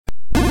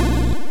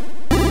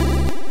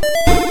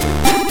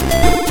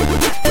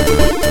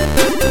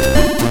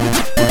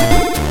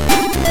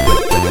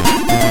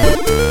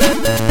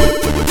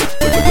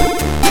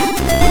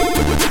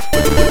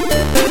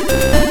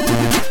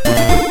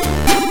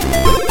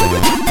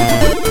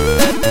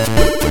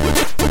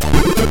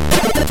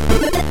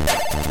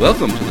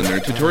Welcome to the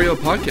Nerd Tutorial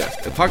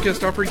Podcast, a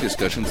podcast offering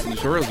discussions and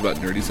tutorials about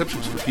nerdy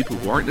subjects for people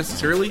who aren't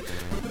necessarily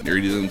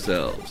nerdy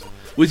themselves.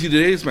 With you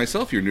today is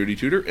myself, your nerdy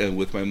tutor, and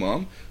with my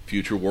mom,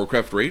 future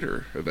Warcraft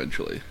Raider,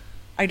 eventually.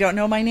 I don't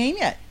know my name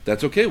yet.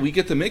 That's okay, we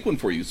get to make one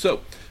for you.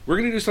 So, we're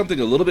going to do something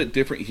a little bit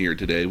different here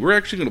today. We're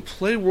actually going to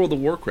play World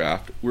of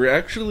Warcraft. We're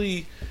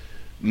actually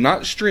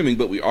not streaming,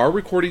 but we are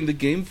recording the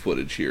game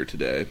footage here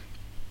today.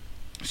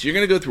 So you're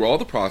going to go through all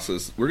the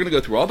process. We're going to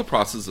go through all the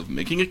process of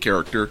making a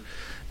character,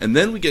 and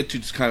then we get to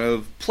just kind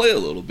of play a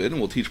little bit, and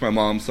we'll teach my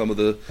mom some of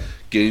the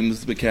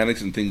game's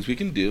mechanics and things we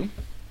can do.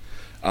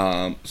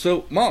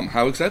 So, Mom,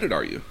 how excited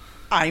are you?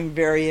 I'm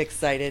very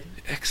excited.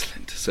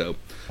 Excellent. So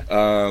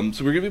we're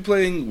going to be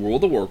playing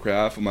World of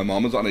Warcraft. My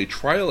mom is on a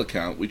trial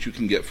account, which you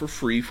can get for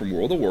free from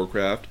World of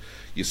Warcraft.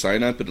 You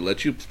sign up, and it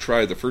lets you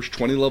try the first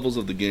 20 levels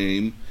of the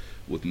game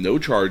with no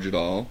charge at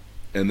all.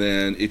 And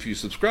then if you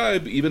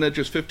subscribe, even at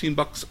just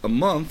 $15 a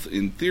month,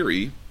 in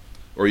theory,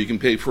 or you can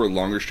pay for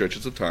longer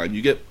stretches of time,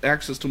 you get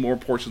access to more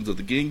portions of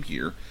the game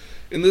here.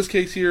 In this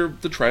case here,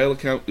 the trial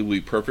account will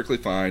be perfectly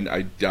fine.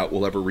 I doubt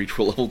we'll ever reach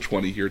for level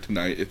 20 here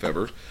tonight, if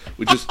ever,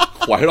 which is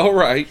quite all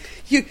right.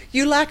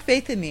 You lack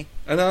faith in me.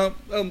 And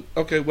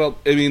okay, well,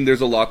 I mean,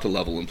 there's a lot to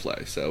level and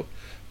play. So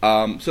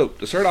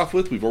to start off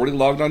with, we've already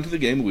logged onto the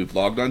game. We've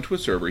logged onto a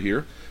server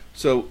here.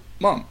 So,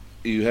 Mom,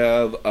 you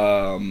have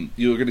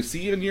you're going to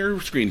see on your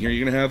screen here.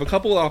 You're going to have a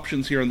couple of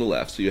options here on the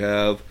left. So you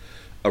have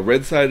a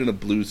red side and a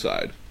blue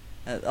side.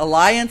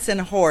 Alliance and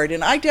Horde,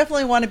 and I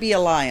definitely want to be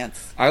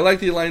Alliance. I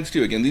like the Alliance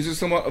too. Again, these are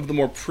some of the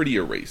more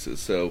prettier races.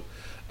 So,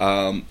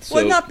 well,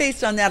 not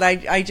based on that.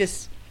 I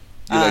just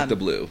you like the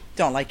blue.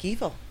 Don't like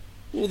evil.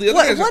 Well, the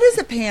other what is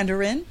a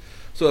Pandaren?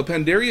 So a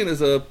Pandaren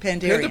is a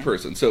panda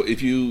person. So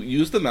if you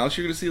use the mouse,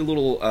 you're going to see a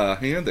little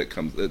hand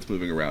that's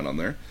moving around on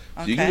there.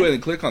 So you can go ahead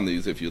and click on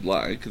these if you'd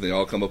like. They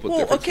all come up with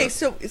different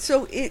stuff.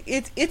 So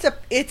it's a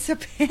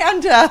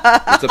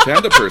panda. It's a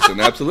panda person,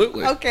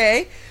 absolutely.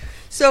 Okay,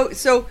 so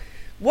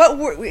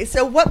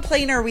what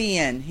plane are we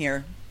in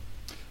here?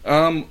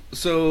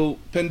 So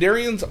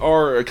Pandarians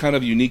are a kind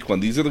of unique one.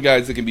 These are the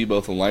guys that can be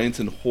both Alliance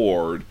and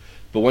Horde.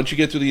 But once you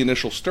get to the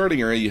initial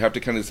starting area, you have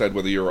to kind of decide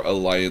whether you're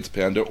Alliance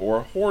Panda or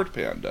a Horde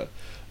Panda.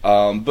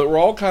 But we're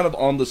all kind of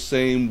on the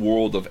same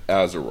world of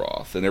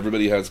Azeroth, and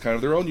everybody has kind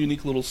of their own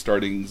unique little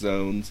starting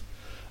zones.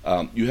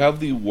 You have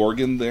the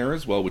Worgen there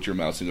as well, which you're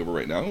mousing over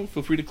right now.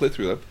 Feel free to click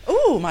through them.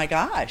 Oh my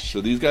gosh! So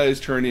these guys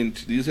turn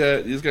into these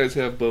guys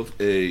have both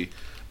a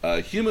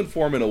human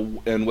form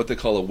and what they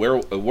call a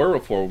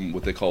werewolf form,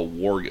 what they call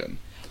Worgen.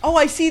 Oh,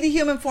 I see the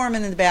human form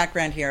in the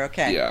background here.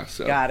 Okay. Yeah.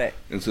 So, got it.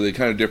 And so they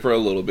kind of differ a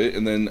little bit.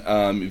 And then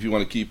if you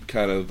want to keep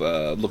kind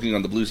of looking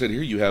on the blue side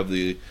here, you have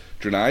the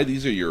Draenei.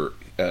 These are your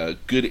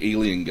good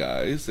alien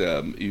guys.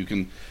 So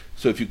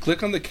if you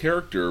click on the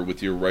character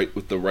with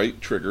the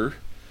right trigger,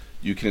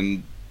 you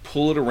can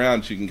pull it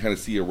around so you can kind of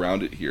see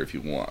around it here if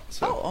you want.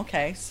 So. Oh,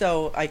 okay.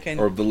 So I can.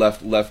 Or the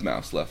left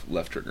mouse,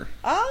 left trigger.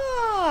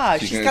 Ah,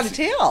 so she's got a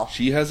tail.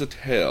 She has a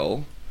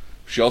tail.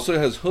 She also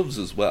has hooves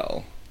as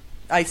well.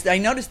 I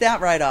noticed that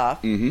right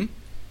off. Mm-hmm.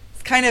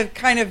 It's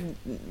kind of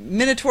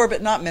Minotaur,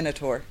 but not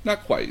Minotaur.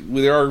 Not quite.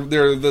 They're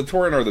the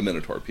Tauren are the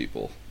Minotaur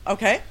people.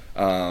 Okay.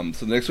 So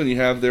the next one you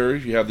have there,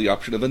 you have the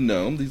option of a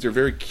gnome. These are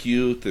very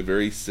cute. They're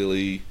very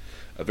silly.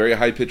 A very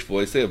high pitched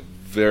voice. They have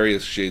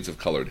various shades of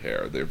colored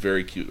hair. They're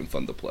very cute and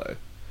fun to play.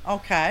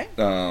 Okay.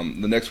 The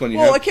next one you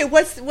have. Okay.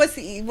 What's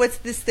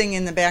this thing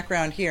in the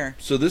background here?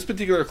 So this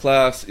particular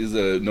class is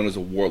known as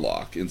a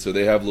warlock, and so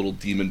they have little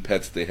demon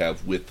pets they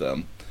have with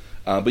them.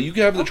 But you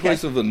can have the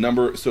choice of a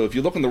number. So if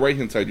you look on the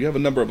right-hand side, you have a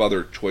number of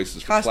other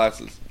choices for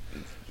classes.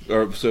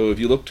 So if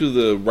you look to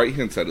the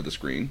right-hand side of the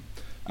screen,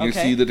 you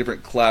see the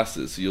different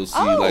classes. So you'll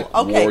see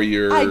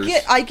warriors.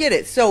 I get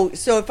it. So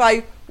if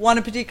I want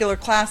a particular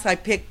class, I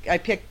pick.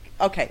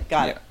 Okay,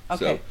 got it.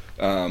 Okay.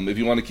 So if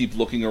you want to keep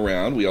looking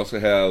around, we also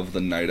have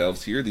the night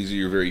elves here. These are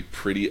your very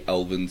pretty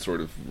elven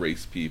sort of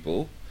race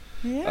people.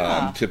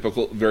 Yeah.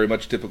 Very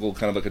much typical,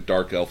 kind of like a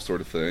dark elf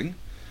sort of thing.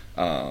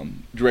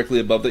 Directly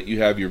above that, you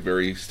have your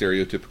very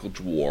stereotypical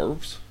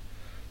dwarves,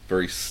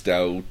 very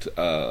stout,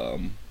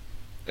 and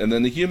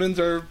then the humans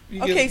are...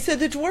 So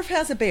the dwarf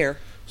has a bear.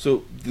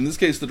 So in this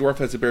case, the dwarf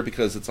has a bear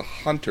because it's a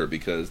hunter,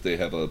 because they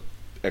have a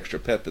extra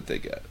pet that they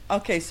get.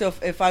 Okay, so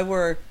if I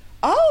were...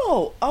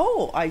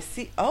 Oh, I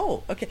see.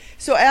 Oh, okay.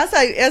 So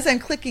as I'm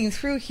clicking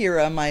through here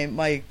on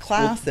my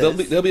classes,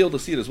 they'll be able to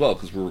see it as well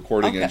because we're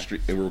recording and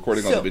we're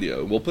recording on the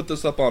video. We'll put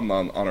this up on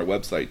our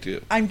website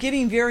too. I'm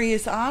getting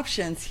various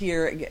options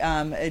here,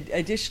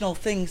 additional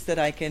things that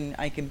I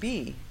can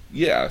be.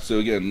 Yeah. So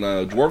again,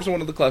 dwarves are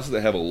one of the classes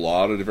that have a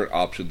lot of different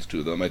options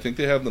to them. I think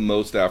they have the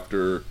most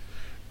after.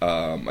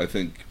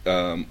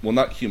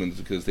 Not humans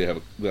because they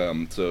have.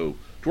 So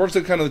dwarves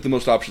are kind of like the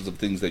most options of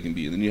things they can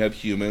be, and then you have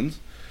humans.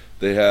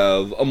 They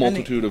have a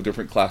multitude of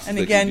different classes. And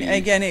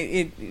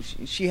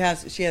she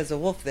has a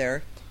wolf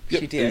there.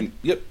 Yep, she did.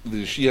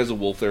 She has a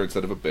wolf there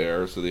instead of a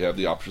bear. So they have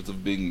the options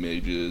of being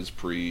mages,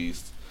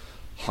 priests,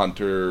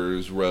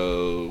 hunters,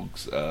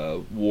 rogues,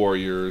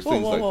 warriors,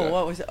 things like that.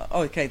 What was it?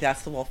 Oh, okay,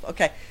 that's the wolf.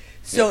 Okay,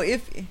 so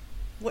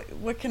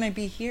What can I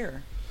be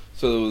here?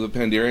 So the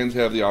Pandarians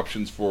have the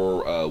options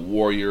for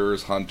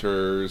warriors,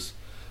 hunters,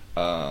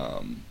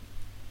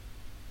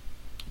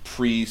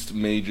 priests,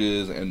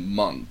 mages, and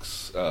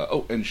monks.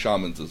 And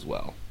shamans as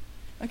well.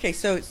 Okay,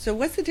 so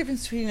what's the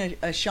difference between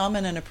a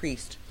shaman and a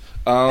priest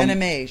Um, and a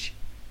mage?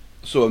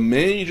 So a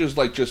mage is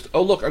like just,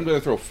 oh look, I'm going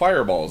to throw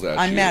fireballs at you.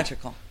 I'm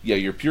magical. Yeah,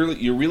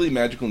 you're really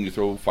magical and you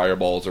throw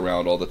fireballs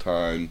around all the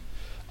time.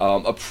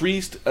 A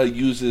priest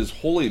uses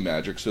holy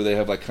magic, so they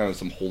have like kind of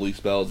some holy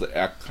spells that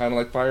act kind of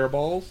like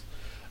fireballs,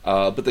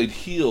 but they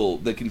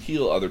can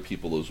heal other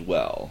people as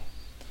well.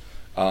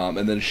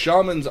 And then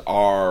shamans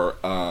are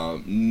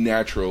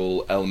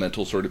natural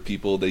elemental sort of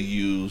people. They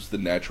use the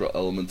natural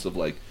elements of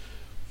like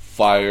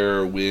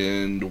fire,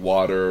 wind,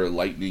 water,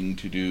 lightning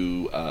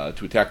to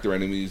attack their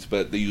enemies,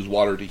 but they use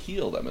water to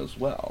heal them as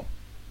well.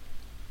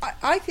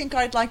 I think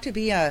I'd like to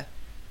be a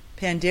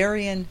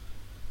Pandarian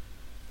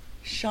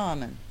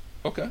shaman.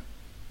 Okay,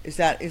 Is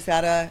that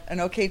an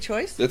okay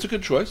choice? that's a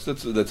good choice.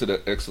 That's an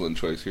excellent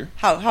choice here.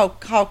 How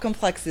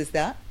complex is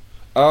that?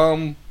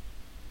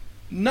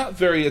 Not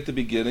very at the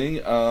beginning.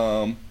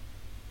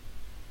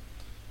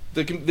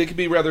 They can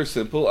be rather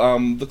simple.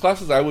 The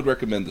classes I would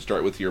recommend to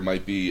start with here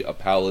might be a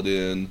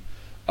paladin,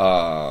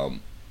 or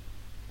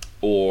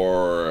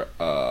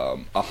a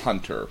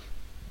hunter.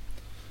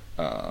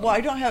 Well,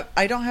 I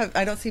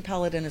don't see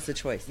paladin as a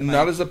choice.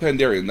 Not as a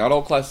Pandarian. Not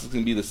all classes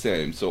can be the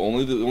same. So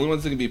the only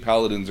ones that can be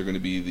paladins are going to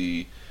be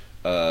the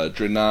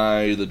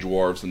Draenei, the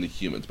dwarves, and the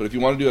humans. But if you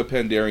want to do a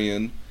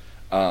Pandarian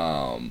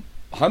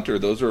hunter,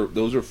 those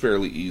are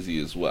fairly easy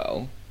as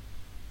well.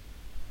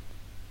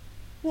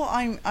 Well,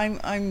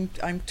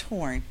 I'm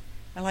torn.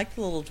 I like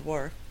the little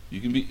dwarf.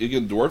 You can be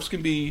again. Dwarves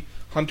can be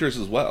hunters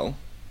as well.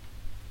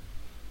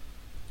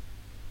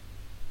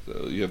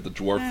 So you have the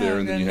dwarf there,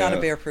 and then I'm you not have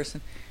a bear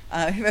person.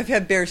 I've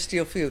had bears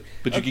steal food.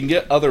 But you can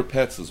get other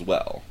pets as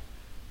well.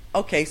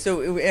 Okay,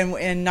 so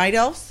and night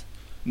elves?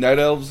 Night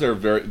elves are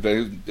very,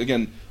 very,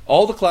 again,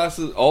 all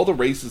the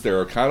races there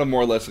are kind of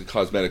more or less a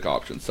cosmetic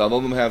option. Some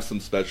of them have some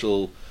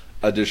special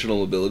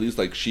additional abilities,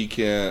 like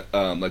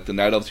like the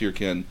night elves here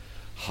can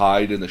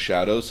hide in the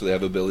shadows, so they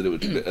have ability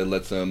which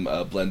lets them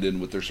blend in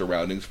with their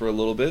surroundings for a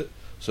little bit,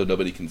 so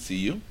nobody can see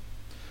you.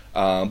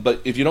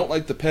 But if you don't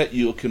like the pet,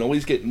 you can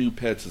always get new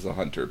pets as a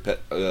hunter.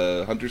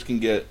 Hunters can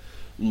get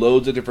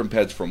loads of different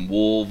pets, from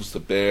wolves to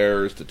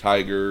bears to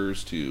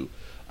tigers to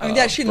I mean,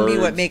 that shouldn't birds.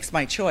 be what makes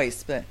my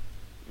choice, but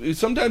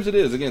Sometimes it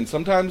is. Again,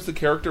 sometimes the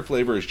character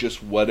flavor is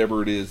just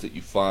whatever it is that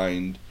you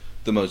find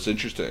the most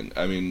interesting.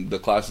 I mean, the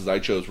classes I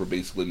chose were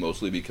basically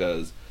mostly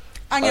because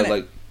I'm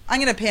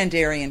gonna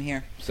Pandarian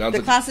here. Sounds The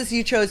like- classes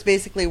you chose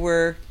basically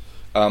were,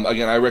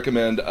 again, I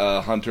recommend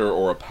a hunter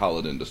or a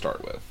paladin to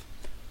start with.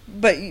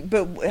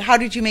 but how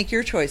did you make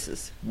your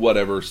choices?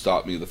 Whatever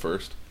stopped me the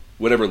first.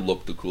 Whatever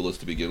looked the coolest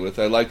to begin with.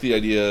 I like the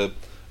idea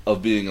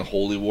of being a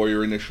holy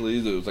warrior initially.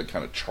 It was like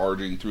kind of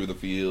charging through the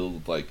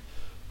field, like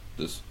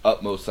this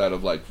utmost out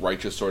of like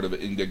righteous sort of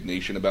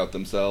indignation about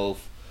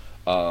themselves.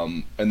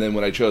 And then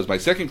when I chose my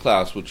second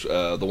class, which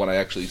the one I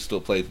actually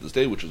still play to this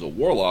day, which is a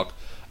warlock,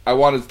 I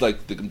wanted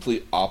like the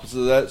complete opposite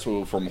of that.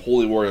 So from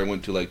holy warrior, I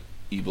went to like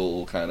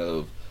evil, kind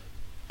of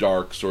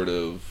dark, sort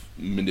of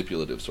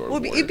manipulative sort of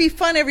warrior. It'd be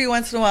fun every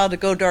once in a while to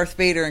go Darth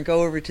Vader and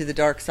go over to the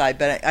dark side,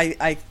 but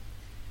I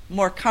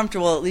more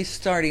comfortable at least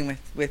starting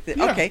with it.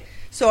 Yeah. Okay,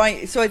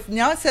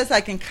 now it says I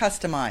can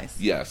customize.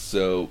 Yes,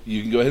 so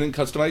you can go ahead and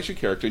customize your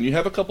character, and you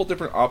have a couple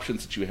different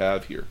options that you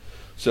have here.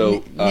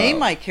 So Name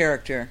my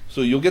character.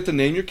 So you'll get to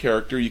name your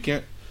character. You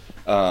can't.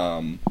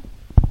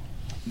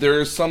 There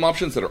are some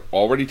options that are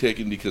already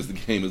taken because the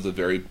game is a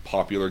very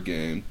popular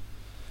game,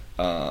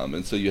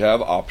 and so you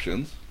have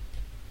options.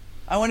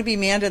 I want to be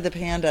Manda the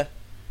Panda.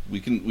 We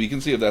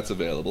can see if that's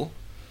available.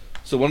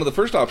 So one of the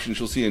first options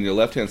you'll see on your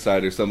left-hand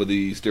side are some of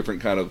these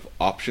different kind of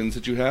options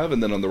that you have,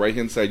 and then on the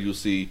right-hand side you'll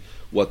see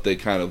what they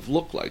kind of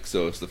look like.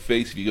 So it's the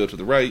face. If you go to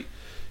the right,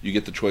 you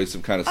get the choice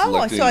of kind of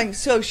selecting. Oh,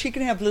 so she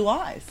can have blue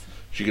eyes.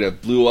 She could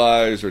have blue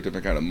eyes or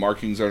different kind of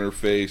markings on her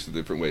face, or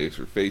different ways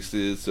her face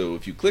is. So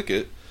if you click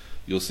it,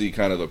 you'll see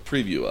kind of a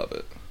preview of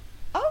it.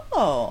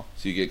 Oh.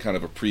 So you get kind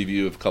of a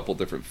preview of a couple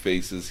different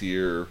faces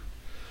here.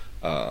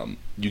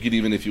 You can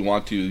even, if you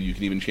want to, you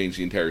can even change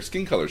the entire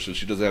skin color. So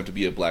she doesn't have to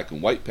be a black and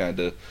white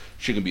panda.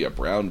 She can be a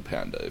brown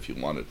panda if you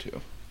wanted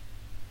to.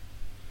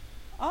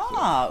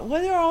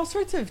 Well, there are all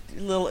sorts of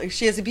little.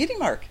 She has a beauty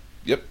mark.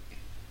 Yep.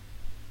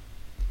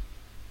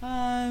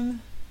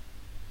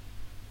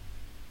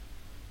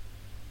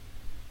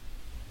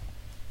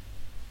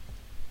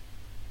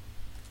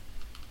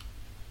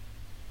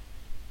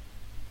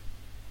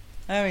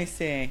 Let me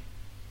see.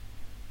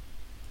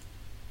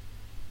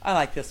 I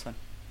like this one.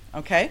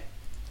 Okay.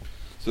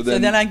 So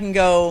then I can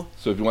go.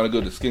 So if you want to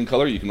go to skin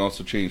color, you can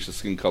also change the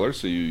skin color.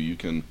 So you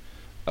can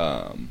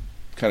kind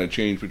of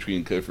change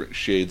between different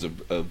shades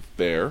of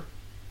bear.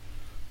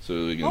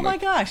 So again, Oh my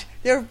gosh,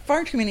 there are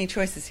far too many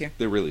choices here.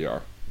 There really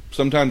are.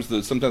 Sometimes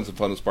the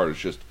funnest part is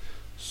just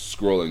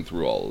scrolling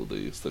through all of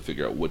these to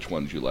figure out which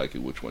ones you like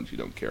and which ones you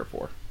don't care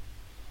for.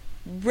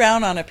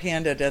 Brown on a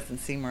panda doesn't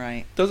seem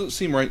right. Doesn't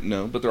seem right,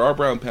 no, but there are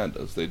brown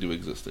pandas. They do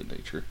exist in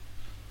nature.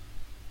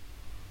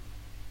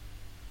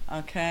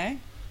 Okay.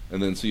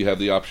 And then so you have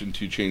the option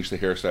to change the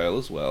hairstyle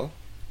as well.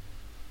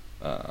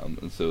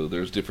 And so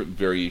there's different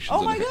variations.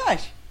 Oh my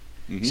gosh.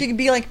 Mm-hmm. She can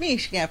be like me.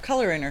 She can have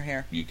color in her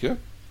hair. You can.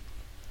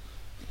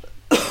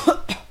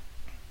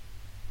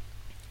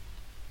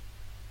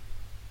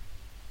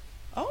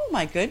 Oh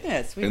my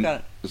goodness. We've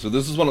got it. So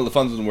this is one of the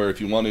fun ones where if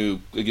you want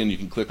to, again, you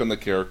can click on the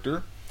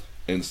character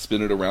and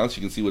spin it around so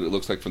you can see what it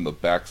looks like from the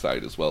back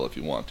side as well if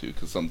you want to,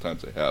 because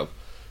sometimes they have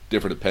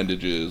different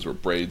appendages or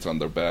braids on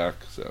their back.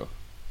 So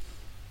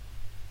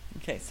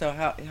okay, so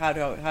how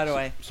do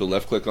I? So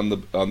left click on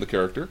the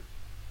character.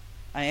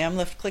 I am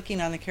left clicking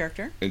on the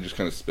character. And just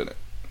kind of spin it.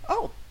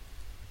 Oh.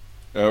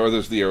 Or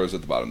there's the arrows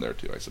at the bottom there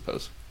too, I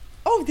suppose.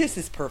 Oh, this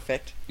is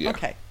perfect. Yeah.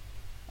 Okay.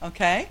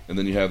 Okay. And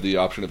then you have the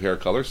option of hair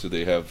color, so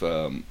they have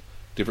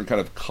different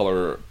kind of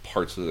color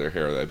parts of their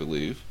hair, I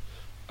believe.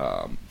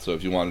 So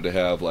if you wanted to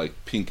have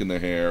like pink in their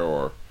hair,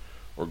 or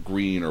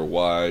green, or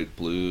white,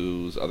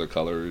 blues, other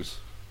colors.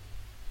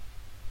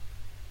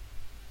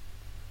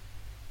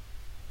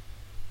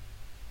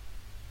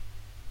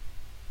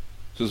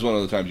 So this is one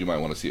of the times you might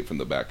want to see it from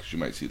the back because you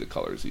might see the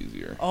colors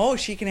easier. Oh,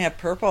 she can have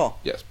purple.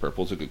 Yes,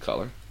 purple's a good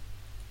color.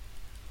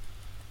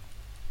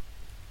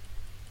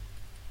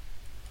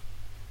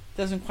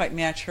 Doesn't quite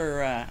match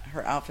her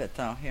outfit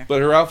though here.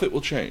 But her outfit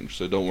will change,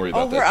 so don't worry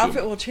about that. Oh, her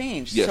outfit will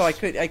change. Yes. So I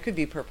could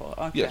be purple.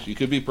 Okay. Yes, you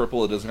could be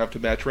purple. It doesn't have to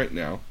match right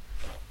now.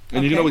 And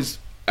Okay. you can always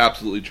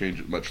absolutely change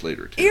it much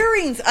later too.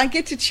 Earrings. I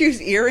get to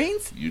choose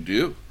earrings. You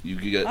do. You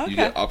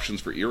get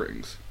options for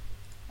earrings.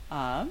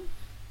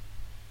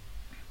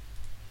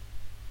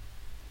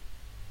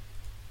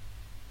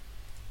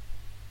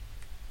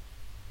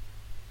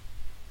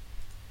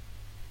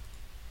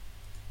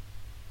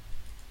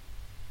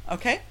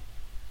 Okay.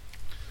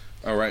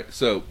 All right.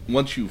 So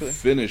once you've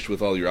finished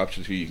with all your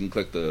options here, you can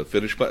click the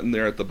finish button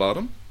there at the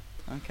bottom.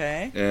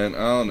 Okay. And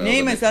oh no,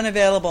 name is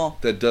unavailable.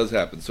 That does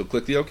happen. So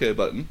click the OK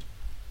button.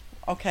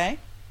 Okay.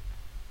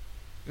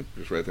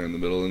 Just right there in the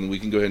middle, and we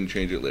can go ahead and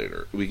change it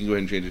later. We can go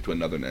ahead and change it to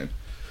another name.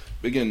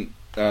 Again,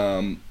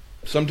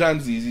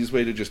 sometimes the easiest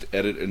way to just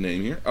edit a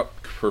name here. Oh,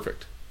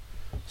 perfect.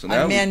 So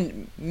now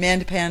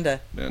Manda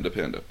Panda. Manda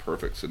Panda.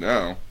 Perfect. So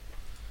now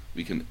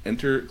we can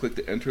click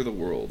to enter the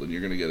world, and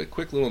you're going to get a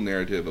quick little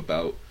narrative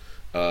about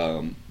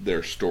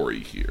their story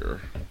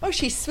here. Oh,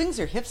 she swings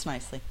her hips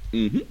nicely.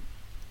 Mm-hmm.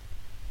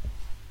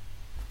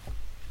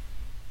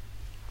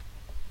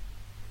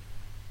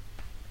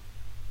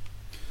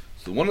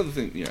 So one of the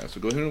things, so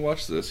go ahead and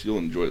watch this. You'll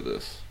enjoy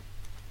this.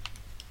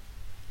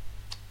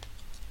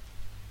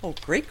 Oh,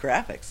 great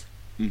graphics.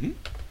 Mm-hmm.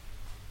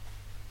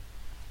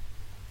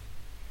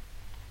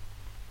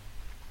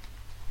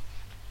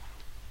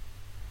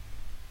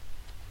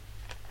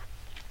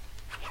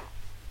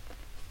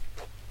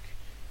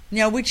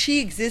 Now, would she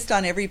exist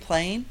on every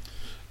plane?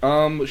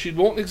 She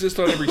won't exist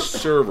on every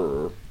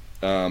server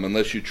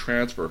unless you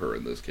transfer her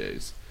in this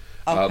case.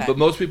 Okay. But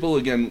most people,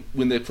 again,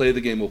 when they play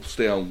the game, will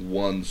stay on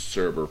one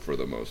server for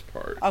the most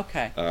part.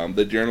 Okay.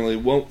 They generally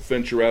won't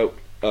venture out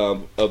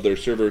of their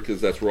server because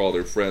that's where all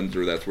their friends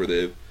or that's where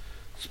they've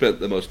spent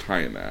the most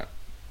time at.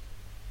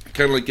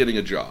 Kind of like getting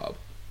a job.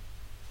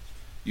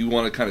 You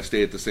want to kind of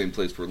stay at the same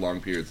place for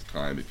long periods of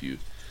time if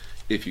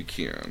you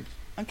can.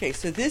 Okay,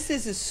 so this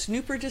is a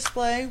snooper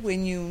display.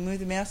 When you move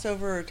the mouse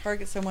over or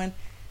target someone,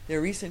 their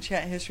recent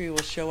chat history will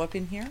show up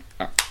in here.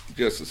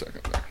 Just a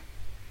second there.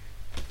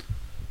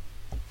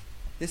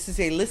 This is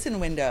a listen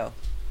window.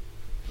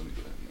 Let me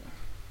go ahead and,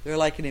 They're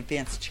like an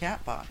advanced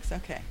chat box.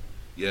 Okay.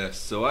 Yes,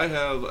 so I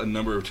have a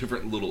number of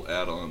different little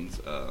add-ons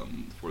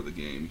for the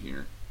game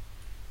here.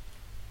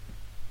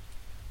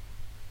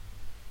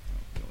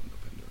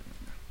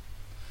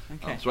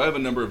 Okay. So I have a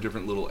number of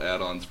different little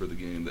add-ons for the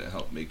game that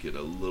help make it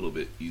a little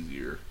bit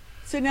easier.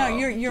 So now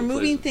you're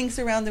moving things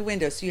around the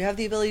window, so you have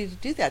the ability to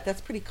do that. That's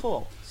pretty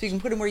cool. So you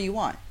can put them where you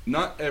want.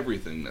 Not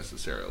everything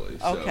necessarily.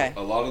 Okay.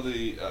 So a lot of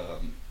the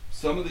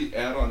some of the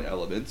add-on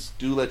elements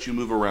do let you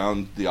move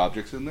around the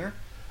objects in there,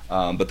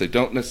 but they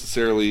don't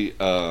necessarily.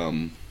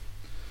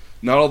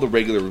 Not all the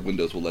regular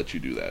windows will let you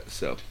do that.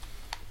 So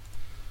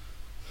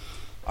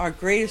our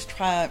greatest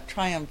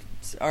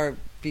triumphs are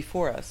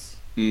before us.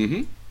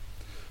 Mm-hmm.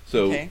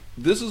 So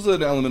this is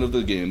an element of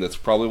the game that's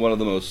probably one of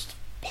the most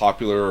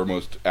popular or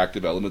most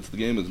active elements of the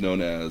game, is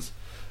known as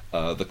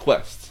the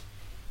quests.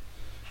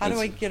 How do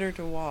I get her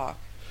to walk?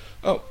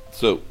 Oh,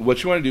 so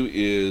what you want to do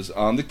is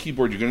on the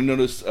keyboard, you're going to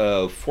notice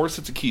 4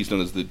 sets of keys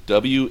known as the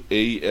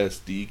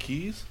WASD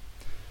keys.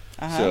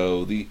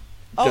 So the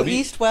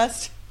east,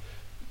 west?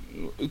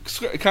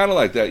 Kind of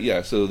like that,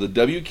 yeah. So the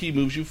W key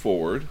moves you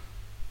forward.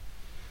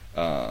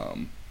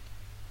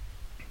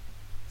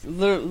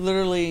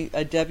 Literally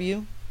a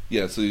W?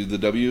 Yeah, so the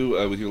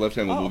W with your left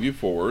hand will move you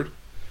forward,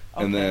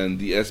 and then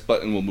the S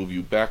button will move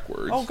you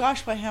backwards. Oh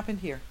gosh, what happened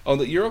here? Oh,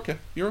 you're okay.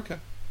 You're okay.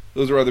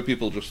 Those are other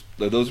people.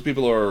 Those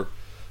people are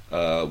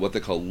what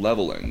they call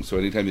leveling. So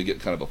anytime you get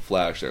kind of a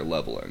flash, they're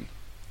leveling.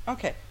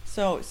 Okay,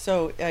 so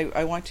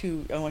I want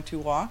to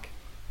walk.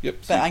 Yep.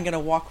 But I'm going to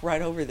walk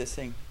right over this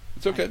thing.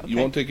 It's okay. Okay. You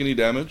won't take any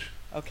damage.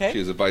 Okay. She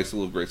has a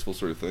bicycle, graceful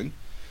sort of thing.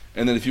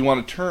 And then if you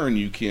want to turn,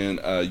 you can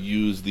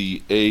use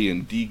the A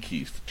and D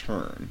keys to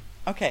turn.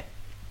 Okay.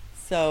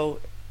 So,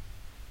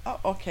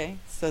 okay.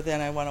 So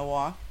then I want to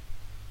walk.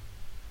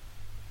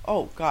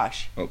 Oh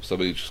gosh. Oh,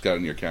 somebody just got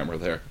in your camera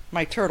there.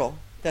 My turtle.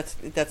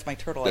 That's my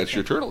turtle. That's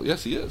your turtle.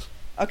 Yes, he is.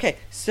 Okay.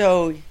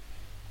 So.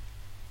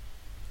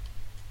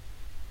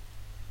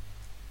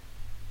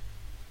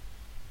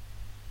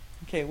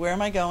 Okay, where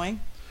am I going?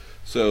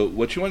 So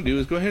what you want to do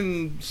is go ahead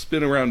and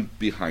spin around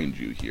behind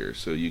you here.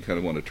 So you kind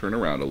of want to turn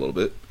around a little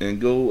bit and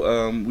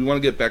go. We want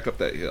to get back up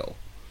that hill.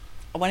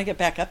 I want to get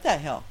back up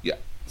that hill. Yeah.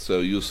 So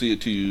you'll see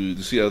it you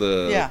see how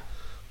the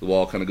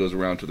wall kind of goes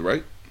around to the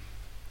right.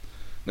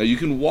 Now you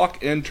can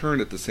walk and turn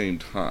at the same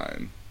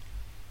time.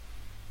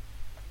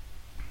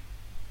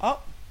 Oh.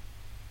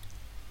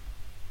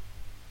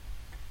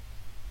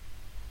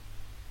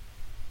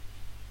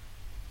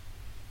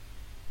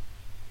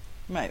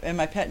 And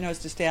my pet knows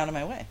to stay out of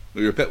my way.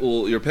 Your pet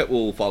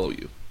will follow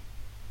you.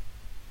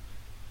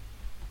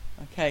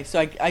 Okay, so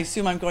I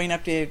assume I'm going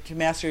up to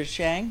Master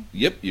Shang?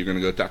 Yep, you're going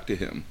to go talk to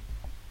him.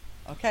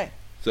 Okay.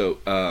 So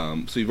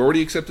so you've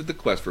already accepted the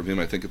quest from him.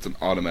 I think it's an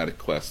automatic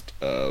quest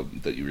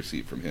that you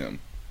receive from him.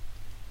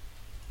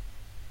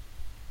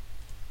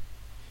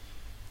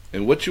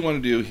 And what you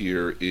want to do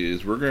here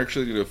is we're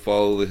actually going to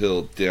follow the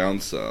hill down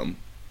some.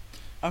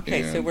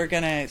 Okay,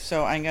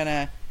 so I'm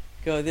gonna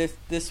go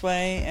this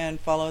way and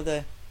follow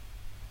the.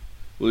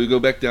 Well, you go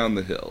back down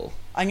the hill.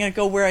 I'm gonna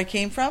go where I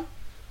came from.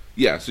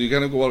 Yeah, so you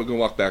kind of go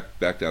walk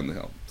back down the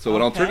hill. So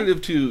an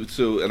alternative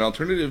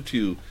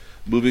to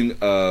moving,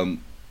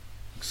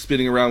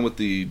 spinning around with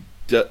the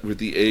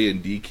A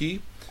and D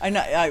key.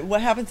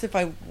 What happens if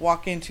I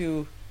walk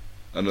into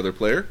another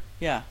player?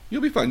 Yeah.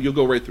 You'll be fine. You'll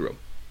go right through them.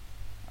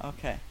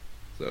 Okay.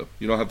 So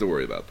you don't have to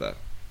worry about that.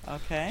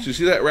 Okay. So you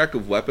see that rack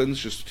of weapons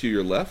just to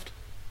your left?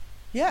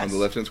 Yes. On the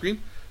left-hand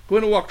screen? Go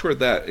ahead and walk toward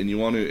that, and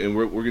what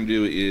we're going to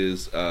do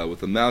is, with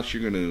the mouse,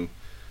 you're going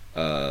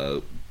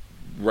to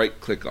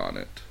right-click on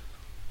it.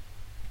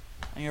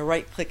 I'm going to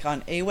right-click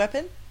on a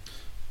weapon?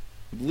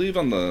 I believe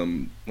on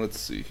the, let's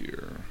see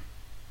here.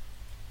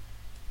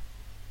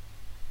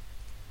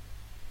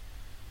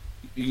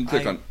 You can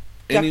click on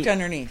ducked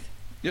underneath.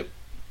 Yep.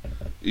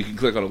 You can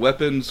click on a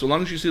weapon. So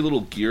long as you see a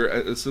little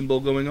gear symbol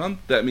going on,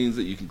 that means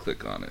that you can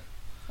click on it.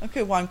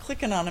 Okay, well, I'm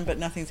clicking on them, but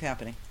nothing's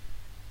happening.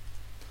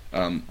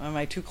 Am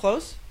I too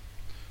close?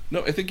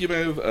 No, I think you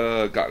may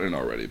have gotten it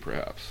already,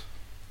 perhaps.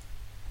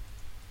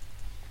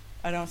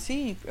 I don't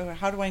see.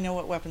 How do I know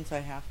what weapons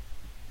I have?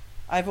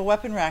 I have a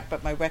weapon rack,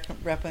 but my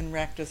weapon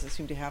rack doesn't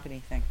seem to have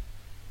anything.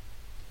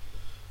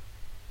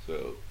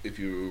 So if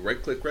you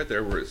right-click right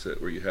there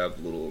where you have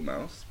the little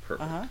mouse,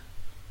 perfect. Uh-huh.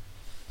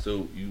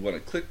 So you want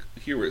to click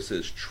here where it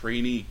says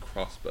Trainee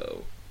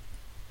Crossbow.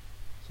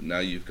 So now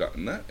you've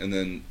gotten that, and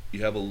then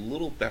you have a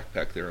little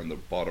backpack there in the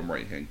bottom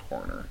right-hand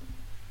corner.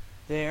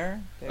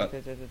 There. Yeah,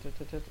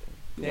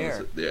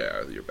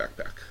 your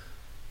backpack.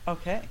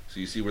 Okay. So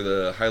you see where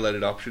the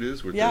highlighted option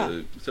is?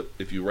 So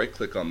if you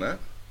right-click on that,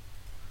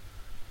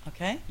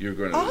 okay. You're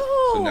going to.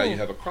 So now you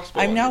have a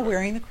crossbow. I'm now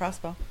wearing the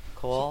crossbow.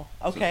 Cool.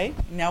 Okay.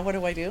 Now what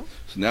do I do?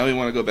 So now we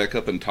want to go back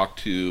up and talk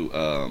to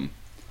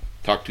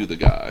the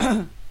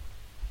guy.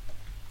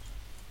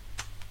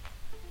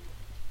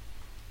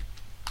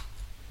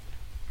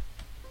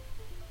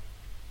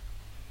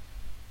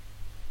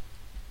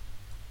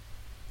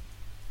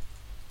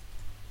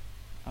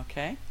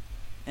 Okay.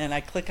 And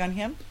I click on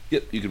him?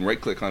 Yep, you can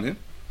right-click on him.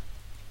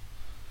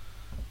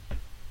 So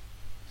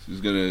he's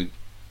going to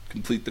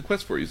complete the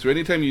quest for you.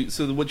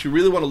 So what you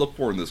really want to look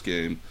for in this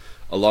game,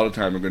 a lot of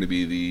time, are going to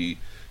be the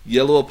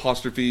yellow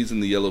apostrophes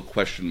and the yellow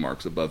question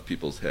marks above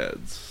people's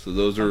heads. So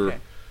those are. Okay.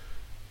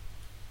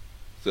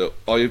 So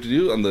all you have to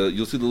do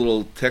you'll see the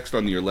little text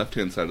on your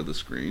left-hand side of the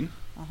screen.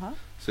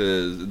 He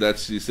says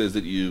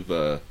that you've.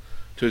 So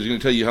he's going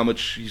to tell you how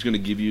much he's going to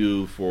give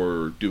you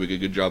for doing a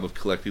good job of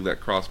collecting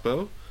that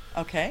crossbow.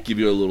 Okay. Give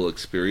you a little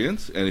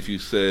experience, and if you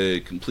say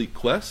complete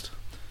quest,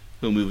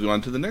 he'll move you on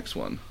to the next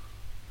one.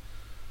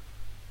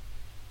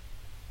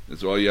 And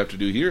so all you have to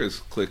do here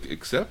is click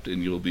accept,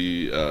 and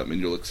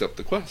you'll accept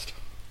the quest.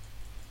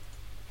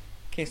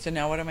 Okay, so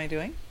now what am I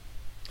doing?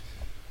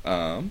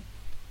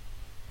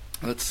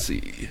 Let's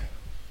see.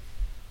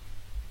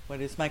 What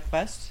is my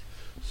quest?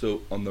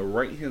 So on the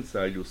right-hand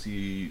side, you'll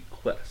see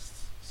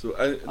quests. So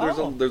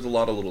there's a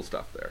lot of little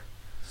stuff there.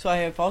 So I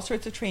have all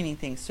sorts of training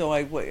things. So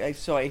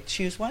I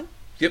choose one?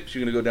 Yep, so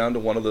you're going to go down to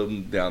one of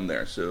them down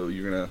there. So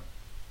you're going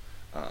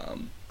to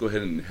go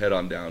ahead and head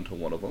on down to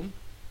one of them.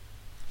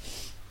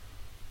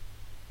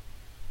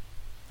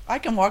 I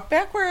can walk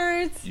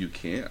backwards. You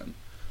can.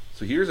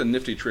 So here's a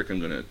nifty trick I'm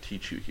going to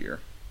teach you here.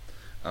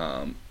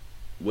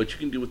 What you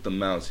can do with the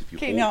mouse if you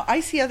hold... now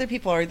I see other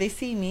people. Are they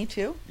seeing me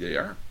too? They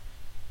are.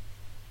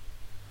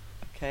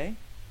 Okay.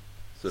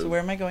 So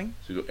where am I going?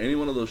 So you go any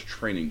one of those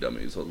training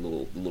dummies, the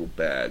little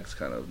bags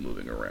kind of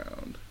moving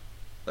around.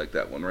 Like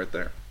that one right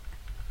there.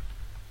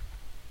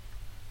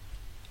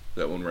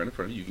 That one right in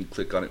front of you. You can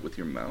click on it with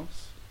your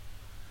mouse.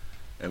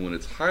 And when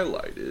it's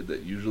highlighted,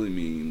 that usually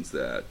means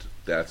that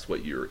that's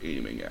what you're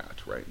aiming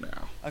at right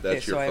now. Okay,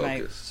 That's your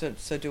focus.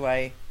 so do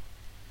I,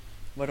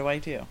 what do I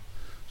do?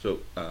 So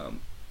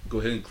go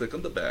ahead and click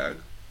on the bag,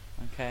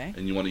 Okay.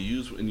 and you want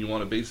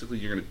to basically,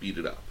 you're going to beat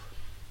it up.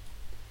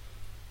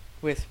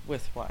 With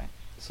what?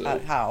 So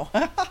How?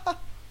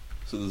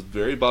 So this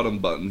very bottom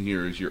button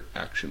here is your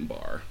action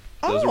bar.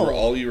 Those are where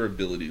all your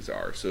abilities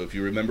are. So if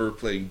you remember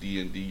playing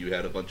D&D, you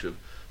had a bunch of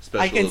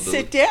special I can abilities.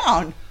 sit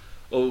down.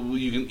 Oh, well,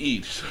 you can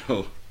eat.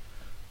 So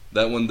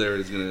that one there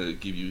is going to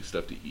give you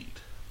stuff to eat.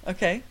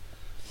 Okay.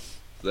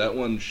 So that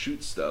one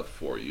shoots stuff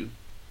for you.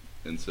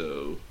 And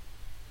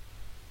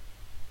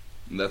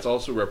that's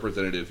also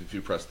representative if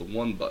you press the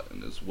 1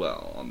 button as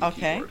well on the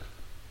keyboard.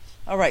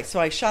 All right, so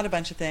I shot a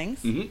bunch of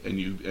things. Mm-hmm.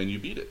 And you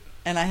beat it.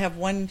 And I have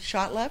 1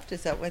 shot left?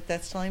 Is that what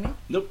that's telling me?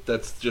 Nope,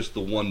 that's just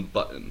the 1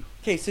 button.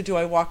 Okay, so do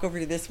I walk over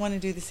to this one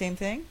and do the same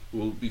thing?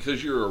 Well,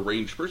 because you're a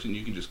ranged person,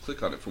 you can just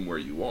click on it from where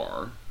you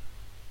are.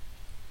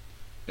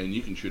 And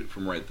you can shoot it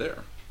from right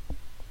there.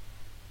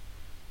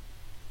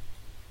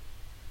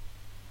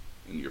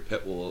 And your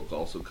pet will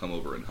also come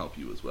over and help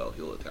you as well.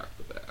 He'll attack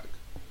the bag.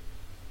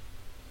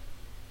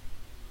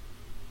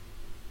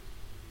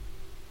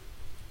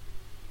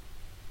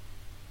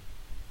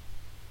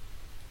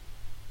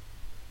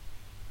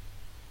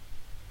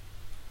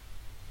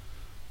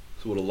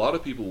 So what a lot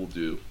of people will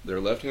do,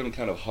 their left hand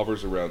kind of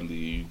hovers around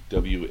the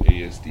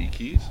WASD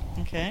keys.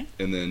 Okay.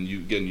 And then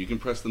you can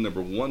press the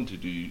number 1 to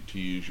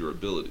use your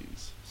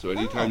abilities. So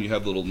anytime you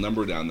have the little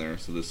number down there,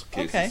 so this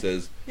case it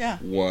says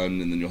 1,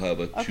 and then you'll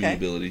have a 2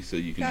 ability, so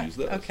you can use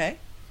those. Okay.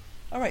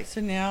 All right. So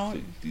now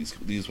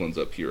these ones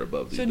up here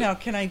above. So now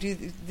can I do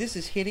this?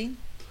 Is hitting?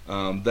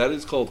 That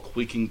is called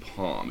Quaking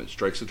Palm. It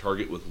strikes a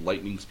target with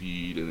lightning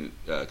speed, and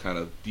it kind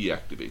of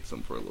deactivates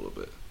them for a little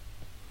bit.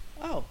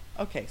 Oh,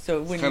 okay. So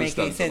it wouldn't make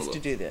any sense to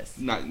do this.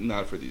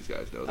 Not for these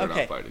guys. No, they're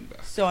not fighting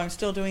back. So I'm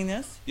still doing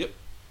this? Yep.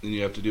 And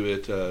you have to do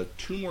it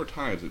 2 more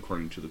times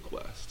according to the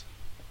quest.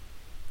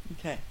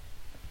 Okay.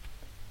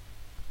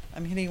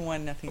 I'm hitting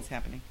 1. Nothing's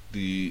happening.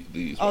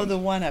 These. Oh, ones. the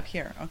one up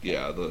here. Okay.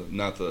 Yeah.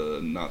 Not the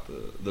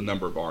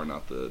number bar,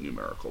 not the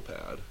numerical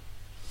pad.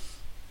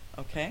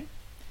 Okay.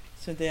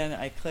 So then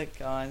I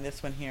click on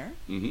this one here.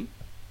 Mm-hmm.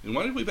 And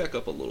why don't we back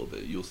up a little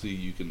bit? You'll see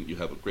you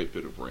have a great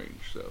bit of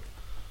range. So.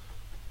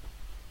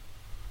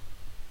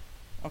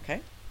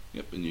 Okay.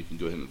 Yep, and you can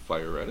go ahead and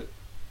fire at it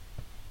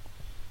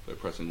by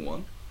pressing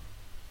 1.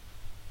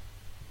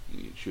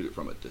 And you can shoot it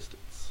from a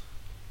distance.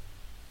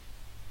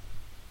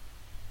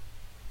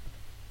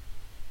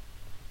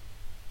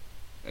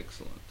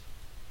 Excellent.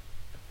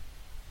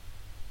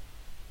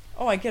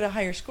 Oh, I get a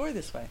higher score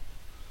this way.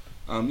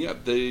 Yeah,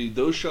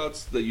 those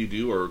shots that you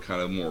do are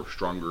kind of more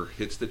stronger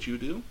hits that you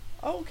do.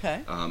 Oh,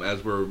 okay.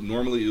 As where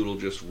normally it'll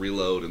just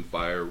reload and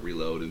fire,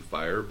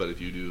 but if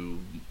you do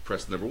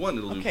press number 1,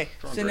 it'll do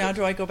stronger. So now hits.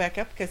 do I go back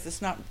up because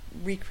it's not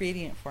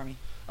recreating it for me?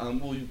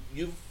 Well,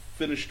 you've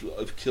finished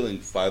killing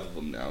 5 of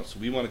them now, so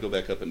we want to go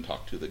back up and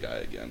talk to the guy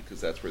again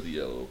because that's where the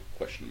yellow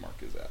question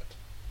mark is at.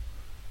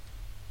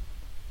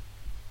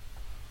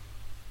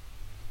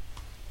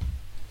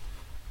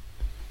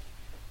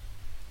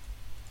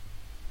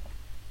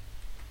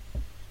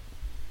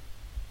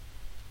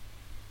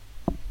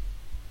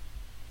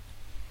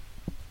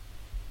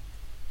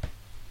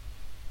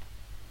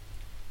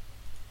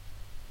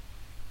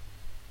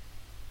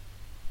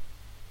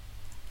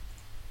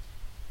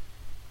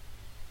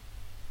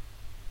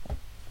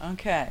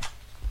 Okay.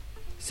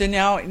 So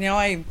now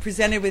I'm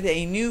presented with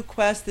a new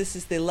quest. This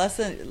is the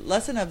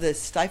lesson of the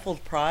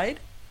stifled pride.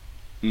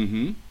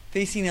 Mm-hmm.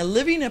 Facing a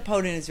living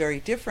opponent is very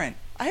different.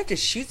 I have to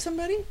shoot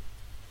somebody?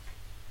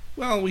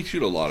 Well, we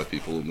shoot a lot of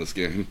people in this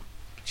game.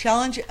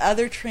 Challenge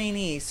other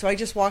trainees. So I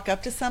just walk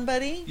up to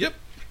somebody? Yep.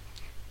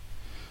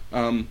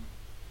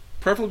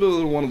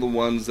 Preferably one of the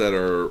ones that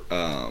are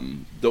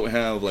don't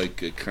have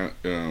like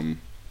a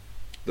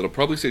that'll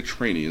probably say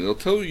trainee. They'll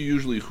tell you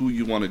usually who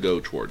you want to go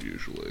toward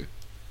usually.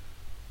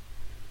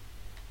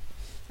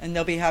 And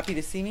they'll be happy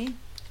to see me?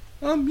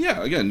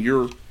 Yeah, again,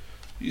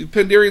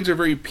 Pandarians are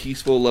very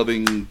peaceful,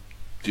 loving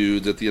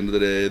dudes at the end of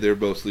the day. They're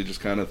mostly just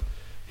kind of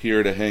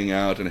here to hang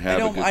out and have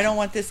a good time. I don't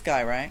want this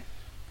guy, right?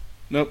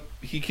 Nope,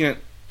 he can't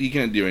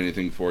do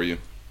anything for you.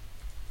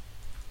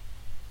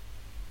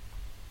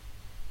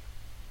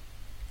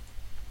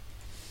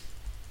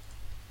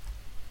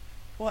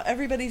 Well,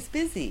 everybody's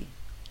busy.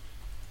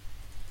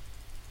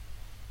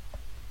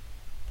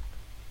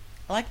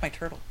 I like my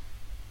turtle.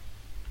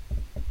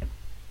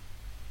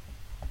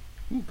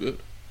 Ooh, good.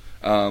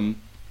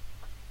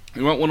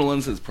 You want one of the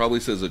ones that probably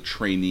says a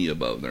trainee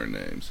above their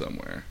name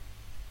somewhere.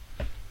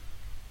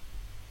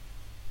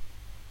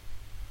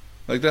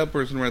 Like that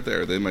person right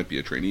there. They might be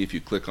a trainee if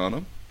you click on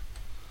them.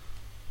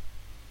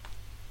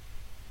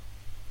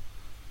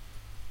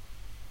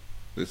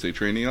 They say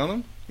trainee on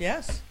them?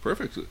 Yes.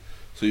 Perfect.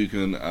 So you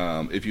can,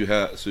 what you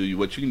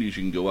can do is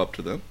you can go up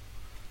to them.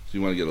 So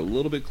you want to get a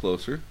little bit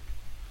closer.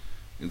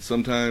 And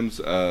sometimes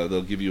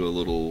they'll give you a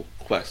little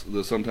quest.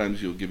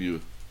 Sometimes you'll give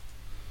you...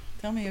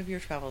 Tell me of your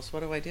travels.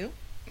 What do I do?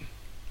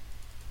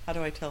 How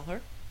do I tell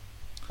her?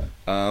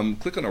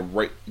 Click on a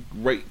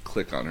right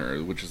click on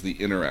her, which is the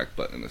interact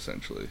button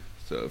essentially.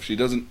 So if she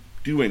doesn't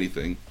do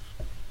anything,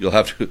 you'll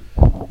have to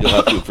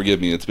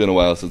forgive me. It's been a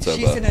while since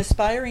She's an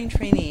aspiring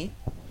trainee.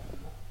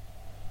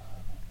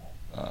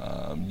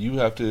 You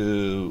have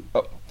to.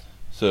 Oh,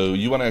 so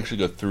you want to actually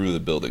go through the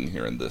building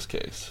here in this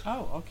case.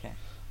 Oh, okay.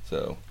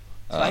 So.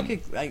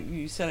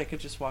 You said I could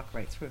just walk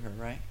right through her,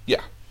 right?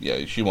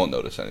 Yeah, she won't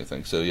notice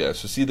anything. So yeah,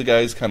 so see the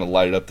guys kind of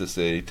light up to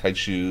say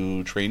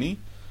Taichu trainee.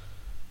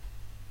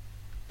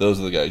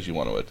 Those are the guys you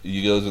want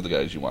to. Those are the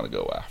guys you want to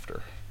go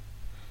after.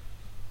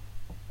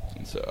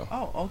 And so.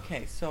 Oh,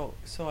 okay. So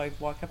I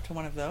walk up to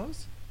one of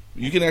those.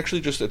 You can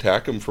actually just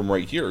attack them from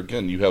right here.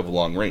 Again, you have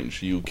long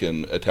range. You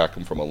can attack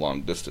them from a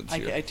long distance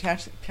here. I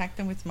attack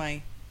them with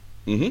my.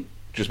 Mm-hmm.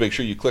 Just make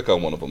sure you click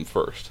on one of them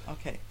first.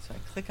 Okay, so I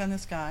click on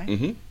this guy.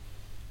 Mm-hmm.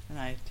 And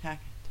I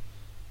attack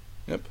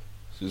it. Yep.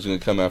 So he's going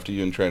to come after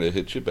you and try to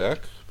hit you back,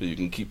 but you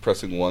can keep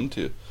pressing 1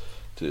 to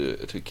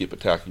keep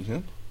attacking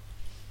him.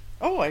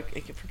 Oh, I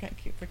forgot.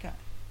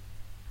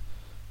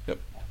 Yep.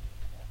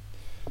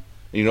 And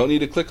you don't need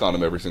to click on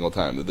him every single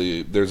time.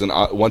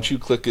 Once you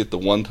click it the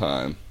one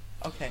time.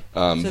 Okay.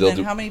 So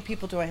then, how many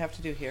people do I have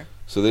to do here?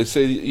 So they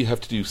say you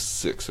have to do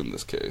 6 in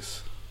this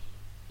case.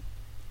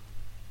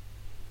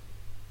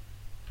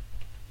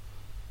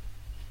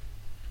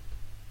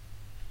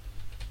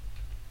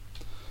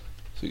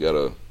 So you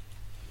gotta.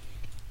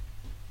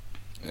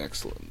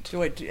 Excellent.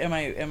 Am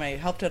I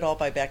helped at all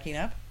by backing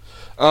up?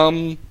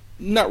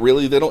 Not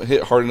really. They don't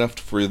hit hard enough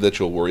for that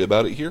you'll worry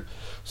about it here.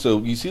 So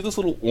you see this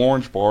little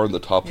orange bar in the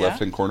top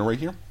left-hand corner right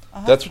here?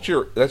 Uh-huh. That's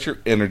your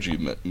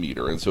energy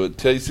meter, and so it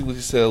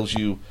basically tells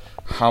you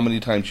how many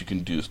times you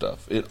can do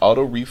stuff. It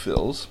auto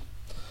refills.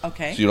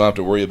 Okay. So you don't have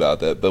to worry about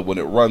that. But when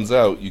it runs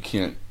out, you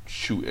can't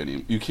shoot any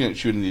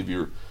of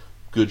your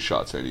good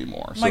shots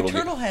anymore. My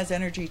turtle has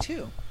energy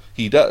too.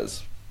 He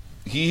does.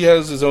 He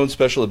has his own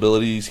special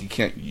abilities he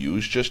can't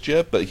use just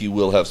yet, but he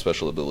will have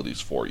special abilities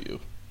for you.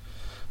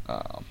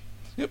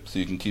 Yep, so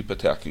you can keep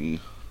attacking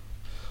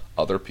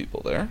other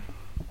people there.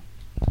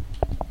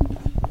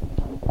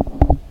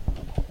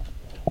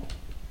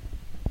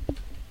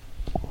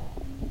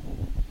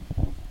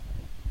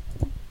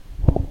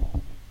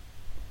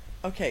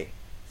 Okay,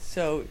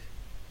 so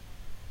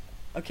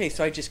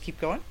I just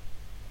keep going?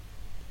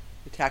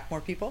 Attack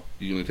more people?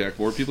 You can attack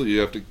more people.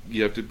 You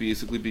have to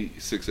basically be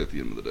 6 at the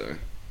end of the day.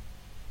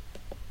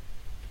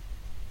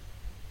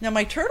 Now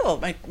my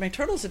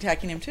turtle's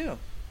attacking him too.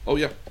 Oh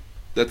yeah,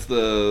 that's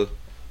the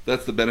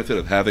benefit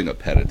of having a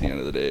pet at the end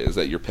of the day, is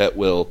that your pet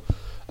will,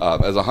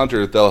 as a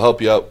hunter, they'll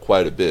help you out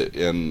quite a bit.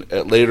 And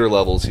at later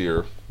levels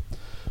here,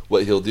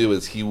 what he'll do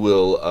is he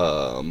will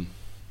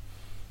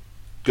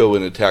go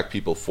and attack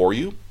people for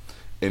you,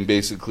 and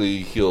basically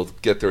he'll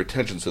get their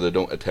attention so they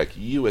don't attack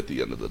you at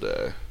the end of the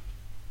day.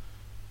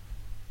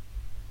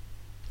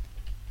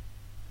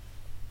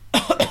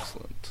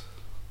 Excellent.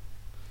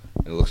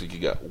 And it looks like you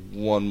got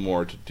one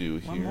more to do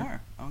here. One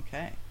more.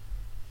 Okay.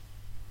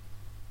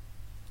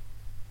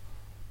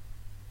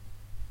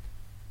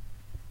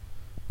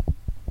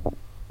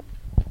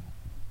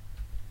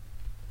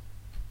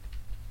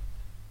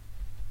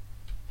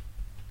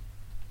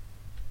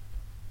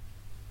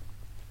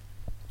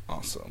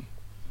 Awesome.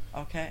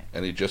 Okay.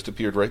 And he just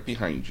appeared right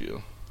behind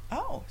you.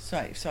 Oh, so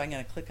I'm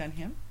going to click on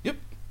him? Yep.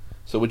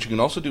 So what you can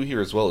also do here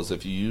as well is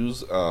if you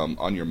use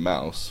on your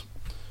mouse,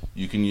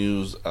 you can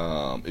use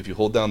if you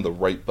hold down the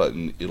right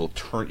button,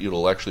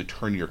 it'll actually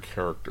turn your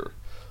character.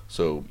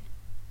 So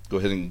go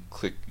ahead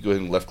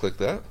and left click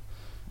that,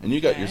 and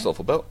you got yourself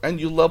a belt, and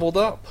you leveled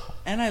up.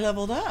 And I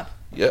leveled up.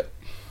 Yep.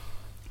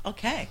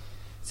 Okay.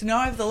 So now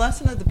I have the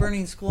lesson of the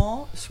burning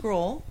scroll.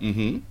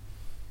 Mm-hmm.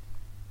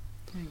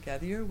 And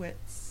gather your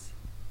wits.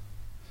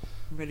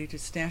 I'm ready to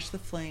snatch the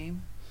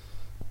flame.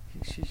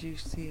 Should you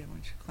see, I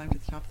want you to climb to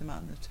the top of the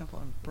mountain of the temple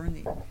and burn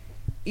the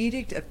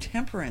edict of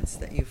temperance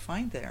that you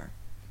find there.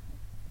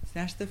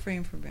 Snatch the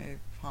flame from my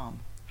palm.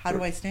 How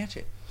do I snatch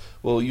it?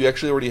 Well, you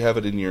actually already have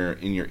it in your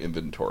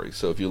inventory.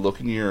 So if you look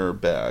in your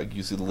bag,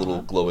 you see the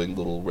little glowing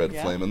little red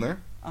flame in there?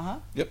 Uh-huh.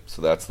 Yep,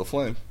 so that's the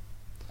flame.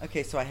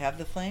 Okay, so I have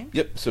the flame?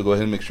 Yep, so go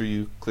ahead and make sure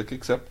you click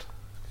accept,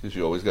 because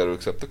you always got to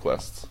accept the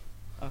quests.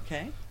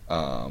 Okay.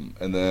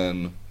 And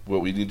then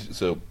what we need to,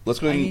 so let's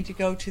go ahead and... I need to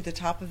go to the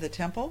top of the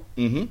temple?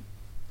 Mm-hmm.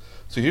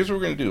 So here's what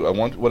we're going to do.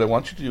 What I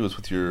want you to do is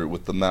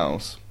with the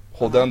mouse,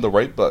 hold down the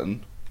right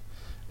button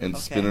and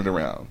spin it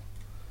around.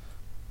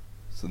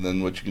 So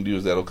then what you can do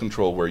is that'll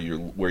control where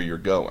you're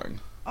going.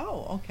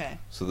 Oh, okay.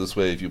 So this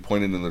way, if you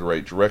point it in the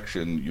right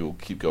direction, you'll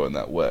keep going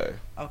that way.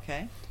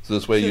 Okay. So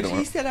this way you don't... So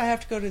he said I have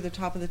to go to the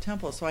top of the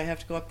temple, so I have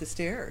to go up the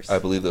stairs. I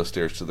believe those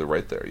stairs to the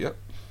right there, yep.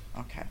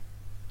 Okay.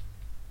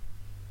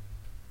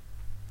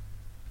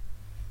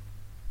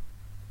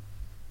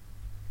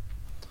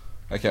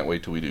 I can't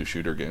wait till we do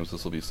shooter games.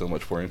 This will be so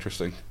much more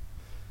interesting.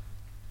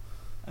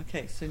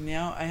 Okay, so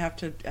now I have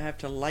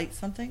to light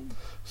something?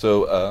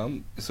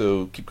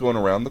 So keep going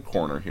around the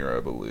corner here,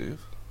 I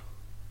believe.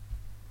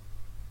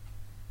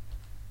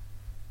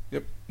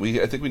 Yep.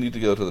 I think we need to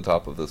go to the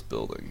top of this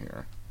building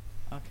here.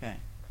 Okay.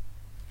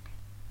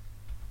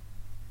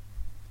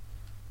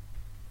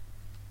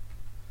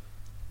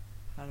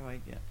 How do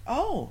I get...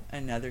 Oh,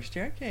 another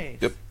staircase.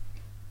 Yep.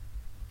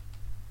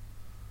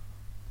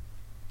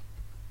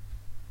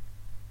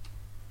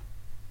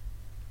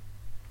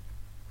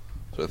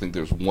 So I think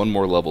there's one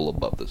more level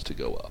above this to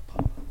go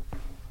up.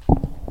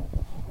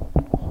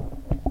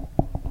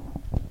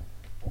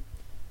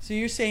 So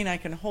you're saying I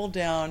can hold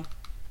down...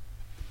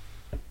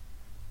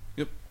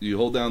 Yep. You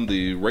hold down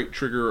the right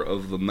trigger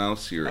of the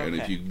mouse here, Okay. and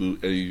if you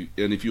move,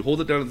 and if you hold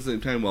it down at the same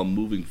time while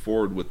moving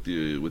forward with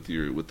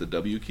the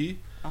W key,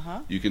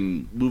 you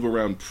can move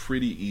around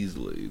pretty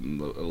easily in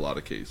a lot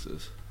of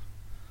cases.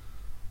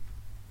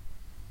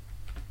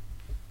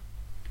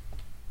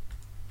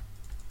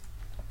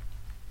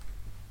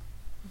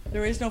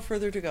 There is no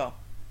further to go.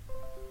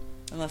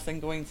 Unless I'm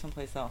going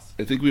someplace else.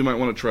 I think we might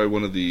want to try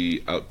one of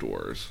the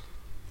outdoors.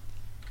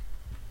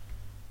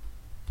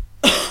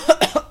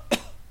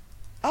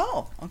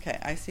 Oh, okay,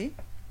 I see.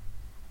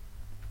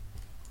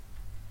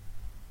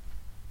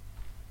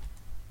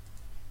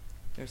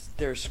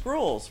 There's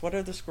scrolls. What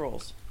are the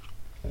scrolls?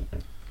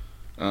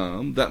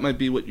 That might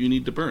be what you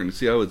need to burn.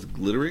 See how it's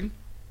glittering?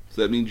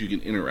 So that means you can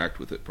interact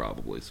with it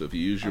probably. So if you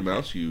use your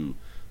mouse, you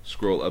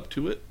scroll up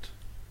to it.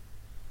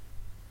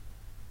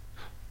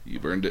 You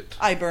burned it.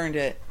 I burned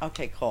it.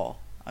 Okay, cool.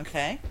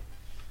 Okay.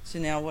 So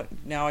now what?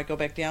 Now I go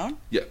back down?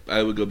 Yep,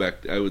 I would go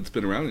back. I would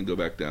spin around and go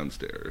back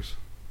downstairs.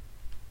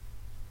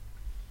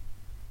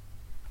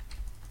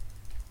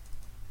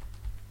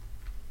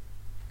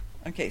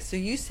 Okay, so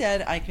you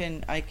said I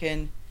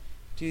can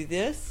do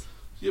this?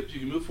 Yep, you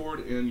can move forward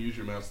and use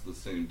your mouse at the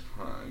same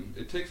time.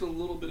 It takes a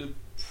little bit of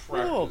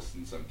practice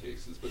in some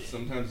cases, but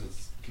sometimes it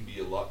can be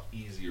a lot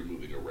easier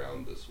moving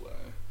around this way.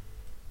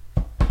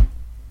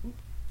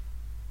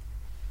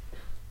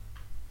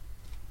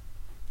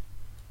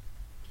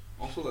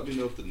 Also, let me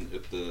know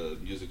if the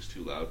music's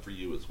too loud for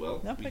you as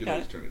well. Nope, we I can got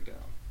always it. turn it down.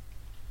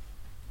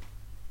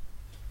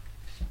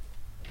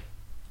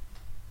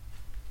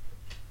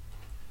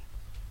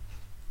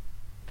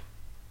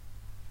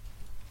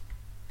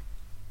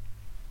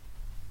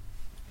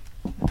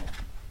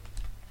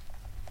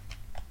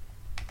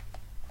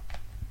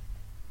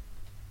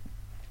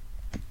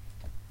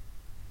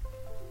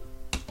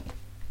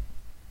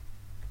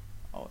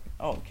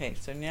 Oh, okay.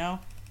 So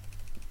now,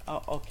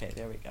 oh, okay.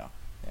 There we go.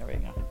 There we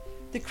go.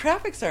 The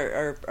graphics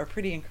are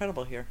pretty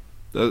incredible here.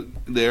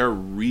 They are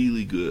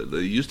really good. They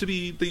used to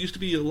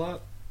be a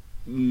lot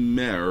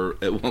meh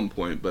at one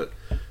point, but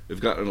they've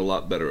gotten a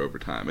lot better over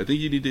time. I think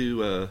you need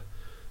to. So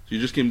you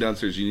just came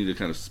downstairs. You need to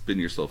kind of spin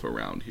yourself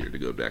around here to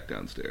go back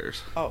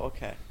downstairs. Oh,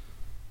 okay.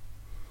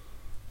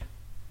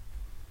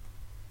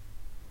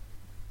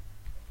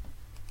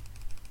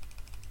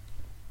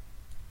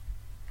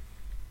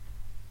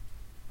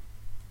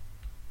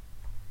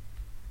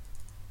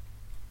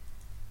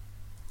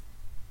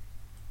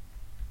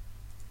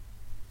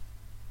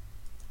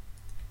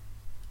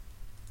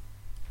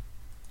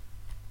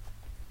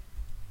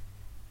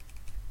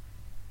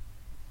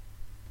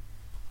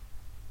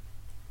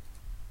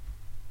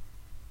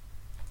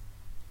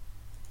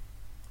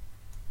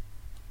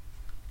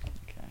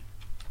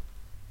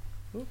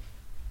 Ooh.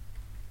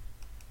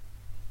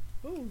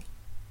 Ooh.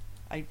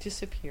 I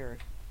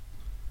disappeared.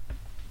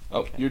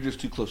 Oh, Okay. you're just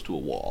too close to a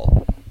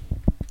wall.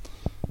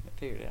 I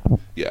figured it out.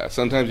 Yeah,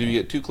 sometimes if you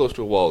get too close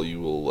to a wall, you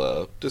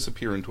will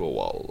disappear into a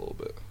wall a little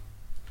bit.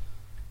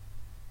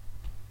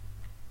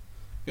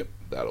 Yep,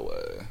 that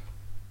away.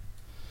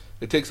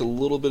 It takes a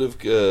little bit of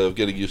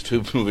getting used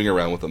to moving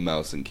around with a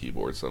mouse and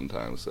keyboard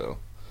sometimes, so.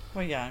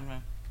 Well, yeah,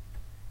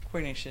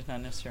 coordination is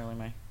not necessarily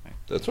my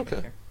That's strength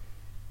okay. here.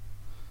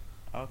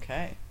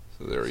 Okay.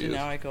 So there he So is.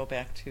 now I go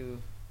back to...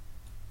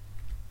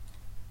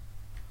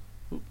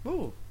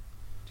 Ooh,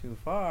 too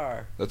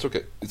far. That's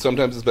okay.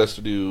 Sometimes it's best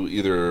to do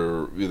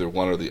either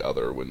one or the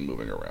other when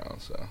moving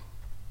around. So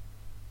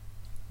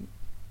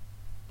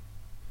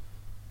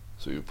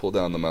you pull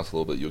down the mouse a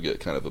little bit, you'll get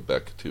kind of a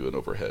back to an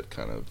overhead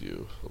kind of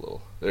view. A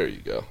little. There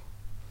you go.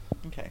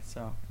 Okay,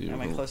 so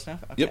am I close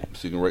enough? Okay. Yep.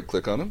 So you can right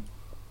click on him.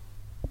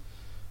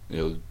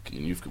 And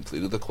you've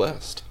completed the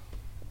quest.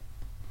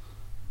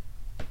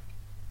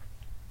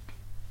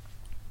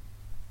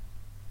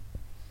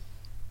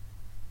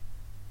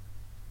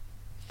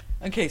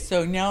 Okay,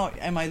 so now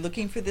am I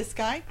looking for this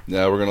guy?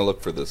 Now we're gonna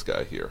look for this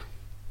guy here.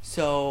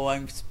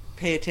 So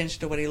pay attention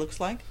to what he looks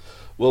like?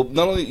 Well,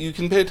 not only you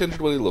can pay attention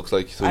to what he looks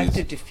like. So I have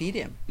to defeat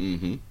him.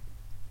 Mm-hmm.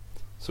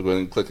 So go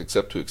ahead and click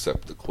accept to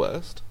accept the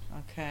quest.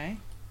 Okay.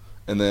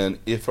 And then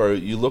if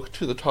you look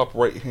to the top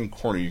right-hand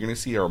corner, you're going to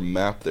see our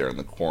map there in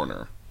the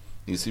corner.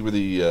 You see where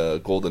the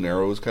golden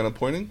arrow is kind of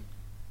pointing?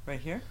 Right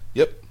here?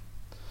 Yep.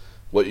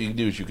 What you can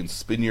do is you can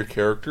spin your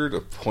character to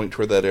point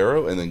toward that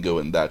arrow and then go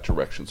in that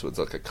direction. So it's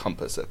like a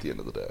compass at the end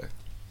of the day.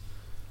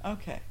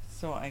 Okay,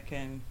 so I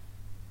can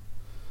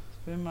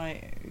spin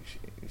my...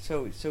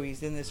 So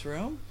he's in this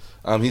room?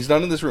 He's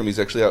not in this room. He's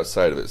actually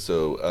outside of it.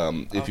 So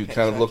if you Okay,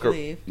 kind so of look... I have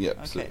to leave. Yep.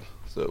 Okay.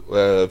 So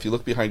if you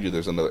look behind you,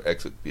 there's another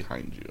exit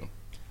behind you.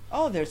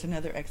 Oh, there's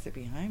another exit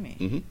behind me.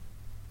 Mm-hmm.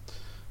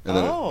 And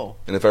then, Oh.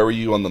 and if I were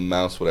you on the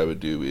mouse, what I would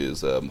do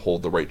is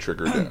hold the right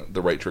trigger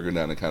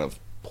down, and kind of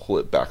pull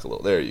it back a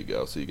little. There you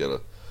go. So you get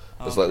a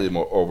Okay. slightly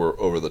more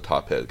over the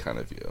top head kind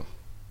of view.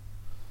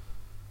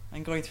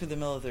 I'm going through the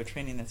middle of their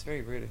training. That's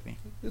very rude of me.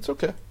 It's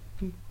okay.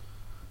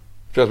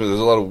 Trust me, there's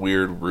a lot of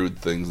weird, rude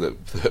things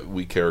that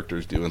we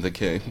characters do in the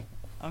game.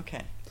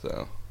 Okay.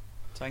 So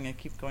I'm going to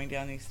keep going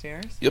down these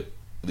stairs? yep,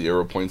 the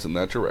arrow points in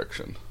that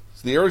direction.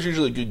 So the arrow is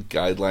usually a good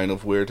guideline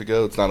of where to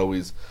go. It's not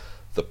always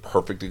the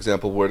perfect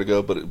example of where to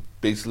go, but it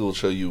basically will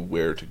show you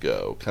where to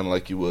go, kind of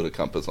like you would a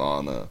compass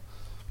on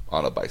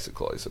a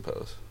bicycle, I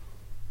suppose.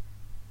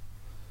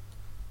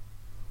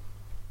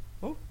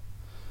 Oh.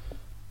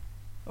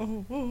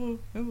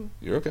 Oh.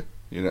 You're okay.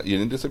 You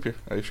didn't disappear.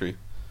 I assure you.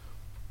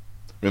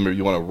 Remember,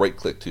 you want to right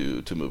click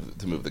to move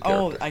the character.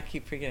 Oh, I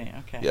keep forgetting.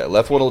 Okay. Yeah,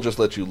 left one will just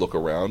let you look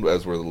around,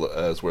 as where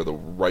the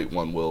right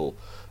one will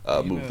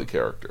move the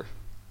character.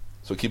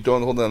 So keep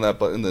holding down that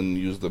button, then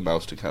use the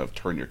mouse to kind of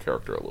turn your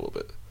character a little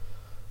bit.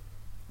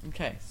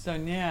 Okay, so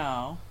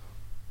now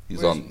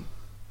He's on.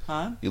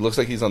 Huh? He looks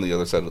like he's on the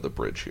other side of the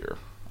bridge here.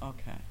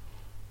 Okay.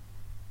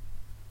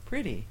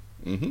 Pretty.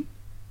 Mm-hmm.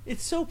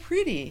 It's so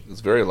pretty.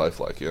 It's very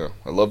lifelike. Yeah,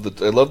 I love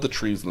the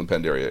trees in the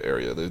Pandaria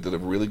area. They did a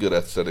really good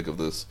aesthetic of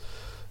this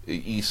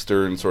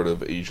Eastern sort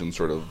of Asian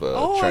sort of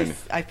China.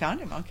 I found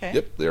him. Okay.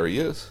 Yep, there he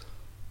is.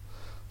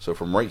 So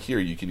from right here,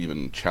 you can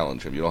even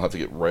challenge him. You don't have to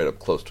get right up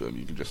close to him.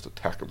 You can just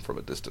attack him from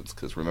a distance.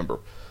 Because remember,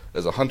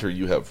 as a hunter,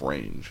 you have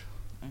range.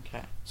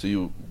 Okay.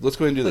 So let's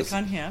go ahead and do Click this.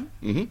 on him.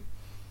 Mm-hmm.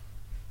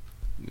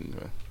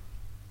 Okay.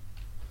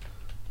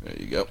 There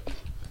you go.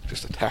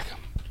 Just attack him.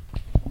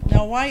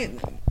 Now why?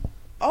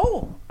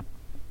 Oh,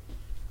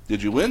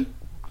 Did you win?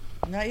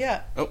 not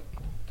yet. Oh.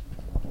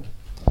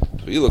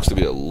 So he looks to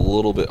be a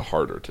little bit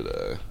harder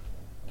today.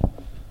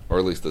 Or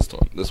at least this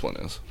one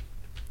is.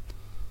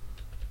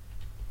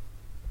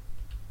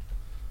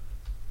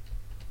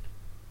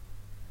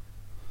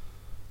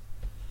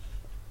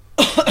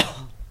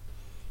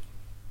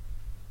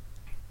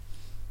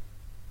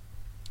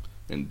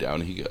 And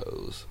down he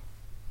goes.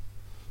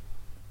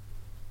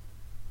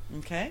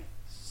 Okay.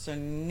 So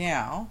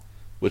now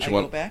Which I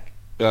one? go back.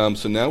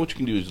 So now what you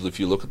can do is if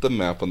you look at the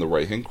map on the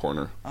right-hand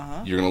corner,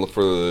 you're going to look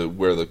for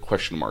where the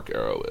question mark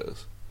arrow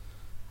is.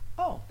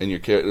 Oh. And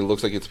it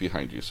looks like it's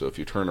behind you. So if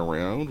you turn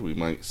around, we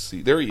might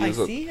see... There he is.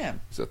 I see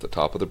him. He's at the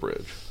top of the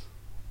bridge.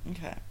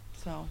 Okay.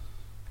 So.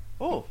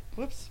 Oh,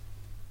 whoops.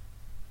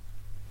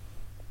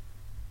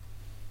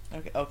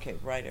 Okay,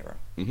 right arrow.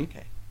 Mm-hmm.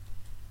 Okay.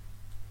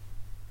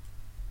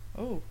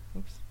 Oh,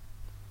 oops.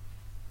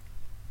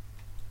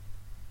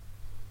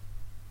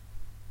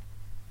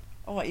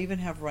 Oh, I even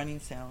have running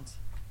sounds.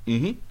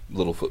 Mm-hmm.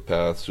 Little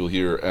footpaths. You'll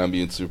hear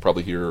ambience. You'll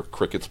probably hear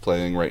crickets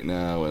playing right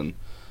now, and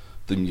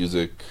the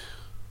music,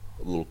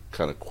 a little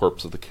kind of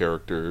quirps of the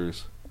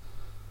characters.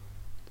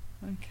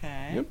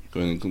 Okay. Yep. Go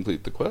ahead and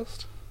complete the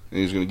quest. And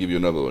he's going to give you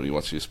another one. He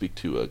wants you to speak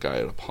to a guy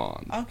at a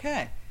pond.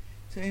 Okay.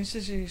 So it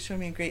says you show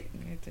me a great...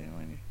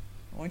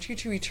 I want you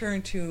to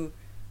return to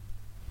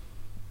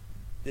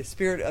the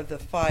spirit of the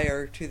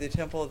fire to the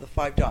Temple of the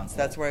Five Dawns.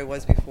 That's where I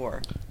was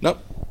before. Nope.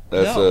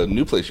 That's No. a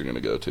new place you're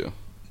going to go to.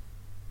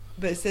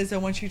 But it says I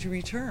want you to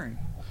return.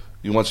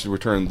 He wants you to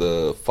return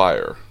the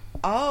fire.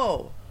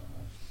 Oh.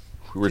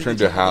 Return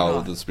the to Temple of how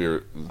Dawn. the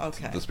spirit,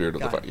 Okay. the spirit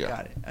of the fire. Yeah.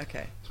 Got it.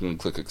 Okay. So I'm going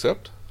to click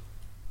accept.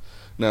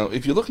 Now,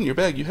 if you look in your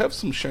bag, you have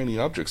some shiny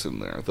objects in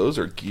there. Those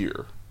are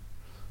gear.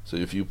 So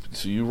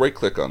you right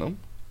click on them.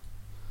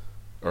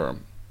 Or,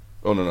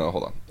 oh no,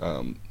 hold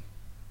on.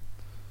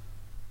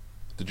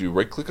 Did you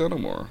right click on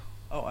them or?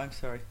 Oh, I'm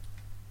sorry.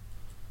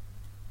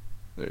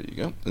 There you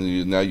go.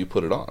 And now you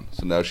put it on.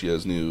 So now she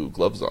has new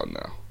gloves on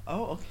now.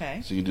 Oh,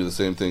 okay. So you can do the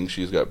same thing.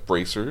 She's got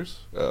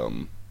bracers.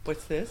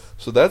 What's this?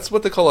 So that's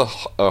what they call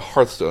a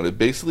hearthstone. It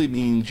basically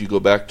means you go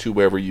back to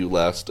wherever you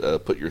last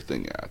put your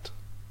thing at.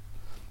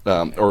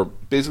 Or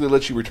basically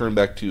lets you return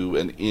back to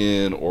an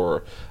inn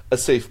or a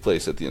safe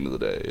place at the end of the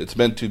day. It's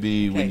meant to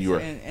be when you are...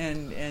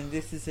 And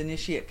this is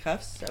initiate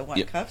cuffs. I want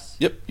Yep. cuffs.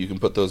 Yep, you can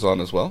put those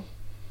on as well.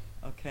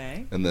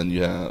 Okay. And then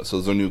you have... So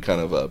those are new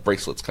kind of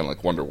bracelets, kind of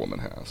like Wonder Woman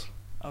has.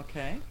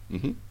 Okay.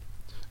 Mm-hmm.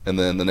 And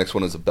then the next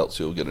one is a belt,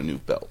 so you'll get a new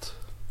belt.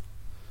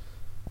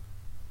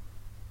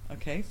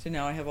 Okay, so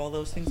now I have all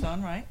those things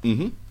on, right?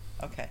 Mm-hmm.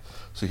 Okay.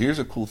 So here's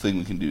a cool thing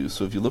we can do.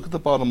 So if you look at the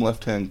bottom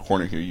left-hand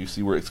corner here, you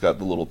see where it's got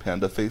the little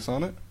panda face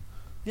on it?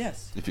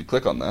 Yes. If you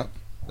click on that,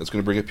 it's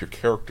going to bring up your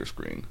character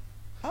screen.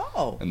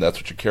 Oh. And that's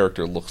what your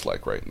character looks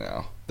like right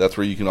now. That's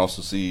where you can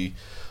also see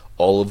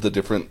all of the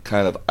different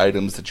kind of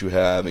items that you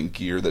have and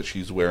gear that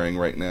she's wearing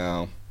right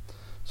now.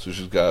 So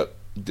she's got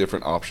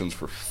different options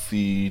for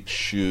feet,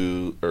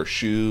 shoes,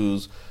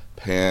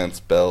 pants,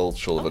 belts.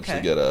 She'll eventually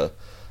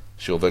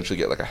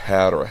get like a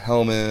hat or a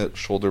helmet,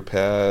 shoulder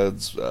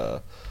pads,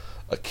 a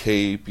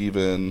cape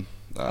even.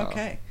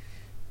 Okay.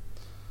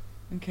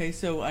 Okay,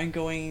 so I'm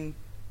going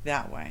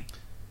that way.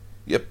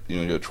 Yep, you're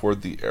going to go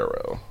toward the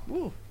arrow.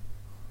 Ooh.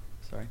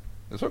 Sorry.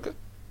 It's okay.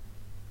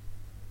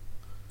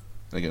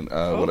 Again,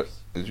 Oops.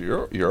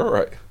 you're all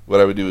right. What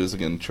I would do is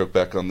again choke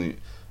back on the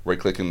right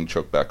click and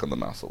choke back on the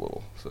mouse a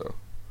little. So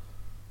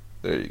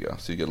there you go.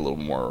 So you get a little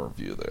more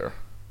view there.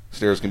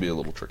 Stairs can be a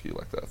little tricky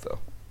like that though.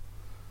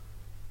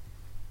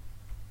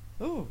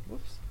 Oh,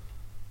 whoops.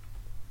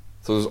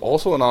 So there's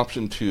also an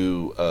option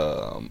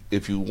to,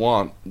 if you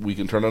want, we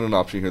can turn on an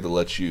option here that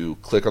lets you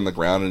click on the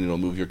ground and it'll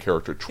move your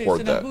character Okay,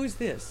 toward so now that. who's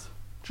this?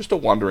 Just a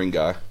wandering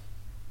guy.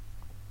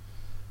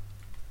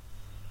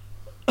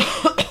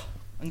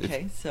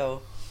 Okay,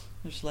 so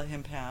just let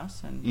him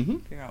pass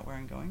and figure out where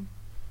I'm going.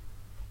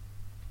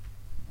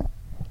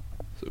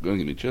 So go and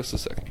give me just a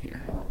second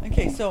here.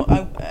 Okay, so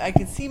I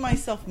can see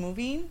myself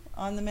moving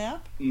on the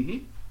map.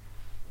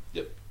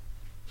 Yep.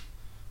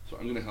 So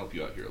I'm going to help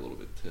you out here a little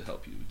bit to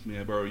help you. May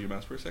I borrow your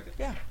mouse for a second?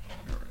 Yeah.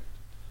 All right.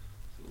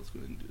 So let's go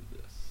ahead and do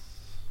this.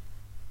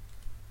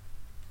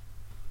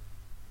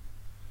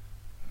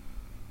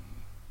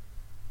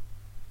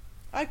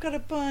 I've got a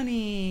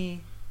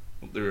bunny.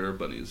 Well, there are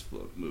bunnies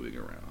moving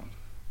around.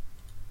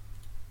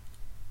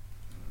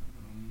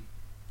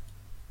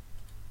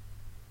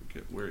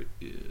 Forget where it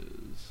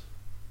is.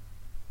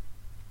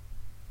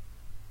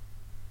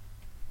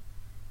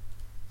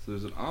 So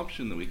there's an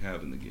option that we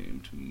have in the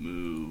game to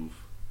move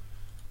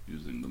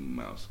using the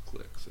mouse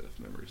clicks, if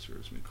memory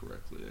serves me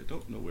correctly. I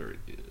don't know where it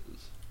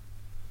is,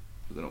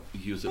 because I don't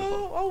use it a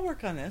lot. I'll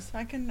work on this.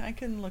 I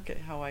can look at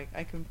how I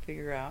can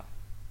figure out.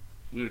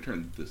 I'm going to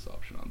turn this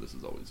option on. This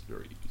is always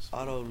very useful.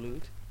 Auto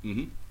loot.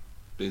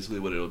 Basically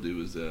what it'll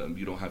do is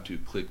you don't have to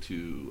click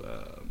to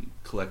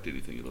collect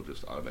anything. It'll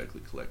just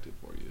automatically collect it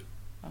for you.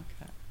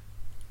 Okay.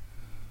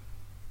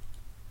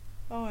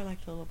 Oh, I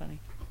like the little bunny.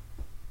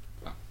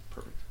 Ah,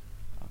 perfect.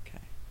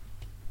 Okay.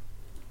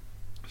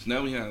 So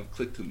now we have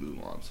click to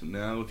move on. So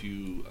now if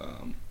you...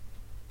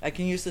 I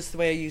can use this the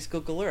way I use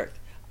Google Earth.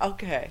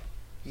 Okay.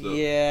 So,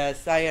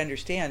 yes, I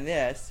understand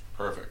this.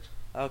 perfect.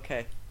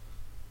 Okay.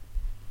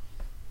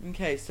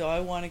 Okay, so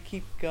I want to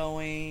keep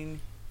going.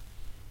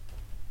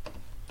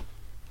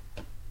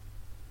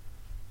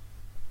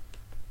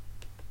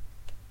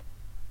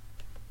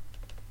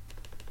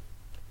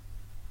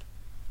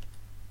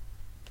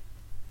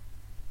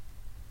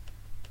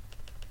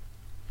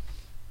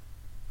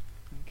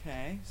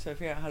 Okay, so I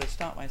figure out how to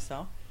stop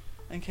myself.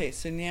 Okay,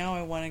 so now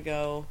I want to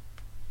go.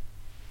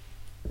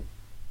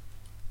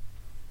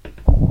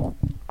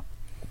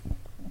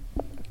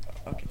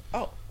 Okay.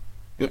 Oh,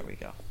 Yep. there we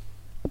go.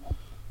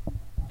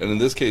 And in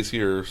this case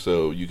here,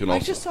 so you can I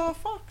also... just saw a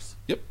fox.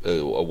 Yep,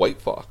 a white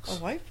fox. A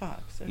white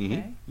fox.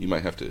 Okay. You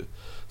might have to...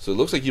 So it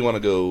looks like you want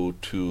to go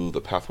to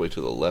the pathway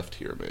to the left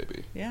here,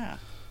 maybe. Yeah.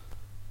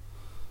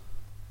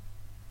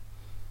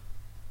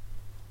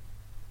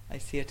 I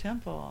see a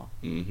temple.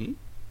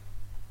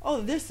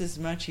 Oh, this is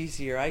much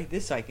easier.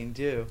 This I can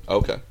do.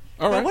 Okay.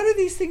 All Now, right. what are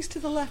these things to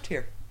the left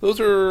here? Those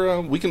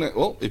are... we can...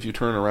 Well, if you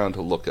turn around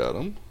to look at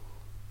them,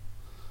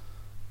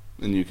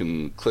 and you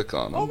can click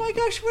on them. Oh my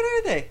gosh, what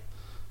are they?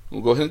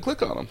 We'll go ahead and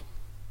click on them.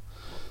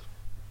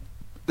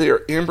 They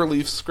are amber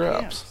leaf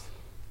scraps. Yes.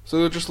 So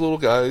they're just little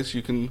guys.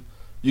 You can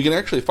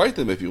actually fight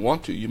them if you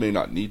want to. You may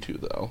not need to,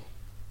 though.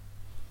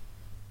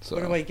 So,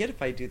 What do I get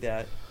if I do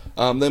that?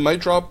 they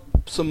might drop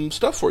some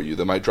stuff for you.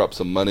 They might drop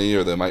some money,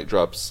 or they might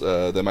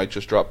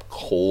just drop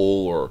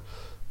coal, or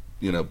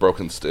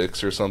broken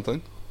sticks or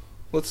something.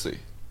 Let's see.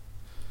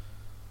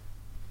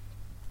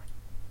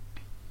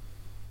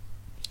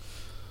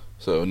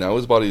 So now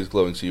his body is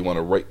glowing. So you want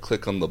to right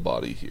click on the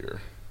body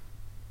here.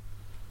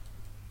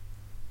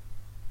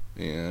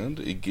 And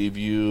it gave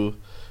you,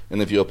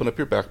 and if you open up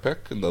your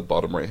backpack in the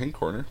bottom right hand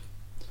corner,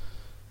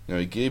 now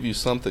it gave you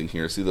something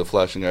here. See the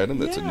flashing item?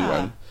 That's a new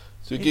item.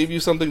 So it gave you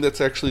something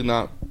that's actually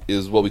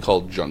is what we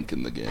call junk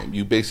in the game.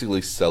 You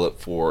basically sell it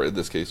for, in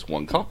this case,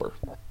 1 copper.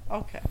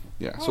 Okay.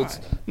 Yeah, so it's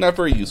not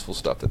very useful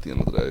stuff at the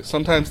end of the day.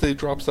 Sometimes they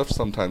drop stuff,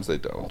 sometimes they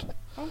don't.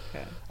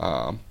 Okay.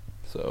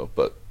 So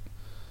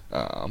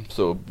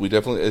we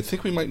definitely, I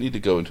think we might need to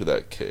go into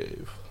that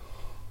cave.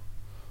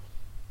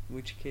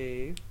 Which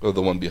cave? Or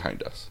the one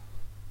behind us.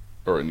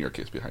 Or in your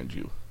case, behind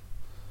you.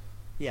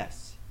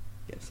 Yes.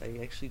 Yes, I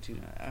actually do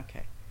know.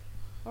 Okay.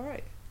 All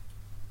right.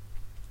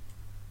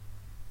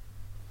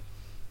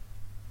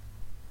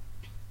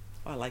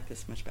 Oh, I like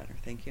this much better.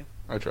 Thank you.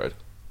 I tried.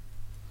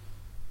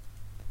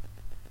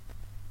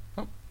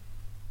 Oh.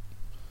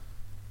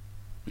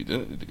 We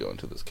didn't need to go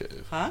into this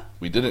cave. Huh?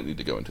 We didn't need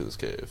to go into this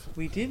cave.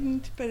 We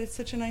didn't, but it's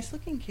such a nice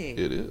looking cave.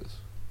 It is.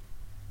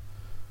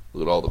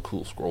 Look at all the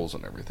cool scrolls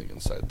and everything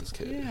inside this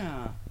cave.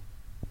 Yeah.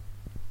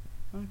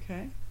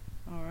 Okay.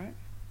 All right.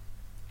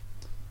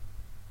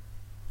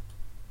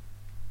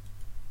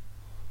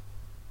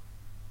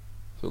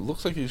 So it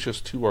looks like he's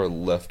just to our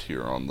left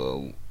here on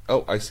the...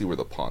 Oh, I see where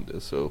the pond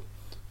is. So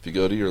if you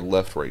go to your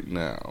left right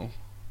now...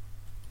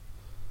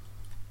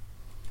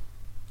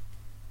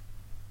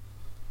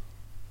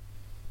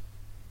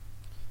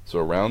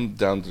 So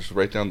just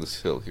right down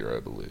this hill here, I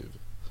believe.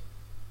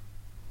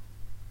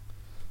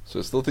 So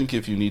I still think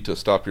if you need to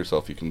stop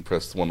yourself, you can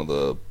press one of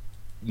the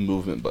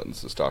movement buttons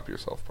to stop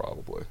yourself,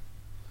 probably.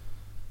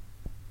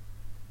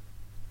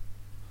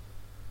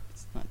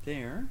 It's not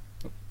there.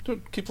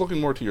 Keep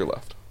looking more to your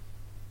left.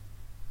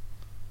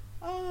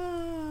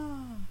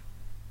 Ah.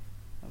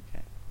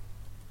 Okay.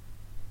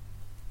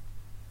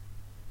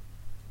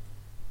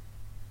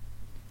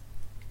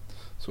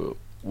 So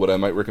what I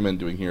might recommend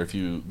doing here,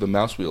 the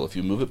mouse wheel, if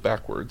you move it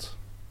backwards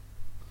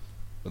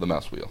with the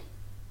mouse wheel,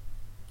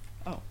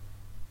 Oh.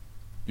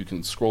 you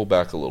can scroll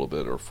back a little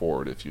bit or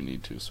forward if you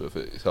need to, so if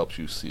it helps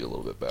you see a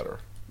little bit better.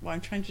 Well,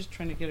 I'm just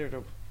trying to get her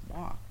to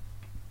walk.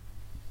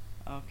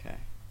 Okay.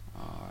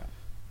 All right.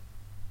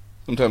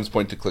 Sometimes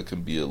point to click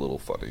can be a little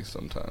funny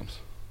sometimes.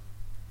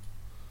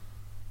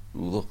 Ooh,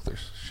 look,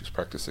 she's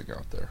practicing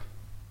out there.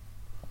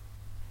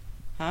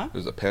 Huh?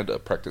 There's a panda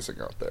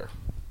practicing out there.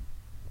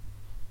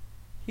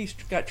 He's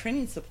got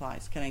training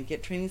supplies. Can I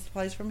get training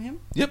supplies from him?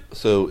 Yep.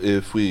 So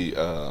if we,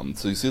 so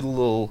you see the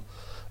little,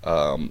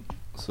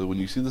 so when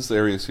you see this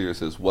area here, it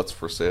says "What's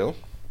for sale."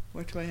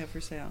 What do I have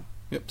for sale?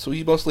 Yep. So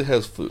he mostly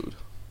has food.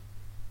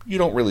 You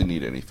don't really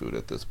need any food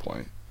at this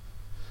point.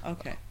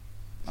 Okay.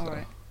 All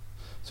right.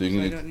 So you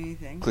can I don't need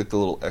anything. click the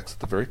little X at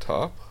the very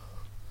top.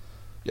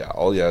 Yeah,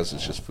 all he has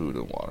is just food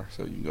and water.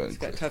 So you can go ahead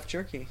and He's got tough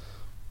jerky.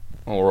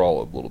 Well, we're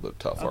all a little bit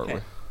tough, aren't Okay.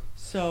 we?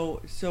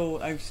 So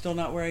I'm still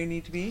not where I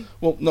need to be?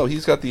 Well, no,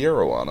 he's got the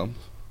arrow on him,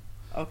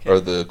 Okay. or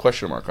the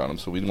question mark on him,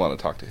 so we want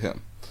to talk to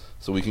him.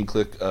 So we can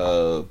click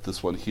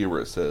this one here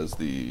where it says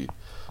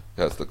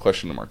has the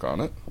question mark on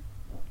it,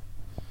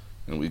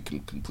 and we can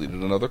complete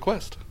another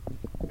quest.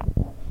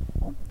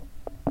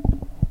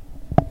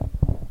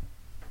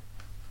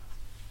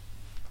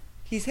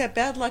 He's had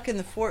bad luck in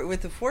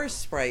with the forest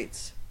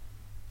sprites,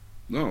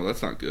 No,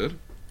 that's not good.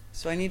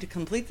 so I need to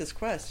complete this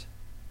quest.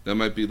 That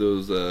might be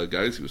those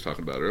guys he was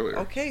talking about earlier.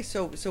 Okay,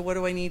 so what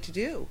do I need to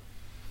do?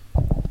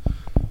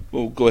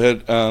 Well, go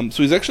ahead.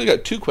 So he's actually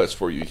got two quests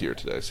for you here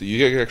today. So you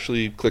can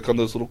actually click on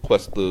those little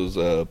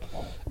those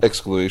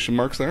exclamation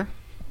marks there,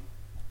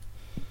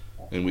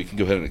 and we can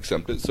go ahead and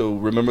accept it. So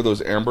remember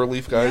those amber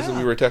leaf guys that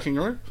we were attacking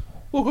earlier?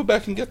 We'll go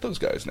back and get those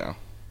guys now.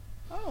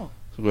 Oh.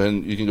 So go ahead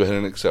and, you can go ahead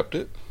and accept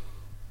it.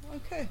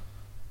 Okay.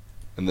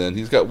 And then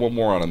he's got one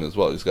more on him as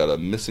well. He's got a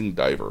missing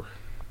diver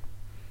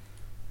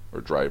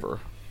or driver.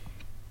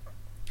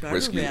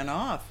 Driver ran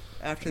off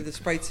after the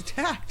sprites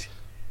attacked.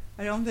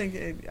 I don't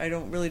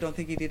really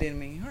think he did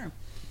any harm.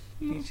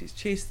 No. He just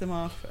chased them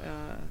off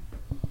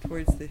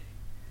towards the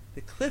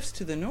cliffs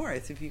to the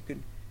north. If you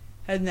could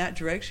head in that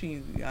direction,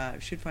 you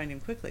should find him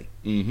quickly.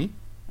 Mm-hmm.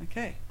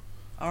 Okay.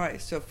 All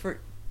right. So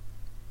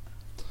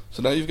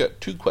now you've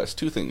got two quests,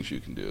 two things you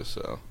can do.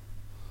 So.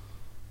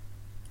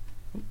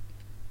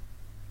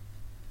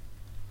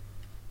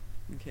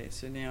 Okay.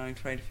 So now I'm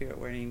trying to figure out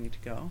where I need to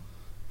go.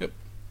 Yep.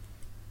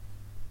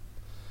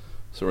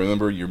 So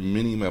remember, your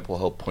mini map will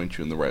help point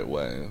you in the right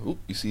way. Oop,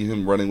 you see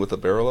him running with a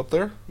barrel up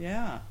there?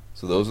 Yeah.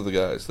 So those are the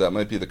guys. That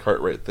might be the cart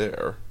right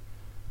there.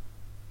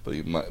 But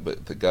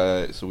the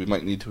guy. So we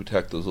might need to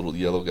attack those little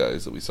yellow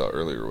guys that we saw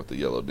earlier with the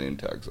yellow name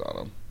tags on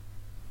them.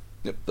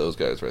 Yep, those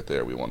guys right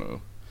there.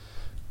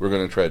 We're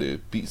going to try to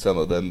beat some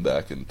of them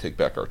back and take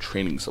back our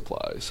training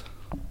supplies.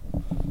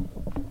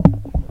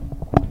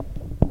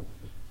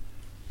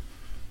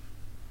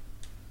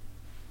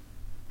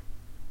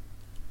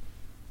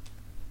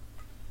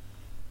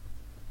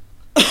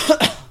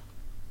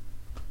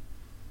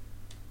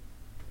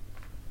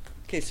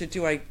 Okay, so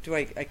do I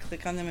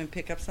click on them and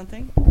pick up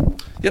something?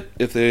 Yep,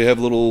 if they have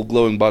little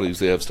glowing bodies,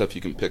 they have stuff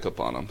you can pick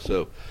up on them.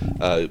 So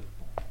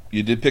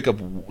you did pick up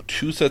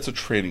 2 sets of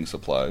training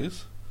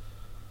supplies.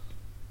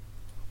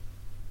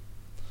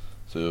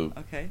 So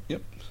Okay.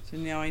 Yep. So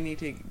now I need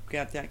to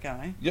grab that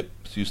guy. Yep.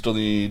 So you still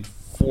need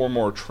 4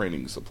 more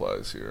training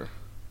supplies here.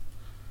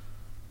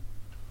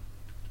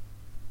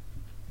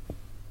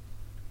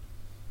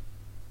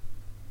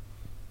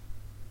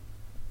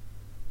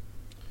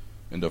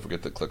 And don't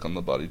forget to click on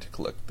the body to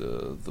collect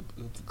to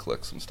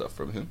collect some stuff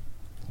from him.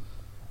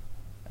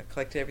 I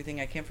collected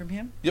everything I can from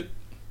him. Yep.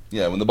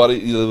 Yeah. When the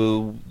body,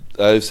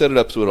 I've set it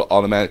up so it'll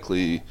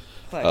automatically.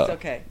 Collects.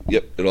 Okay.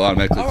 Yep. It'll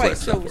automatically All right.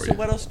 collect stuff for So you.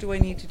 what else do I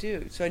need to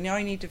do? So now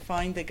I need to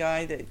find the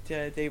guy that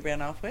they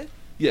ran off with.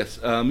 Yes.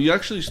 You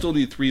actually still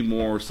need 3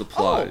 more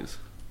supplies.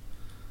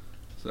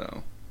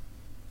 So.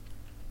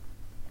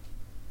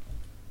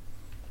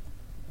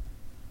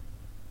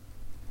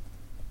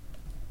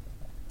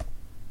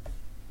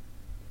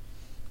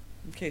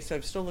 Okay, so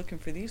I'm still looking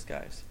for these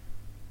guys.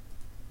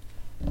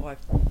 Oh,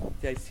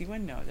 did I see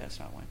one? No, that's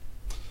not one.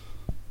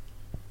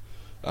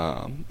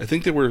 I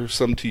think there were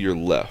some to your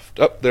left.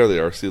 Oh, there they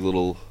are. See a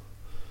little.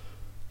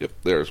 Yep,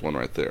 there's one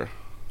right there.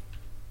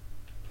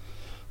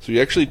 So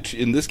you actually,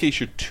 in this case,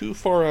 you're too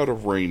far out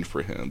of range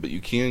for him, but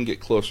you can get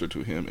closer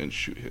to him and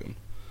shoot him.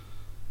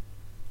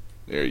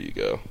 There you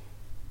go.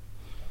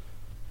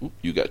 Oop,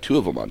 you got 2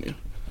 of them on you.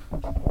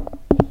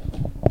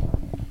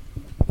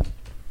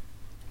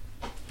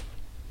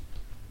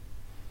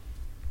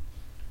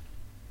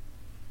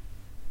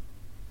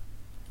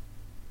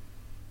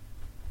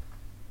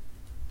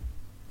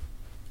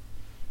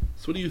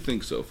 So what do you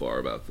think so far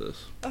about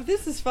this? Oh,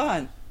 this is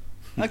fun.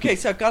 Okay,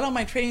 so I've got all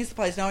my training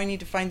supplies. Now I need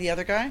to find the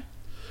other guy.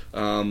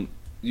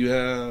 You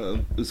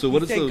have. So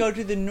what is the? Go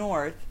to the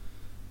north.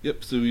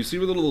 Yep. So you see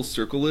where the little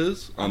circle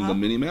is on the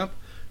mini map?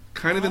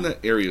 Kind of in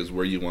that area is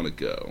where you want to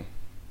go.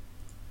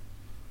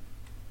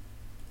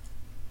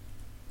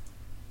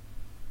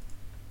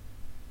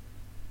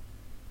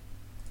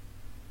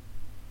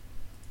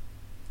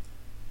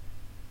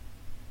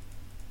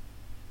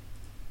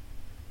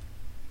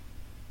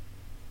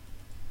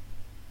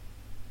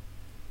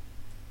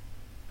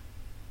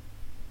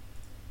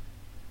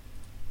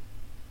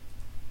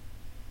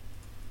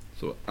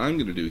 So what I'm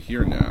going to do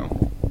here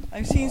now...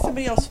 I'm seeing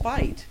somebody else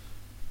fight.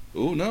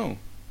 Oh, no.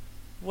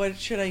 What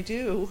should I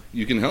do?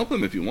 You can help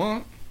him if you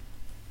want.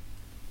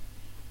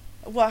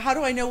 Well, how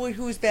do I know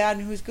who's bad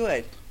and who's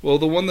good? Well,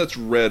 the one that's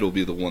red will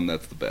be the one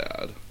that's the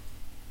bad.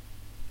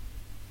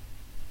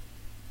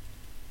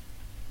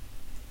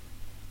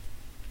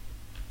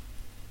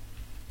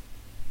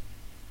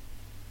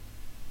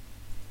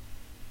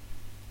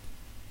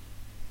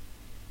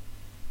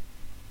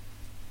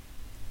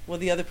 Will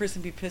the other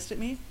person be pissed at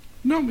me?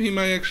 No, he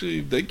might actually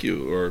thank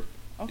you, or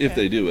Okay. if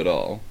they do at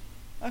all.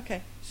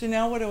 Okay. So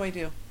now what do I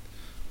do?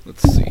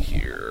 Let's see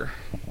here.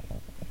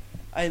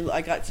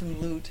 I got some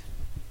loot.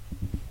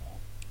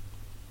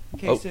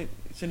 Okay, Oh.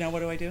 so now what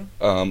do I do?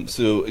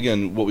 So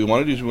again, what we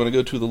want to do is we want to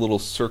go to the little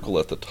circle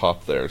at the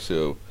top there.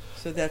 So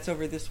that's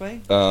over this way?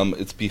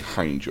 it's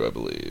behind you, I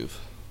believe.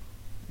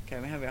 Okay,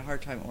 I'm having a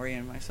hard time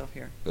orienting myself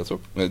here. It's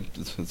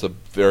a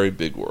very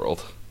big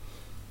world.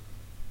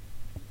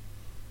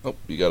 Oh,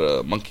 you got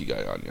a monkey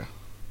guy on you.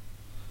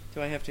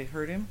 Do I have to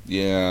hurt him?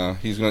 Yeah,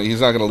 he's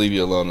not gonna leave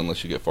you alone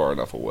unless you get far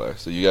enough away.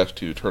 So you have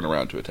to turn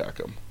around to attack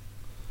him.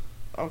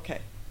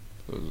 Okay.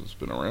 So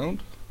spin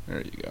around.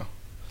 There you go.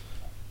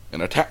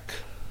 And attack.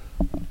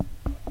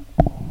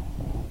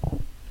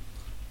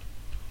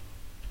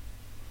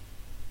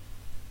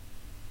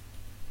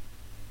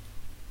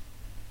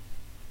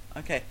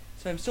 Okay,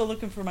 so I'm still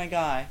looking for my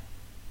guy.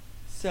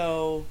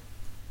 So,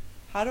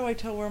 how do I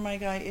tell where my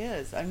guy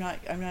is? I'm not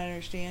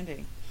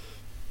understanding.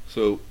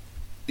 So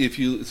if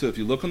you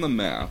look on the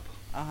map,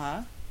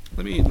 Uh-huh.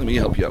 let me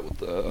help you out with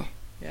the.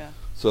 Yeah.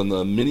 So on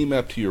the mini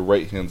map to your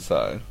right hand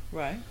side,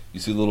 Right. you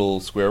see the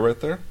little square right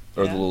there,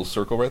 or Yeah. the little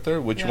circle right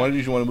there. Which Yeah. one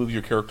did you want to move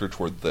your character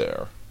toward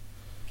there,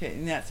 Okay,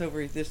 and that's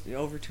over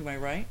to my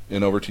right?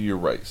 and over to your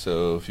right?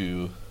 So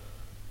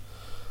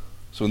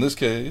so in this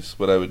case,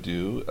 what I would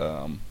do,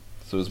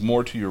 so it's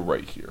more to your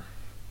right here.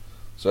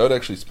 So I would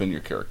actually spin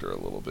your character a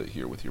little bit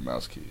here with your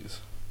mouse keys.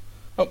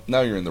 Oh,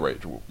 now you're in the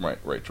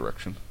right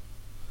direction.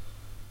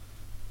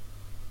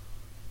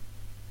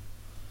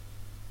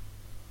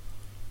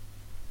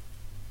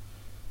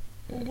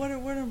 Well, what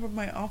are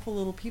my awful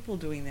little people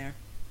doing there?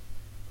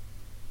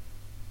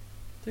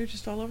 They're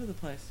just all over the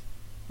place.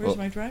 Where's Well,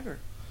 my driver?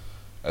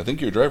 I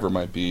think your driver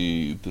might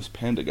be this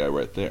panda guy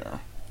right there.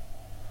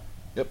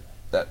 Yep,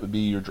 that would be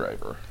your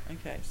driver.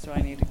 Okay, so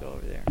I need to go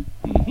over there.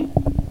 Mm-hmm.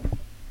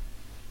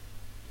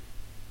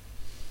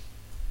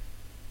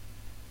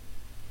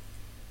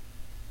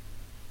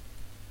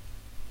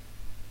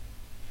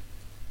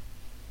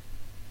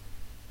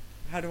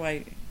 How do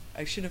I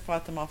should have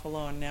fought them off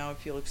alone. Now,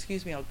 if you'll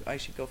excuse me, I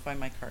should go find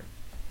my cart.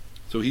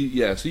 So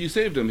so you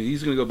saved him.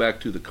 He's going to go back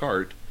to the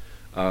cart,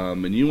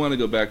 and you want to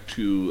go back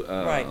to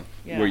Right,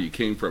 yeah. where you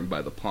came from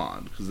by the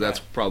pond, because that's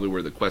Right. probably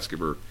where the quest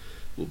giver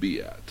will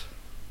be at.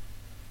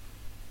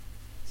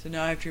 So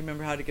now I have to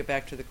remember how to get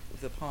back to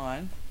the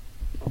pond.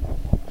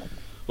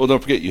 Well,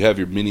 don't forget you have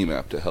your mini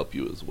map to help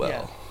you as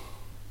well.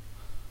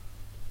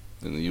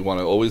 Yeah. And you want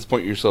to always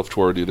point yourself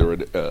toward either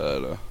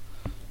the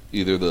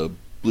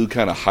blue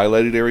kind of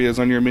highlighted areas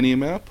on your mini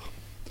map,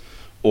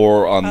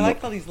 or on. I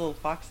like all these little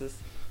foxes.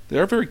 They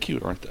are very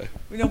cute, aren't they?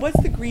 You know,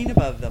 what's the green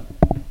above them?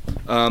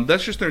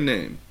 That's just their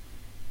name.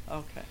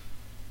 Okay.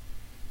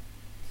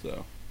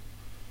 So,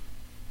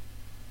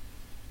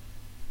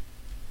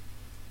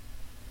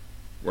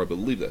 or I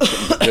believe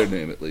that's their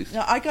name at least.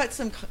 Now I got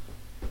some.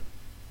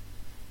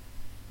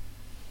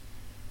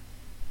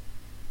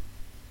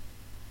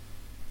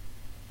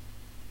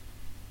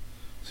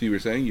 So you were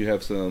saying you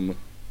have some.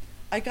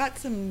 I got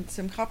some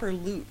copper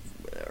loot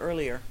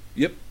earlier.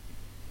 Yep.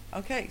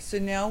 Okay, so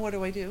now what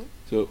do I do?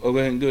 So go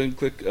ahead and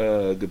click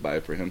goodbye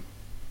for him.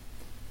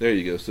 There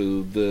you go.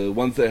 So the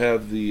ones that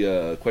have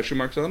the question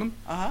marks on them,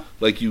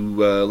 like you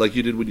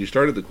did when you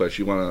started the quest,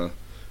 you want to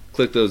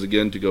click those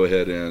again to go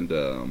ahead and.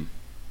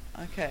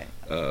 Okay.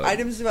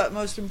 Items about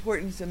most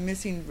important: a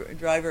missing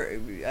driver.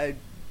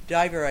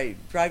 Driver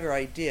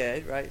I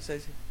did right. So.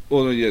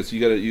 Well, no, yes, you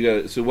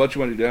got. So what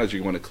you want to do now is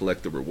you want to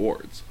collect the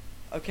rewards.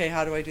 Okay,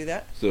 how do I do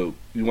that? So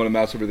you want to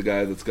mouse over the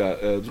guy that's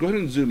got. Let's go ahead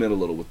and zoom in a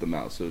little with the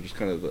mouse. So just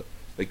kind of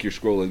like you're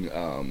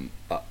scrolling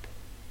up.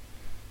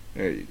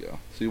 There you go.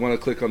 So you want to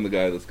click on the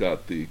guy that's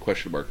got the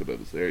question mark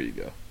above us. There you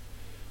go.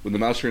 When the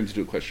mouse turns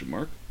into a question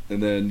mark,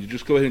 and then you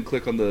just go ahead and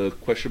click on the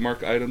question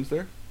mark items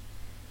there.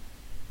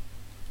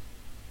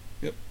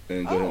 Yep.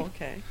 And go ahead.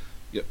 Okay.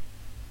 Yep.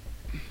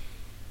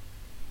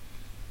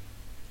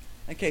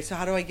 Okay, so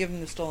how do I give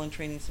him the stolen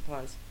training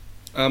supplies?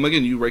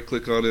 Again, you right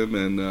click on him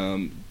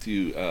and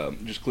you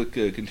just click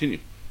continue.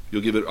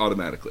 You'll give it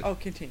automatically. Oh,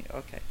 continue.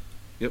 Okay.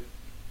 Yep.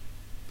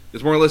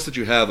 It's more or less that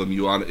you have him.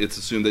 It's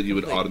assumed that you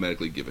would Complete.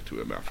 automatically give it to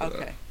him after that.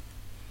 Okay.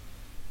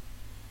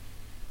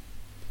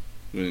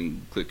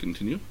 And click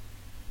continue.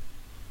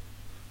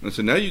 And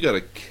so now you got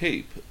a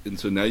cape, and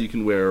so now you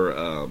can wear.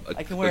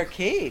 I can wear a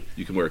cape.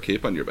 You can wear a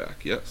cape on your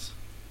back. Yes.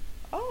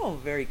 Oh,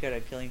 very good.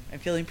 I'm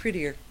feeling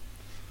prettier.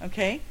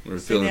 Okay. We're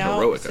feeling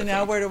heroic. So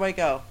now where do I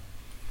go?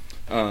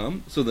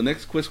 So the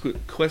next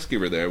quest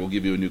giver there will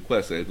give you a new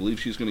quest. I believe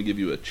she's going to give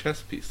you a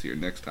chess piece here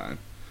next time.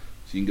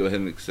 So you can go ahead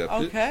and accept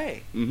it.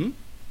 Okay. Mm-hmm.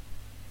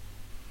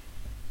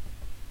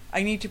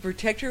 I need to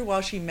protect her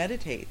while she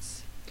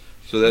meditates.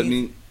 So that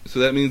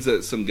means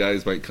that some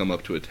guys might come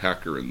up to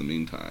attack her in the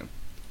meantime.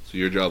 So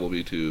your job will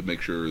be to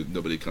make sure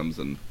nobody comes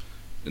and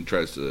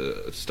tries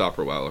to stop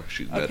her while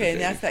she's meditating. Okay,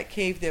 and that's that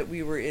cave that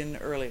we were in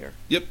earlier.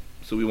 Yep.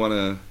 So we want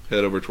to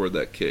head over toward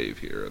that cave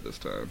here at this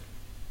time.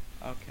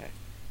 Okay.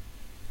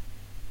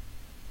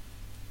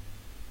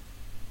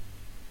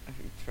 I'm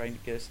trying to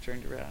get us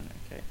turned around.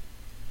 Okay.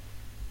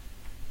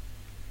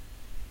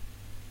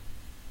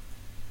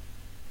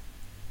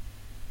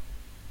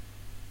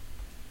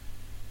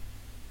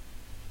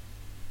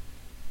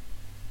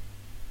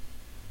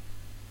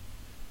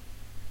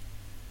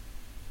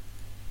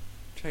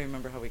 Try to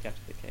remember how we got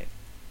to the cave.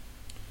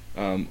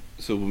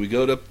 So when we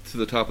go up to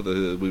the top of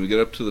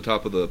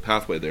the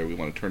pathway there, we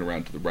want to turn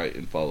around to the right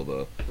and follow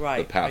the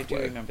pathway. I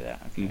do remember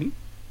that. Okay. Mm-hmm.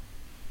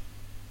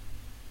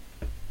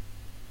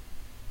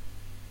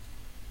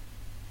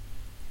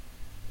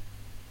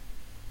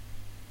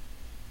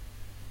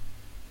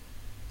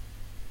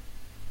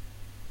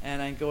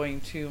 And I'm going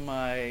to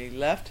my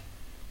left.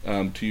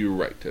 To your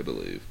right, I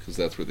believe, because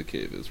that's where the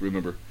cave is.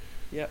 Remember?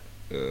 Yep.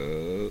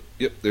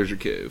 Yep. There's your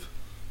cave.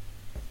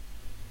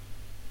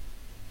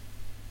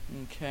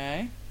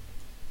 Okay.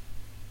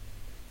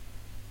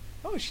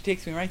 Oh, she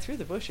takes me right through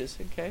the bushes.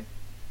 Okay.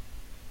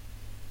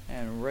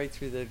 And right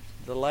through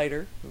the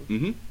lighter.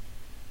 Mm-hmm.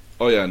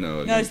 Oh yeah,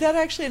 no. Now, is that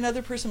actually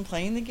another person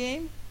playing the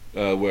game?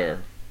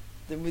 Where?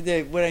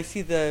 When I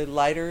see the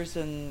lighters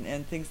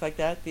and things like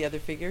that, the other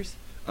figures.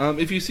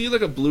 If you see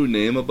like a blue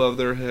name above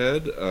their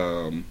head,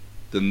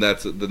 then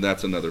that's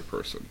another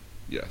person.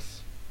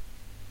 Yes.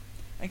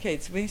 Okay,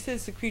 so when he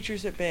says the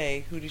creatures at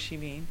bay, who does she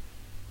mean?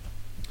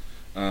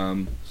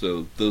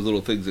 So those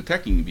little things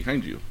attacking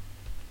behind you.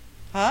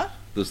 Huh?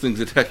 Those things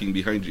attacking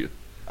behind you.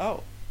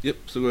 Oh. Yep.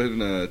 So go ahead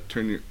and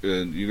turn your.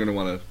 You're gonna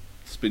want to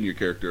spin your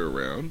character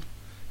around.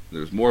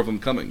 There's more of them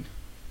coming.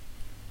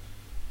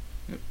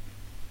 Yep.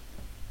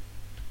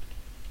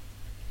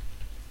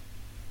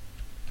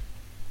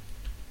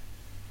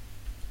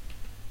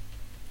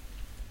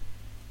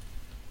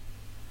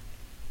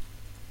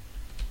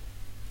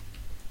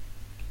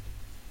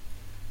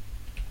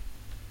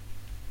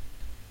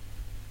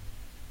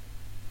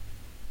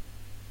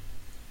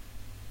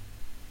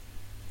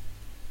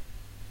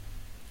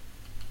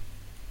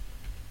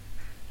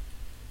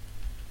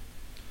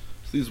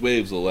 So these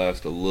waves will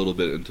last a little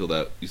bit until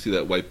you see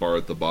that white bar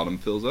at the bottom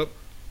fills up.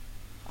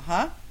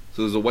 Uh-huh.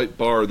 So there's a white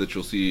bar that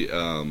you'll see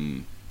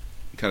kind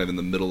of in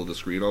the middle of the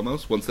screen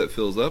almost. Once that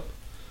fills up,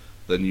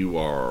 then you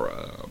will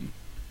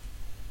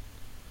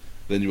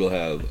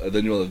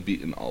have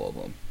beaten all of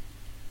them.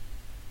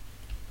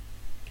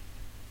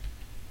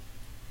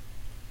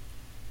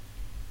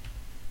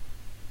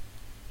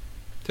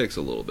 Takes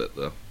a little bit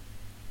though.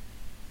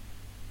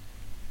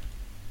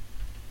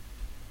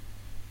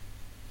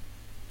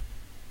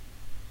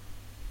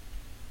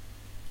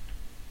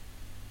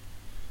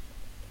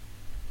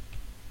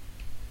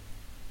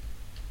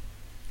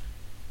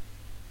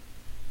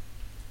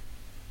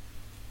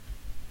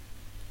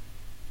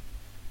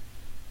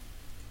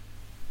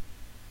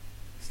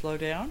 Slow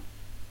down.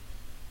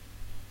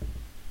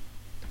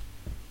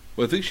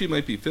 Well, I think she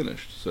might be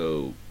finished,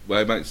 so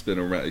I might spin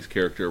his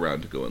character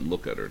around to go and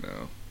look at her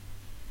now.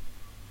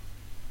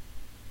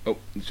 Oh,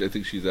 I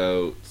think she's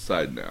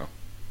outside now.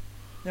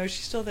 No,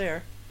 she's still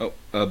there. Oh,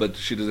 but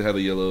she doesn't have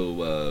a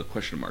yellow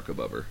question mark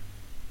above her.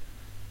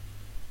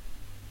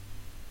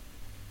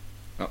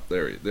 Oh,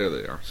 there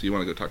they are. So you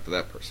want to go talk to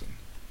that person.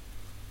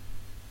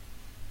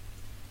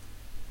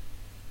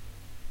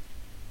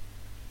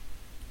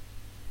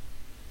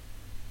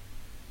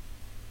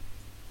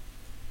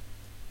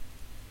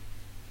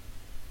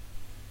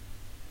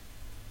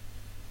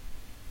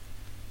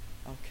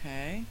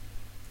 Okay.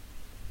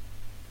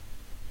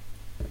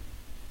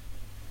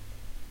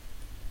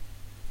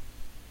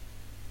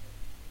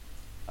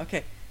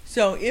 Okay.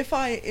 So if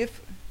I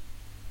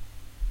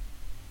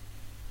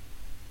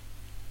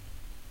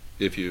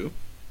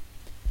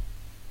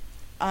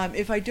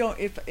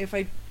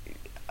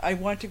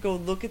want to go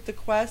look at the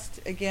quest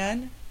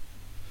again.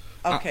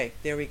 Okay,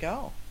 there we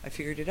go. I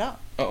figured it out.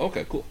 Oh,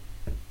 okay, cool.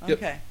 Yep.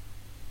 Okay.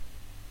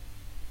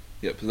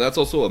 Yep, so that's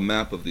also a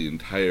map of the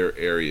entire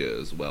area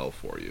as well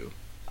for you.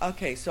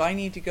 Okay, so I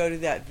need to go to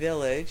that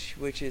village,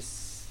 which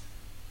is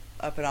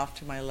up and off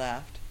to my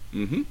left.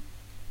 Mm-hmm.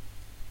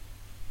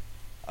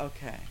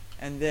 Okay,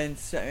 and then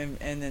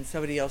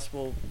somebody else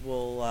will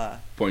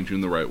point you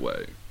in the right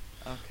way.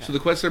 Okay. So the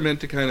quests are meant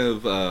to kind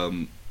of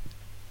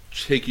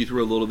take you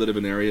through a little bit of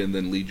an area and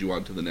then lead you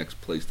on to the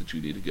next place that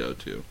you need to go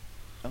to.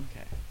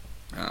 Okay.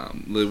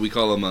 We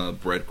call them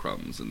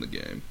breadcrumbs in the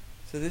game.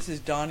 So this is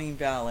Dawning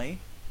Valley.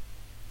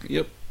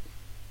 Yep.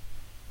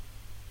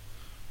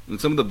 And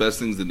some of the best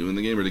things to do in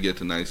the game are to get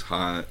to nice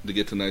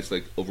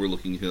like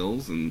overlooking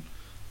hills and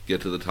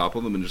get to the top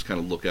of them and just kind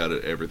of look out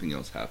at everything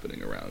else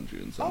happening around you.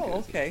 In some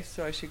cases. Okay.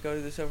 So I should go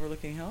to this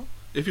overlooking hill.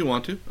 If you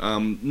want to.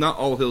 Not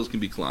all hills can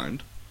be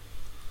climbed.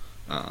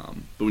 But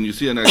when you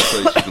see a nice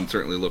place, you can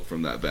certainly look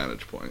from that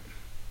vantage point.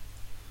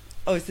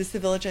 Oh, is this the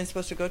village I'm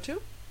supposed to go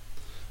to?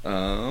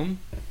 Um,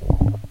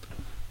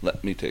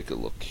 Let me take a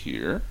look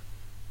here.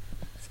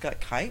 It's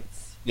got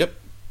kites. Yep,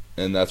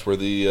 and that's where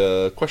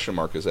the question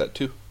mark is at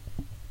too.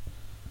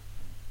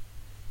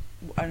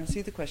 I don't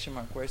see the question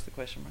mark. Where's the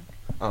question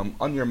mark?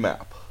 On your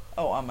map.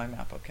 Oh, on my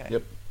map. Okay.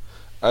 Yep.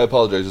 I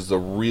apologize. It's a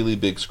really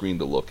big screen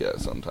to look at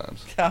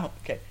sometimes. Oh,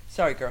 okay.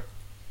 Sorry, girl.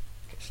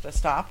 Okay,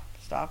 stop.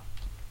 Stop.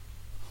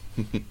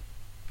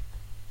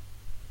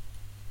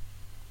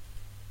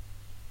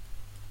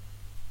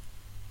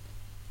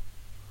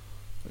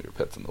 Your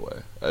pet's in the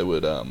way. I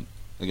would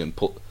again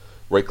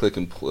right click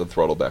and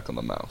throttle back on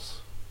the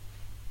mouse.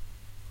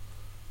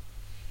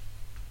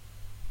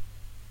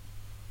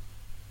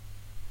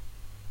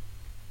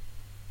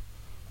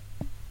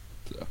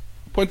 So,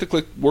 point to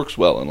click works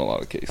well in a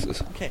lot of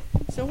cases. Okay.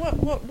 So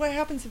what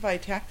happens if I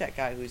attack that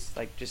guy who's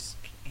like just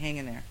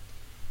hanging there?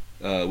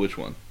 Which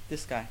one?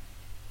 This guy.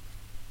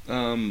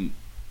 You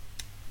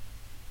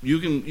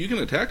can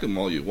attack him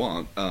all you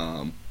want.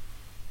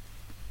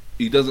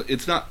 He doesn't.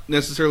 It's not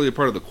necessarily a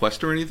part of the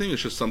quest or anything.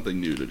 It's just something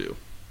new to do.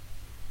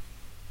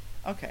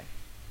 Okay.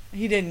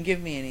 He didn't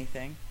give me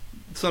anything.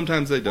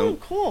 Sometimes they Oh, don't.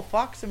 cool.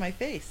 Fox in my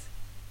face.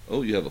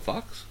 Oh, you have a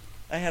fox?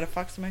 I had a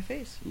fox in my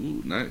face.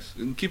 Ooh, nice.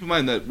 And keep in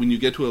mind that when you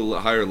get to a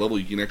higher level,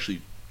 you can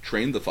actually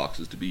train the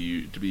foxes to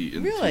be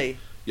in. Really?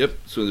 Yep.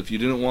 So if you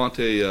didn't want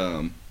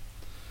a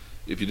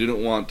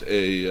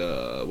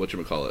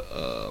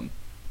whatchamacallit,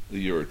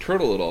 your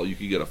turtle at all, you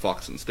could get a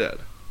fox instead.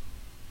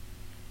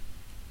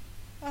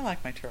 I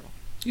like my turtle.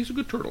 He's a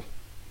good turtle.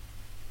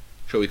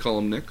 Shall we call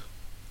him Nick?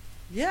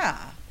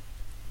 Yeah.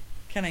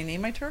 Can I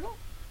name my turtle?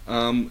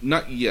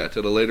 Not yet.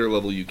 At a later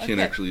level, you can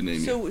Okay. actually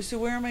name it. So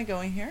where am I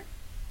going here?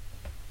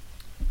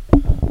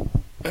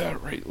 All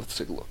right, let's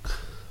take a look.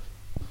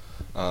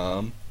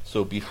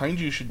 So behind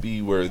you should be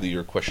where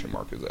your question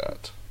mark is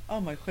at. Oh,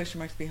 my question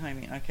mark's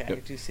behind me. Okay, Yep.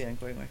 I do see I'm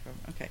going away from.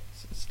 Okay,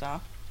 so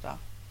stop.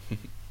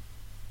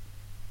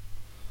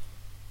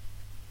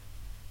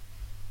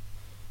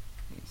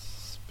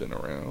 Spin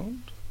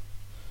around.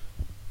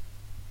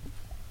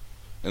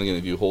 And again,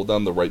 if you hold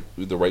down the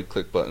right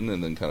click button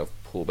and then kind of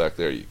pull back,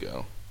 there you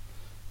go.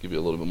 Give you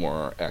a little bit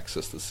more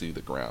access to see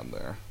the ground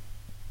there.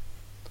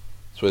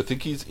 So I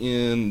think he's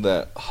in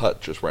that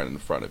hut just right in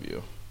front of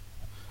you.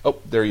 Oh,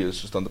 there he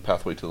is, just on the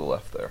pathway to the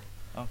left there.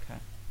 Okay.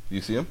 Do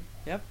you see him?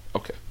 Yep.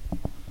 Okay.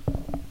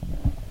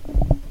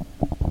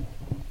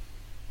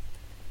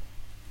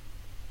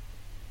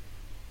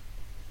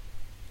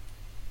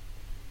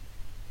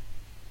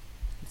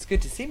 It's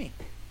good to see me.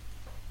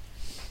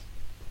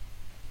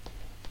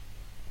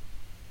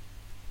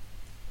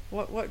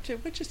 What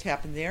just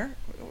happened there?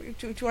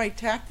 Do I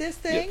attack this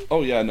thing? Yeah.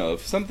 Oh yeah, no.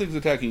 If something's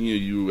attacking you,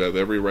 you have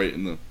every right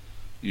in the.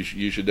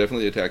 You should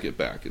definitely attack it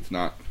back. It's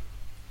not.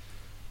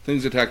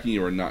 Things attacking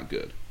you are not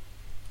good.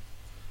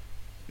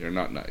 They're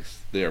not nice.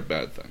 They are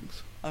bad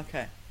things.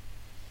 Okay.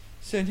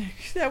 So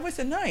that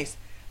wasn't nice.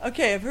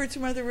 Okay, I've heard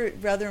some other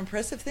rather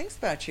impressive things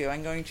about you.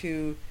 I'm going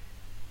to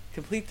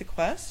complete the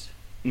quest.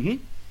 Mm-hmm.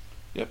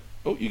 Yep.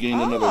 Oh, you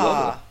gained another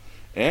level.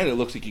 And it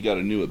looks like you got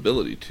a new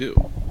ability, too.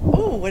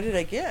 Oh, what did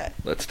I get?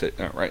 Let's take...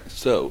 All right.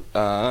 So,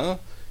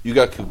 you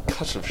got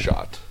Concussive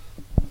Shot.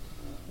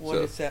 What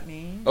does that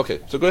mean? Okay,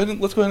 so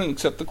let's go ahead and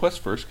accept the quest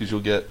first, because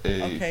you'll get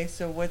a... Okay,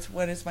 so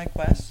what is my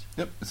quest?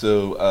 Yep.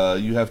 So,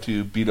 you have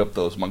to beat up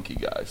those monkey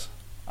guys.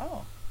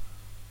 Oh.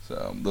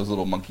 So, those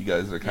little monkey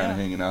guys that are kind of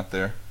hanging out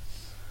there.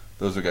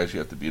 Those are guys you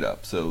have to beat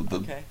up. So,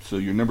 so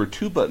your number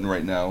 2 button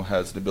right now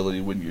has an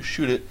ability when you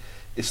shoot it,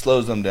 it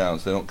slows them down,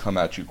 so they don't come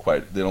at you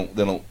quite... They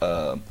don't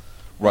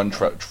run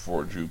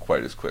towards you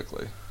quite as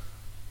quickly.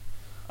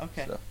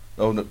 Okay. So,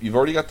 oh, no, you've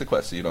already got the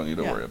quest, so you don't need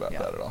to worry about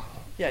that at all.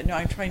 Yeah, no,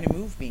 I'm trying to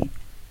move me.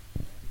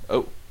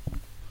 Oh.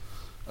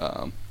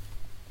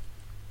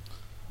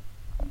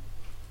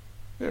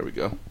 There we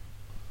go.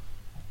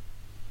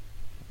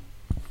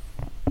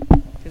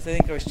 Because I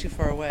think I was too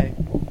far away.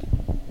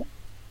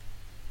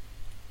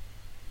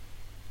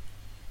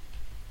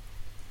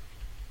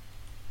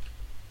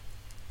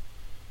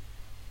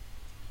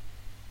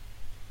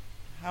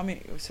 How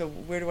many? So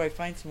where do I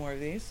find some more of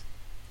these?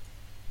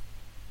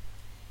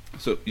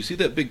 So you see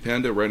that big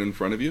panda right in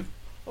front of you?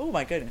 Oh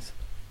my goodness!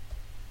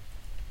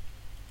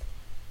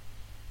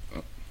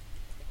 Oh.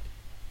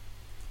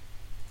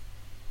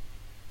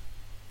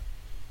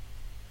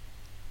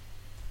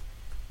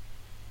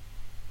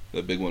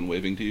 That big one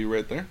waving to you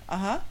right there?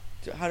 Uh-huh.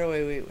 How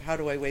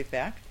do I wave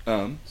back?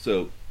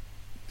 So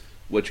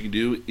what you can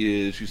do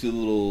is you see the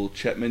little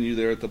chat menu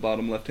there at the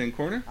bottom left-hand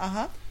corner?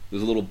 Uh-huh.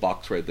 There's a little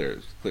box right there.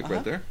 Just click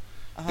right there.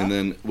 Uh-huh. And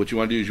then what you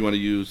want to do is you want to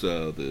use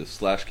the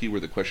slash key where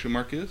the question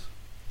mark is.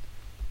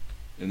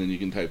 And then you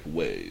can type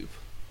wave.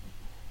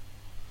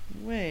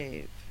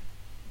 Wave.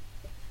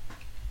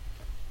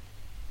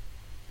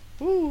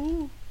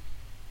 Ooh.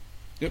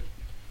 Yep.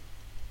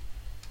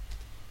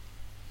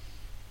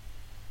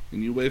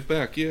 And you wave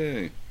back,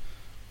 yay.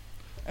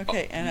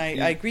 Okay, and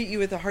I greet you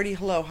with a hearty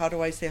hello. How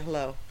do I say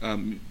hello?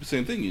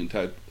 Same thing, you can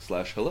type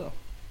 /hello.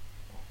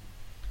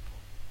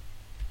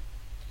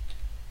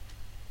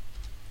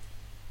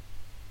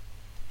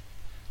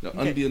 Now,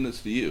 Okay.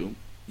 unbeknownst to you,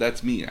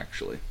 that's me,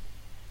 actually.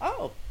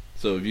 Oh.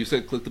 So if you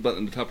said click the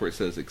button at the top where it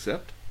says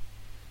accept,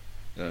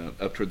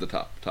 up toward the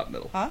top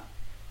middle. Huh?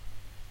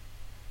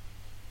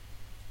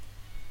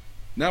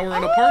 Now we're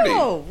in a party.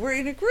 Oh, we're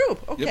in a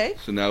group. Okay. Yep.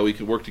 So now we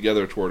can work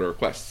together toward our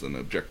quests and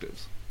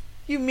objectives.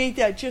 You made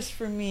that just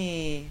for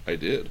me. I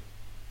did.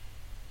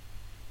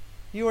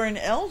 You are an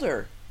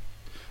elder.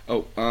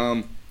 Oh,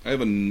 I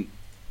have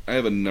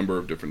a number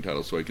of different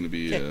titles, so I can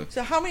be. Okay.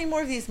 So how many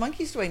more of these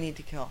monkeys do I need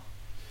to kill?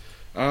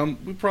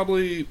 We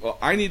probably. Well,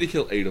 I need to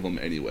kill 8 of them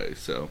anyway,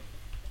 so.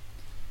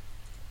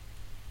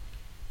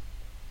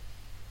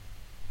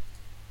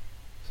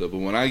 But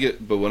when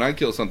I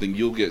kill something,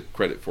 you'll get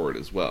credit for it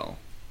as well.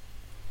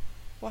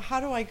 Well,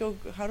 how do I go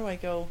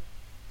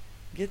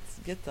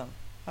get them?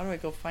 How do I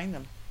go find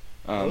them?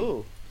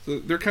 So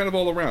they're kind of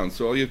all around.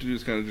 So all you have to do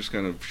is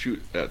kind of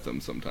shoot at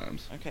them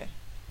sometimes. Okay.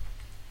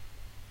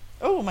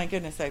 Oh my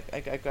goodness!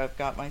 I've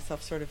got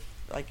myself sort of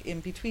like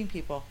in between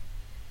people.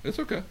 It's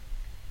okay.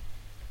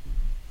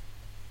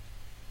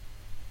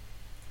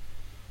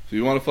 So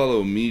you want to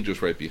follow me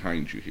just right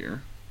behind you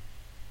here.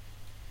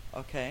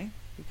 Okay.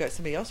 You've got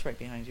somebody else right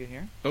behind you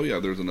here. Oh yeah,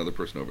 there's another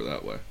person over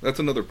that way. That's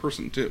another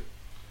person too.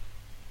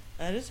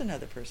 That is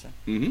another person.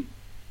 Mm-hmm.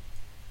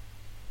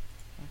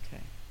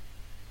 Okay.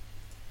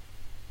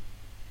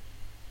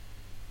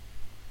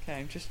 Okay,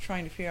 I'm just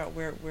trying to figure out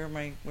where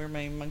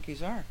my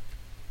monkeys are.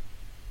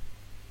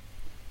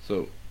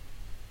 So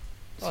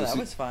That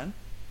was fun.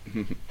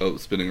 Oh,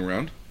 spinning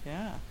around?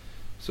 Yeah.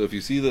 So if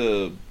you see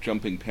the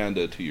jumping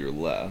panda to your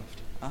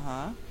left,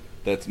 Uh-huh.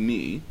 that's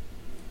me.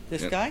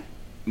 This And- guy?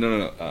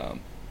 No.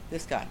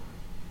 This guy.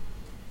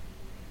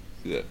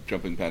 See that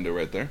jumping panda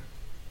right there?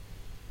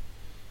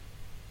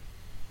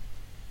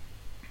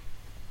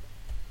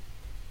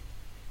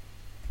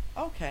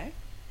 Okay.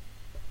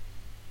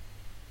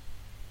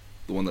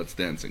 The one that's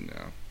dancing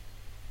now.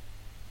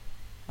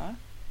 Huh?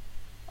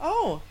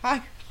 Oh,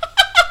 hi.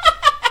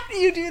 How do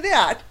you do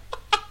that?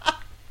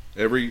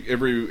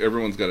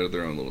 Everyone's got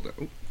their own little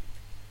dance.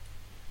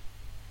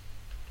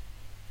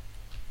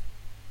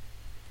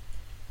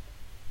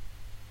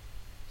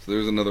 So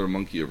there's another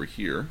monkey over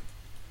here.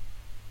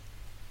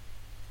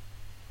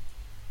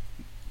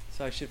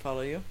 So I should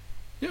follow you?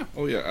 Yeah.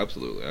 Oh yeah,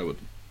 absolutely. I would.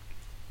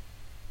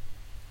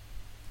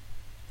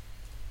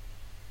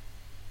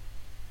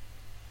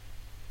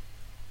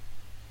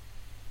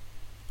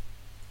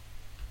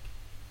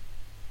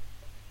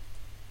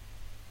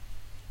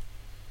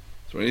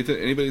 So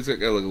anybody's got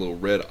like a little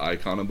red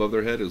icon above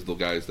their head is the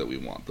guys that we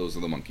want. Those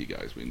are the monkey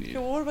guys we need. Okay,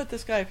 well, what about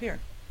this guy up here?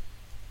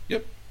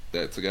 Yep,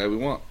 that's the guy we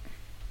want.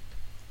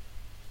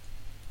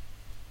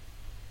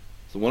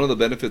 So one of the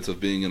benefits of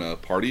being in a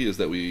party is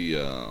that we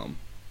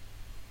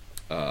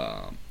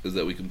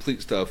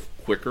complete stuff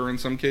quicker in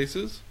some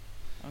cases.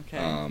 Okay.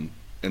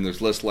 And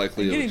there's less I'm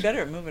likely. getting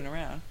better at moving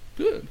around.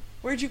 Good.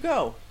 Where'd you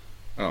go?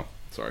 Oh,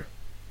 sorry.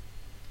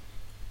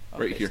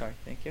 Okay, Right here. Sorry,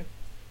 thank you.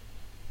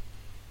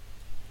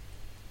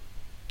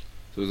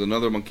 So there's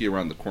another monkey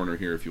around the corner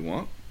here if you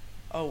want.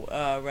 Oh,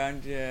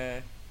 around.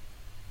 Oh,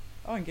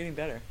 I'm getting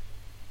better.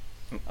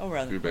 Oh,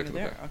 around the you're back corner to the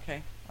there. back.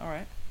 Okay, all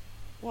right.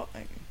 Well,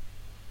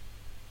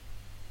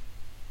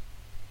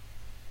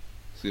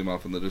 See him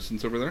off in the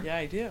distance over there? yeah,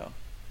 I do.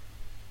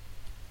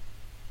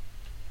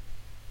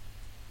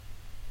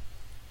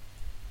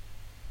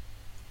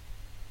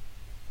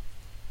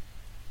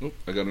 Oh,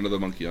 I got another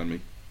monkey on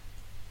me.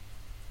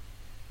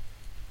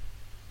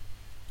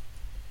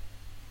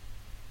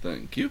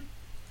 Thank you.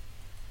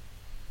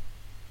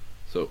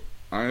 So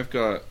I've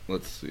got,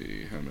 let's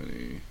see, how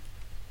many?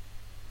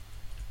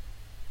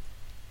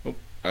 Oh,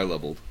 I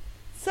leveled.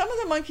 Some of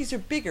the monkeys are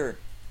bigger.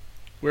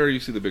 Where you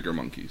see the bigger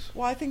monkeys?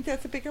 Well, I think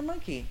that's a bigger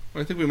monkey.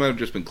 I think we might have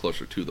just been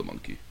closer to the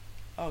monkey.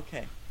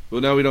 Okay.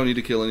 Well, now we don't need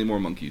to kill any more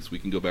monkeys. We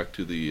can go back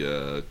to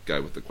the guy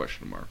with the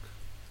question mark.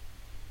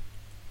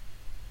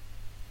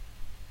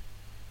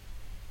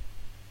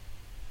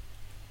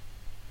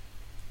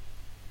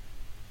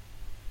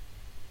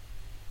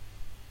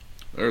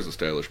 There's a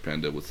stylish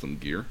panda with some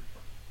gear.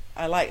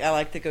 I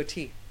like the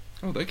goatee.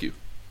 Oh, thank you.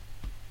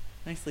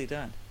 Nicely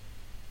done.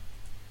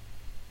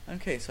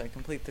 Okay, so I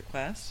complete the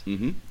quest.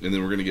 Mm-hmm. And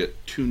then we're going to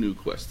get 2 new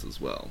quests as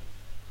well.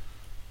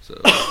 So,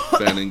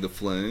 fanning the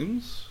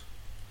flames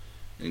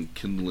and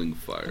kindling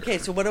fire. Okay,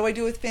 so what do I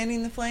do with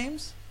fanning the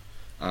flames?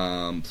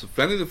 So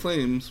fanning the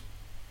flames,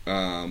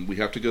 we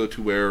have to go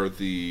to where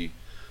the...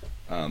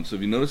 so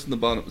if you notice in the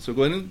bottom... So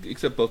go ahead and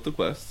accept both the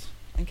quests.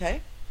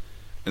 Okay.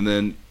 And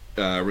then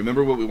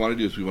remember what we want to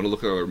do is we want to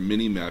look at our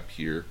mini map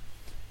here.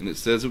 And it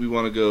says that we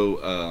want to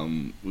go...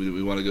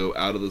 we want to go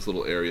out of this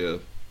little area.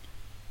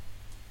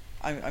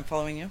 I'm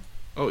following you.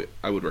 Oh, yeah,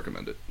 I would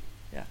recommend it.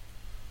 Yeah.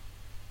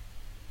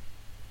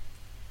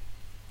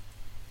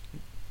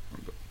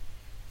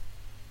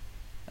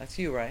 That's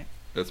you, right?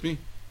 That's me.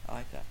 I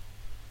like that.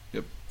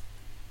 Yep.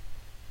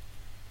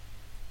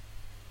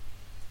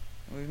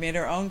 We've made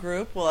our own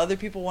group. Will other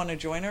people want to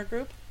join our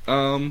group?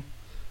 In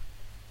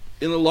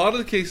a lot of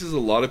the cases, a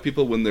lot of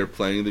people, when they're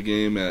playing the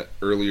game at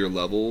earlier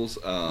levels,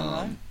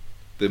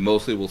 they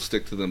mostly will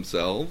stick to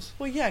themselves.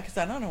 Well, yeah, because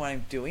I don't know what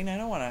I'm doing. I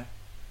don't want to.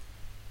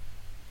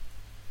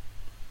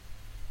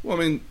 Well, I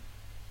mean,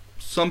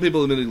 some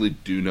people admittedly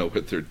do know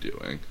what they're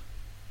doing.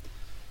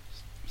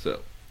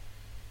 So,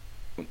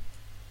 oh,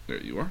 there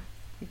you are.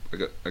 I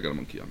got a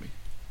monkey on me.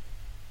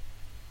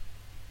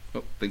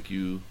 Oh, thank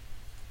you.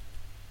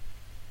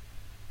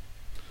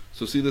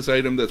 So see this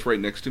item that's right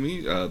next to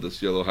me,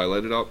 this yellow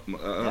highlighted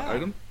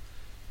item?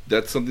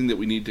 That's something that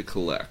we need to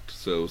collect.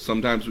 So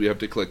sometimes we have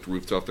to collect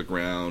roots off the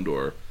ground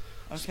or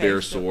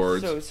spare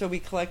swords. So we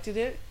collected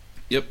it?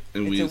 Yep.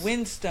 And it's a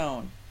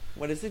windstone.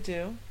 What does it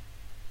do?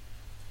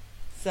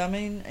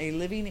 Summon a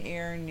living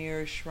air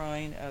near a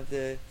shrine of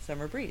the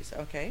summer breeze.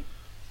 Okay.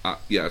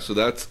 Yeah, so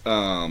that's,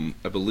 I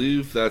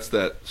believe that's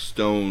that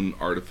stone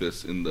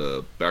artifice in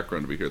the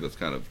background over here that's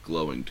kind of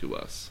glowing to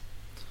us.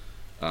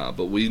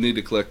 But we need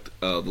to collect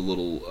the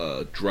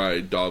little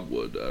dried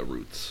dogwood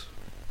roots.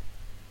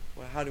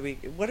 Well, how do we...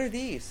 What are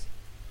these?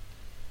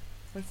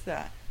 What's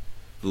that?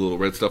 The little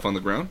red stuff on the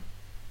ground?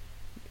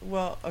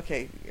 Well,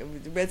 okay.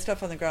 The red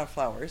stuff on the ground,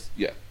 flowers.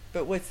 Yeah.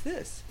 But what's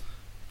this?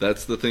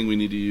 That's the thing we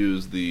need to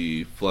use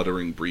the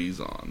fluttering breeze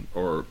on,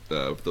 or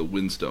the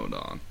windstone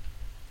on.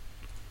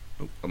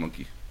 Oh, a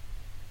monkey.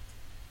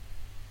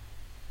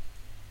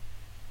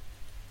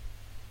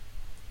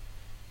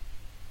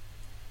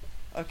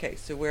 Okay,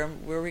 so where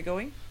are we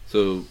going?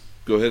 So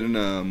go ahead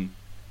and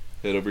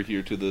head over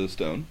here to the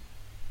stone.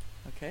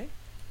 Okay.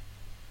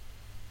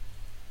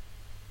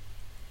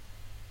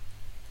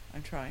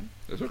 I'm trying.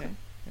 That's okay.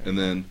 And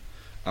then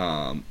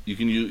you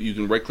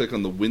can right click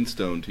on the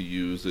windstone to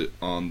use it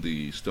on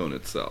the stone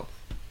itself.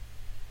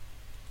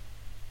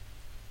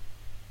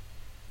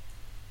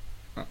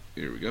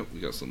 Here we go. We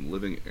got some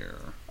living air.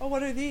 Oh,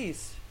 what are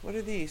these? What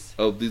are these?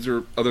 Oh, these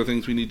are other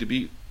things we need to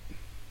beat.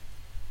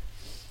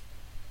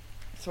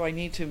 So I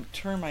need to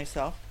turn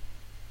myself.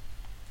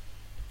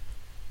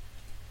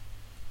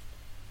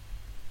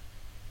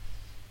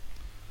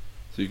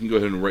 So you can go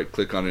ahead and right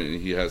click on it and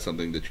he has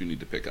something that you need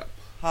to pick up.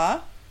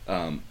 Huh?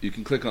 You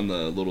can click on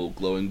the little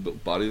glowing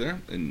body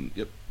there and,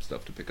 yep,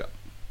 stuff to pick up.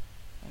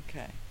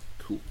 Okay.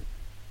 Cool.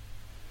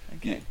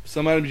 Okay.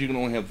 Some items you can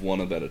only have one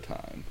of at a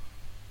time.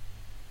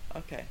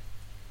 Okay.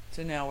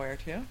 So now where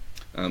to?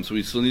 So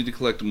we still need to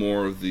collect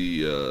more of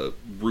the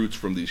roots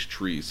from these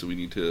trees. So we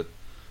need to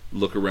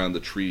look around the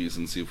trees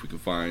and see if we can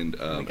find we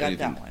got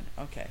anything. That one.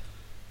 Okay.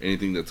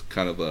 Anything that's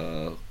kind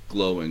of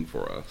glowing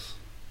for us.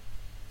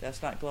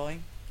 That's not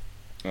glowing?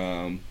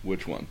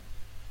 Which one?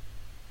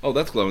 Oh,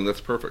 that's glowing.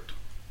 That's perfect.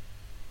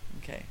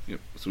 Okay. Yep.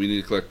 So we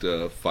need to collect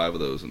 5 of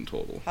those in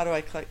total. How do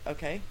I click?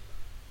 Okay.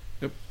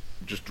 Yep.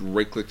 Just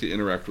right click to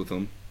interact with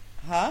them.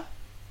 Huh?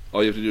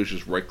 All you have to do is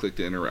just right click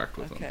to interact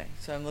with them. Okay.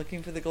 So I'm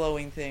looking for the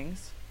glowing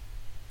things.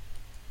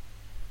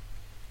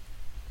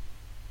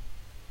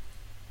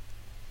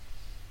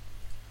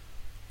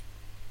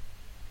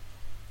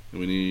 And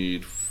we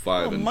need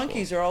 5 in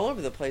monkeys total. are all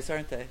over the place,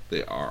 aren't they?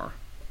 They are.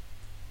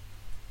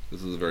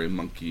 This is a very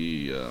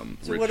monkey So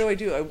rich. what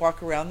do? I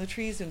walk around the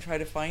trees and try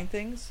to find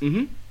things?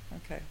 Mm-hmm.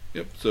 Okay.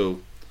 Yep.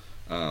 So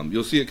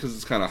you'll see it because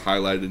it's kind of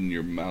highlighted, and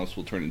your mouse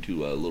will turn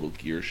into a little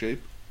gear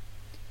shape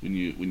when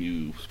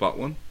you spot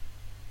one.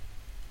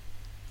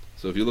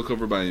 So if you look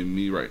over by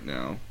me right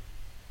now,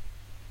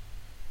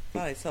 I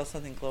thought I saw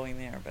something glowing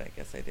there, but I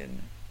guess I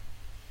didn't.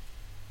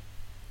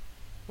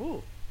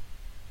 Ooh.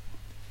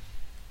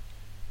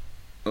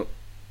 oh,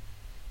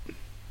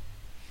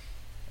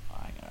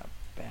 I'm gonna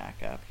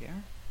back up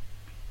here.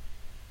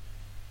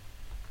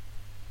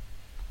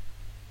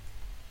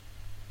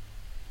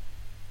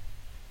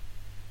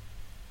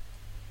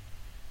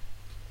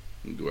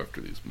 and go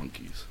after these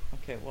monkeys.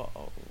 Okay,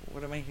 well,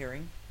 what am I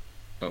hearing?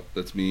 Oh,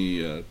 that's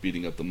me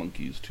beating up the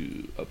monkeys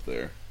up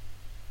there.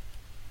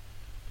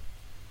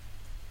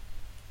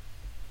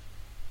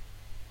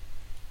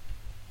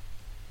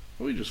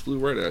 Oh, he just flew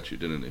right at you,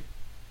 didn't he?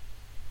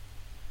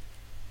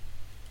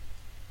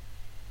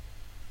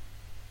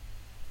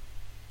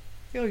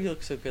 Oh, you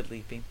look so good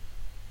leaping.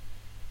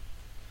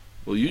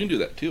 Well, you can do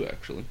that too,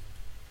 actually.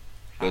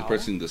 By How?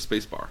 pressing the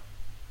space bar.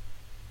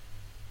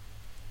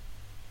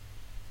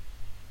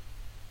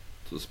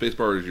 So the space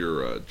bar is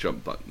your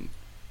jump button.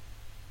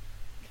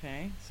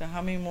 Okay, so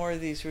how many more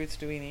of these roots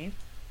do we need?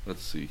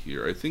 Let's see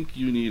here. I think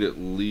you need at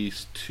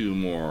least 2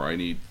 more. I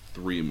need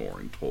 3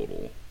 more in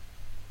total.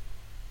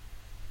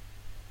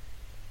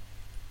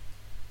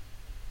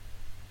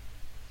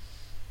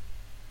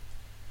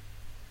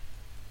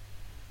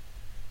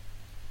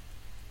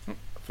 Oh,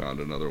 I found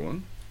another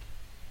one.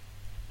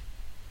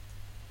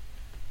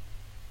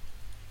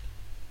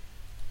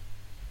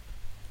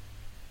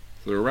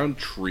 So they're around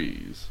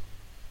trees.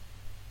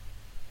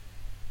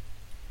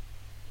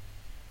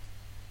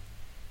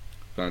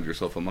 Found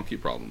yourself a monkey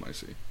problem, I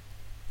see.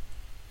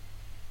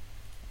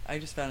 I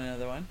just found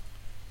another one.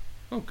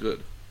 Oh,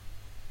 good.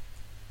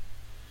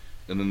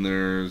 And then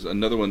there's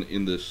another one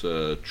in this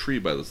tree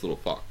by this little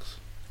fox.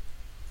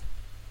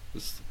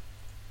 If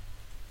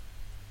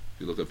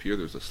you look up here,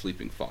 there's a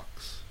sleeping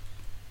fox.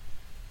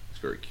 It's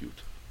very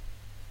cute.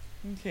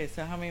 Okay,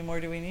 so how many more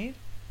do we need?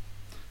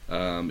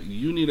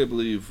 You need, I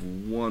believe,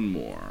 one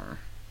more.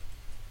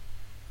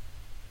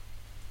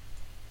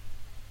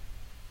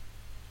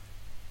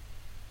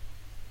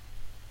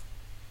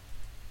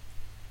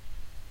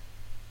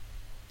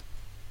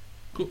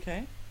 Cool.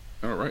 Okay.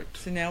 All right.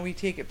 So now we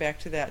take it back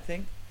to that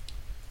thing.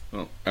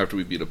 Well, after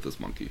we beat up this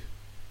monkey.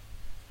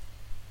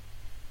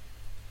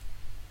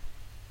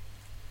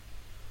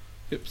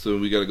 Yep, so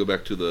we got to go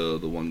back to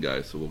the one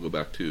guy, so we'll go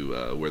back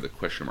to where the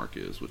question mark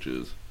is, which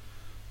is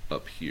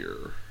up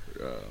here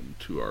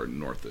to our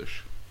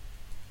northish.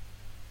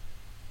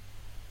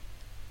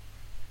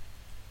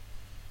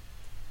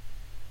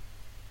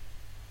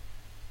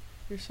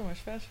 You're so much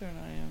faster than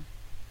I am.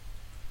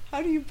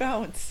 How do you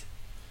bounce?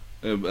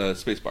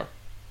 Spacebar.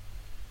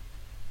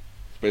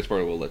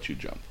 Spacebar will let you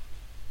jump.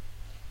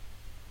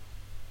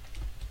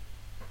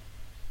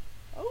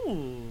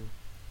 Oh.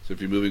 So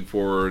if you're moving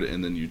forward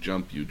and then you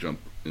jump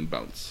and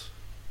bounce.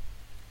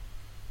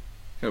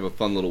 Kind of a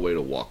fun little way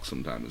to walk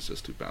sometimes is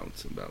just to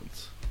bounce and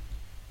bounce.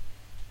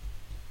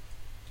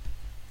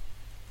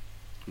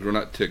 We're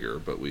not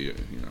Tigger, but we, you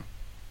know.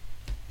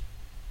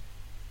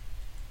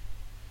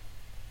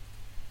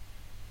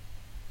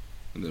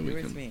 And then we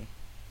can. Me.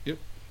 Yep.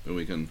 Then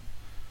we can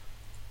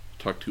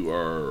talk to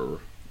our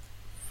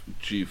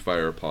G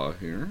Firepaw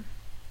here.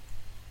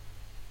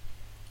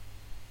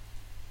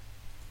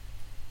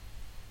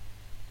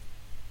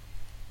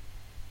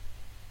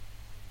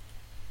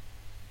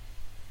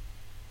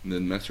 And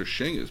then Master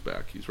Sheng is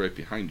back. He's right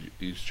behind you.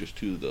 He's just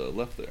to the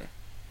left there.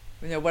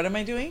 Now, what am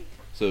I doing?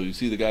 So you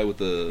see the guy with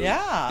the...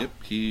 Yeah.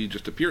 Yep, he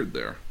just appeared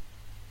there.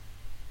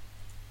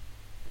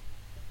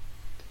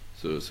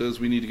 So it says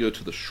we need to go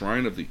to the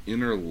Shrine of the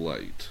Inner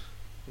Light.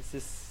 Is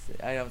this...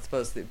 I don't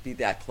suppose it'd be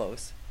that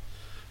close.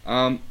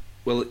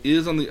 Well, it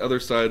is on the other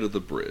side of the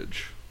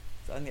bridge.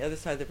 It's on the other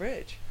side of the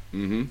bridge.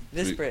 Mm-hmm.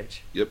 This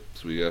bridge. Yep,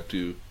 so we have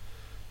to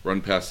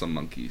run past some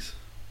monkeys.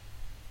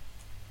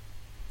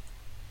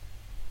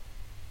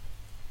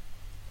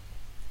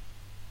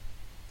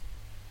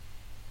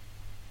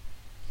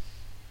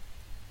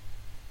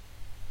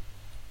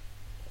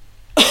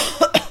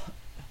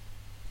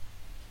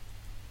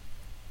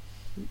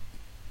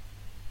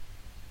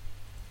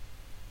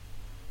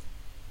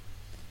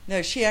 Now,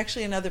 is she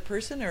actually another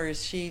person, or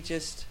is she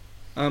just...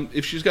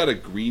 If she's got a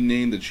green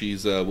name, then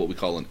she's what we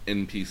call an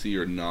NPC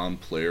or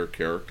non-player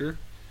character,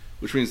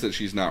 which means that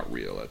she's not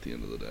real at the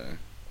end of the day.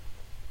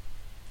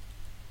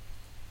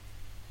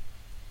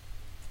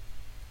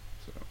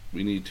 So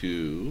we need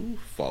to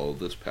follow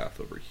this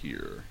path over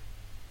here.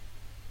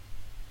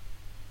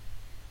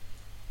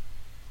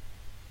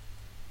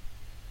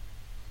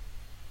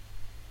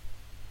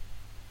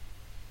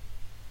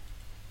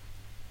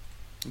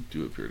 They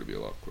do appear to be a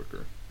lot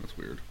quicker. That's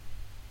weird.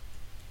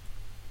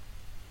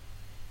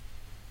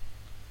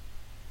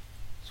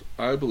 So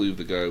I believe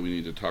the guy we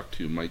need to talk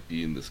to might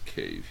be in this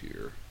cave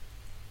here.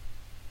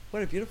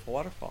 What a beautiful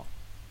waterfall.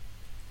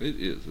 It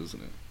is,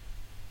 isn't it?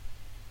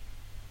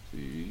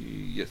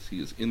 See, yes,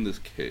 he is in this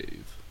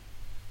cave.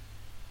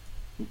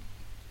 Oop.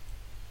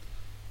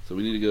 So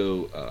we need to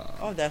go...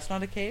 oh, that's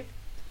not a cave?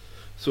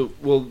 So,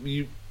 well,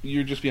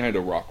 you're just behind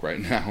a rock right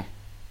now.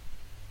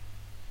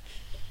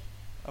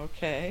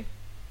 Okay.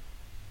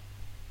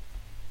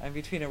 I'm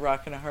between a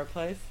rock and a hard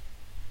place.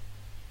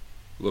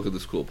 Look at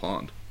this cool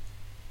pond.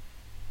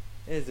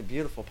 It is a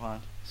beautiful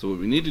pond. So what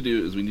we need to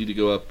do is we need to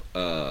go up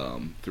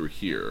through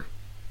here.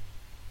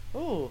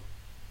 Ooh.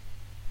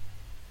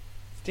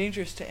 It's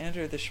dangerous to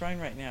enter the shrine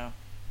right now.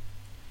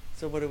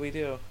 So what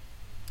do?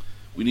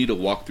 We need to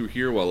walk through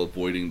here while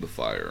avoiding the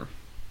fire.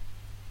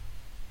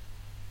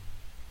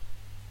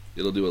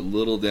 It'll do a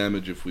little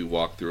damage if we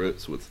walk through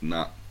it, so it's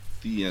not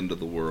the end of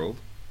the world.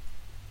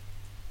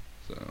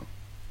 So...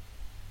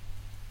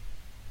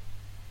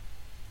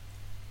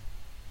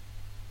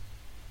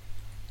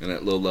 and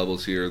at low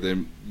levels here,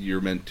 then you're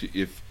meant to,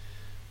 if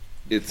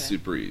it's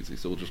super easy.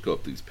 So we'll just go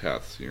up these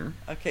paths here.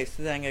 Okay,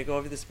 so then I'm going to go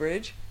over this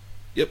bridge?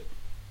 Yep.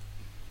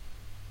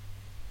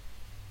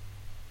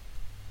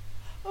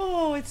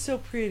 Oh, it's so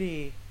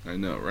pretty. I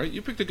know, right?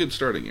 You picked a good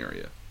starting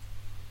area.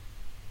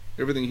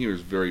 Everything here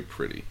is very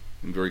pretty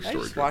and very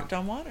story-driven. I just walked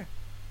on water.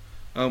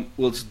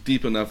 Well, it's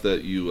deep enough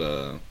that you,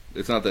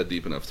 it's not that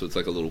deep enough, so it's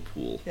like a little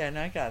pool. Yeah,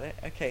 no, I got it.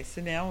 Okay, so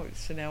now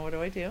what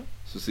do I do?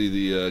 So see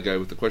the guy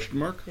with the question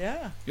mark?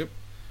 Yeah. Yep.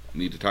 We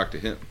need to talk to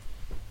him.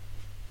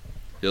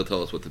 He'll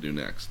tell us what to do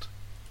next.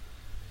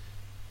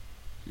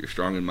 You're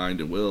strong in mind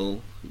and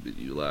will, but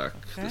you lack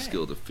the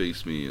skill to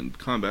face me in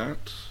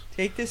combat.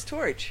 Take this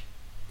torch.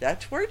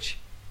 That torch?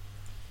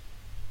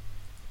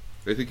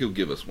 I think he'll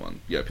give us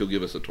one. Yep, he'll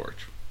give us a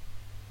torch.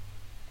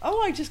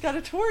 Oh, I just got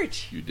a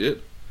torch. You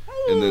did.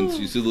 Oh. And then so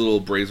you see the little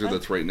brazier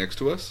that's right next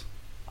to us?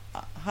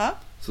 Huh?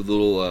 So the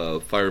little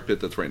fire pit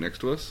that's right next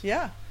to us?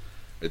 Yeah.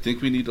 I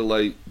think we need to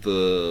light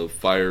the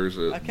fires.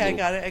 Okay, I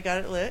got it. I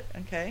got it lit.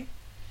 Okay.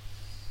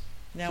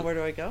 Now so, where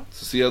do I go?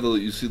 So see how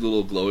you see the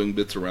little glowing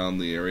bits around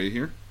the area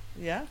here?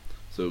 Yeah.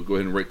 So go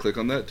ahead and right click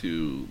on that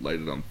to light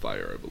it on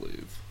fire, I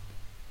believe.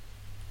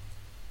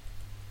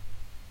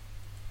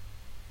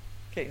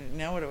 Okay,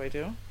 now what do I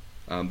do?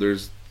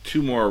 There's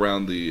two more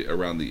around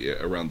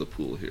the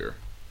pool here.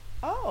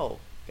 Oh,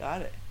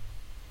 got it.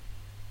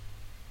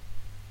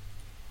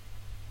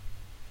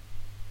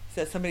 Is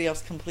that somebody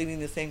else completing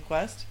the same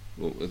quest?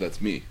 Well,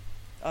 that's me.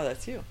 Oh,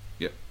 that's you.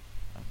 Yep.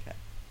 Okay.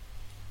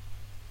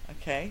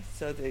 Okay,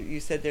 so you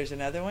said there's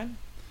another one?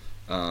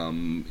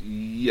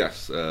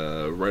 Yes,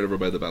 right over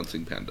by the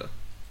bouncing panda.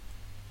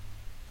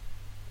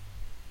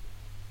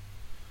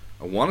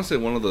 I want to say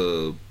one of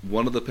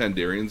the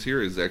Pandarians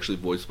here is actually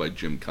voiced by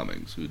Jim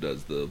Cummings, who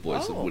does the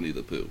voice of Winnie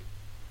the Pooh.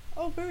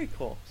 Oh, very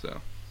cool.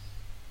 So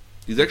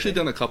he's actually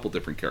done a couple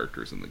different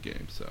characters in the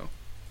game. So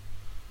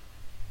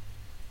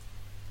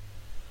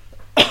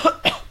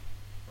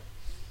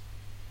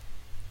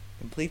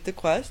complete the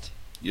quest.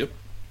 Yep.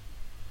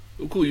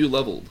 Oh, cool! You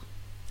leveled.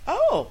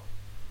 Oh.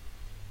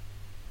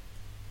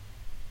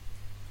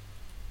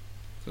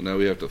 So now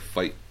we have to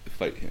fight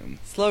him.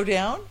 Slow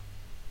down.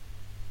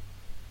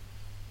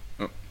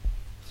 Oh,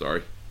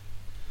 sorry.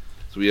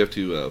 So we have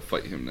to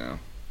fight him now.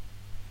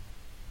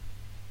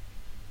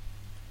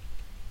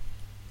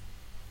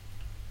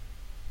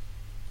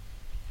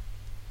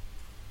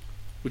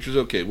 Which is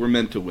okay. We're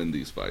meant to win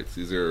these fights.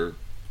 These are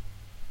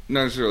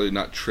not necessarily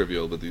not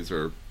trivial, but these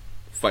are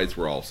fights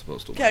we're all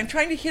supposed to win. Okay, I'm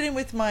trying to hit him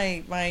with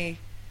my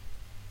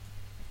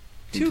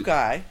two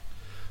guy.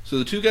 So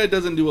the two guy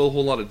doesn't do a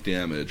whole lot of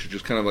damage. It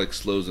just kind of like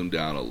slows him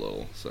down a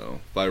little. So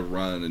if I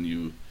run and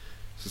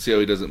see how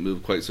he doesn't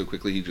move quite so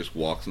quickly, he just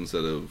walks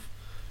instead of,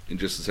 in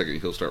just a second,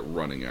 he'll start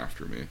running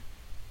after me.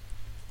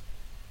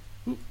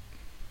 Oop.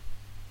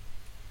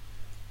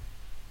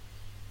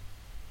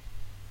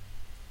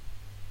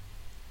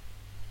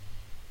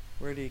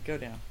 Where did he go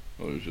down?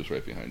 Oh, he was just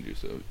right behind you.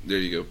 So there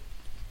you go.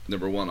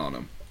 Number 1 on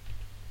him.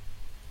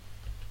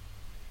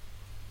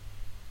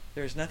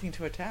 There's nothing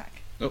to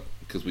attack. Oh,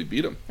 because we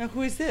beat him. Now,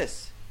 who is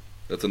this?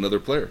 That's another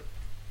player.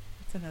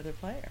 It's another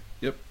player.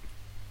 Yep.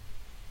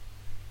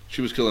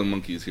 She was killing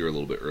monkeys here a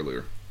little bit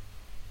earlier.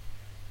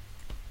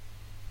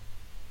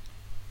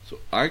 So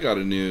I got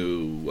a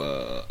new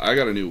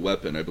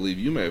weapon. I believe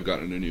you may have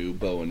gotten a new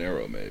bow and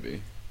arrow,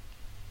 maybe.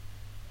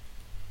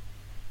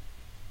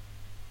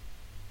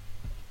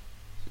 Let's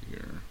see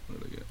here.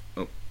 What did I get?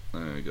 Oh,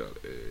 I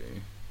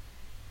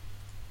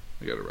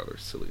got a rather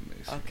silly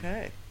mace.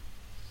 Okay.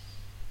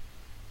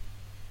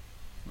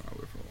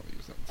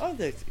 Oh,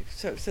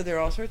 so there are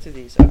all sorts of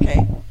these.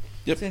 Okay.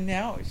 Yep. So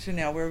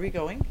now where are we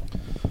going?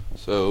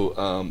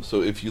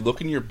 So if you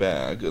look in your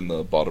bag in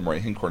the bottom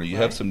right hand corner, you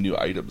have some new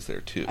items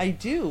there too. I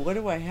do. What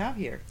do I have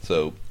here?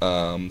 So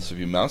if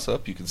you mouse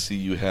up, you can see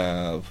you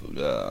have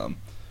a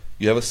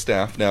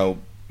staff. Now,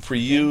 for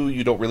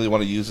you don't really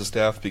want to use a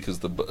staff because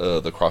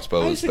the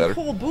crossbow is better.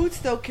 Cool boots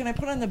though. Can I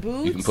put on the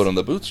boots? You can put on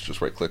the boots.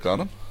 Just right click on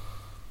them.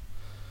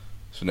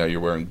 So now you're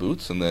wearing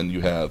boots, and then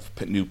you have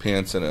new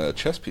pants and a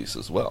chest piece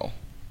as well.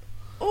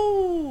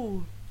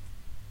 Oh.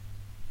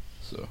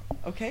 So.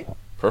 Okay.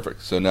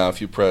 Perfect. So now if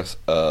you press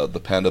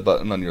the panda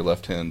button on your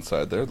left-hand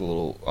side there,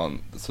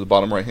 it's the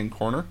bottom right-hand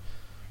corner,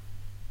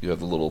 you have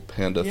the little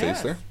panda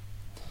face there.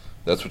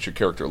 That's what your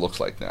character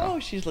looks like now. Oh,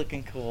 she's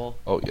looking cool.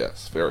 Oh,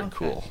 yes. Very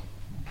cool.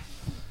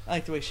 I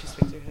like the way she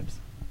swings her hips.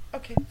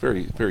 Okay.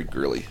 Very, very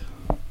girly.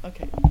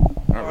 Okay.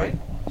 All right.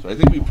 So I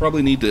think we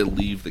probably need to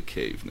leave the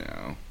cave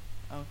now.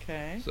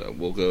 Okay. So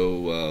we'll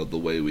go the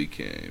way we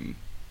came.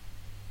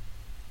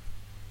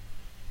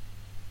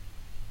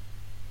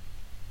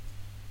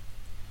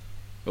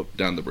 Oh,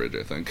 down the bridge,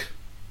 I think.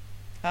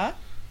 Huh?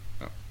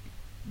 Oh,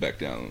 back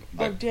down.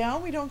 Oh,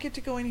 down? We don't get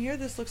to go in here?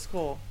 This looks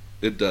cool.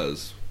 It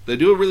does. They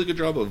do a really good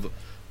job of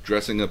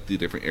dressing up the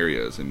different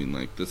areas. I mean,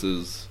 like, this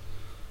is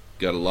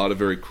got a lot of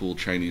very cool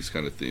Chinese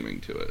kind of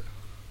theming to it.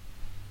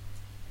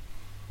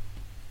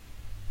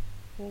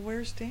 Well,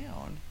 where's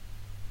down?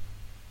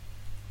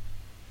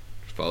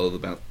 Just follow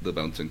the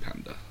bouncing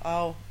panda.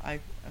 Oh,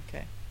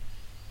 okay.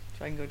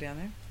 So I can go down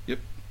there? Yep.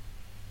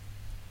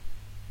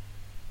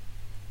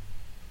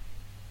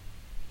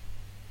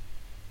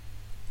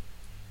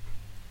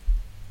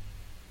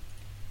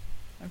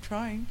 I'm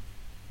trying.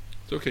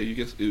 It's okay.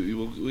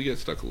 We get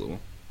stuck a little.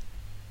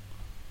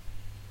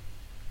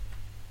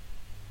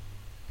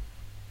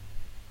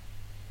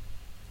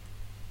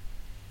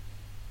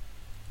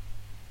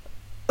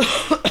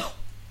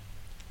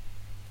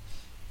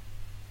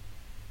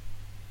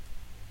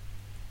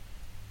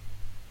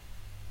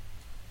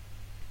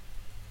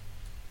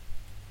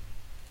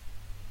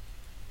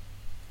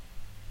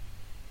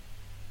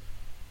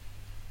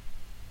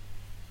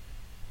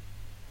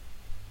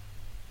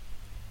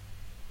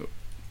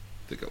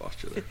 I think I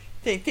lost you there.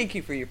 Thank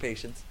you for your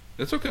patience.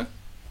 It's okay. So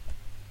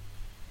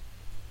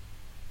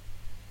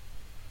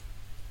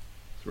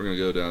we're going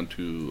to go down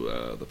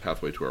to the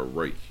pathway to our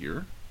right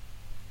here.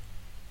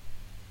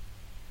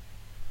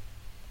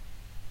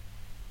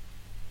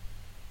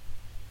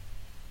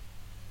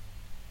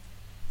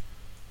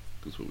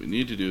 Because what we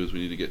need to do is we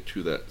need to get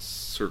to that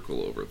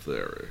circle over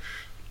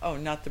there-ish. Oh,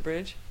 not the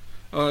bridge?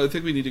 I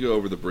think we need to go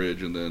over the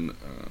bridge and then...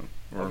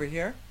 over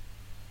here?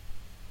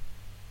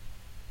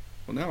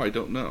 Well, now I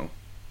don't know.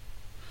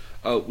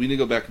 We need to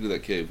go back into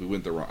that cave. I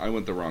went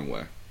the wrong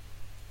way.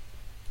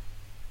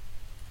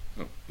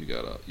 Oh, you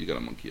got a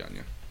monkey on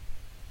you.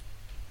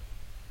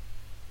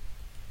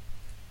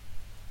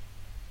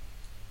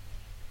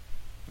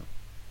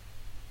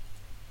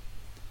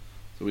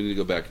 So we need to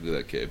go back into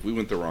that cave. We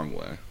went the wrong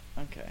way.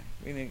 Okay,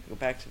 we need to go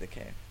back to the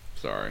cave.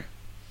 Sorry.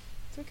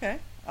 It's okay.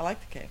 I like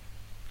the cave.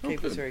 The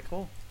cave good. was very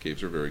cool.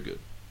 Caves are very good.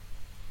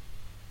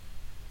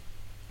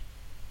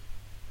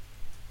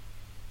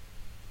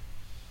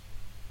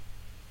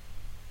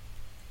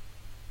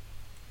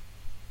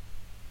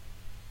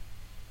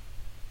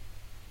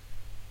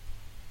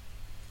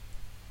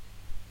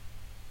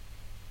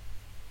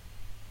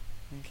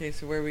 Okay,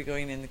 so where are we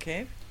going in the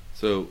cave?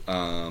 So,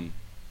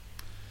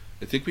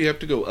 I think we have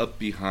to go up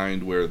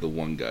behind where the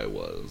one guy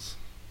was.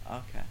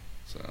 Okay.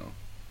 So.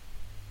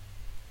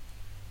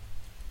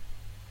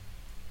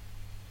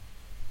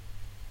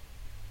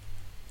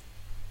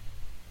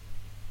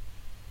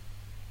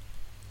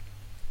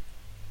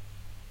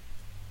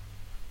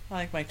 I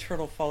like my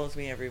turtle follows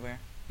me everywhere.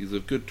 He's a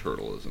good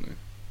turtle, isn't he?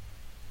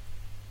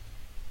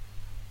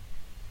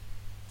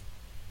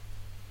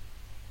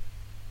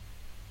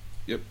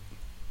 Yep.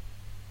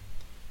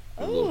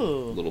 A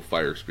little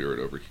fire spirit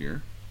over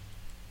here.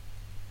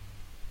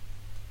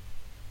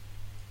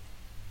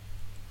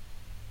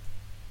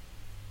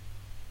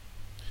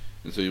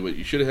 And so what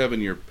you should have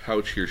in your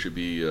pouch here should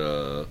be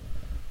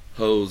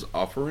Ho's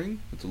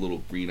Offering. It's a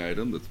little green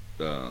item that's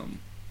kind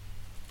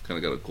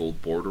of got a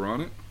gold border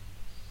on it.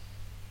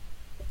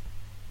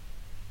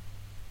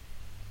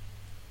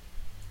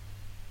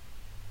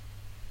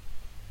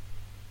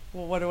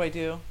 Well, what do I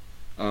do?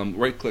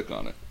 Right click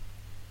on it.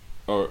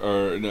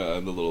 Or no,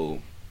 the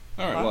little...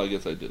 Alright, What? well I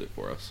guess I did it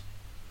for us.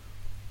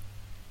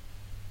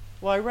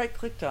 Well, I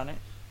right-clicked on it.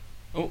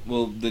 Oh,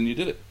 well then you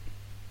did it.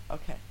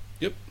 Okay.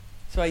 Yep.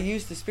 So I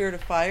used the Spirit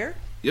of Fire?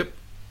 Yep.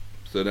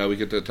 So now we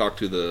get to talk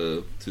to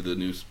the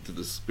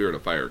Spirit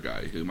of Fire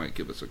guy who might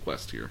give us a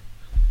quest here.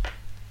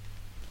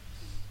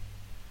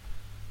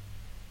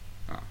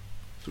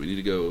 So we need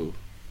to go...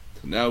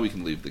 So now we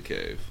can leave the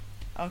cave.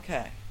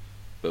 Okay.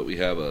 But we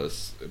have I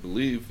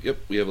believe, yep,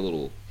 we have a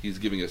little, he's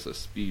giving us a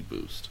speed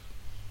boost.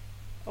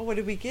 Oh, what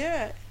did we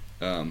get?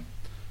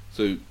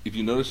 So if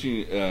you notice,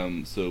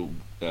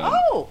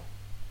 Oh!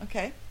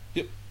 Okay.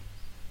 Yep.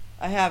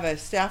 I have a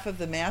Staff of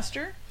the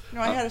Master?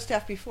 No, I had a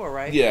staff before,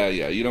 right? Yeah,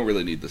 you don't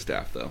really need the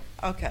staff, though.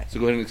 Okay. So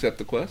go ahead and accept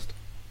the quest.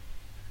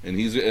 And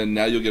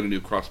now you'll get a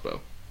new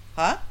crossbow.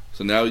 Huh?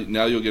 So now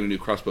you'll get a new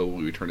crossbow when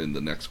we return in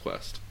the next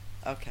quest.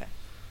 Okay.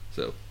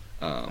 So,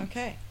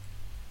 okay.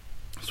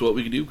 So what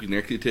we can do, we can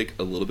actually take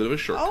a little bit of a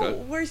shortcut.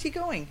 Oh, where's he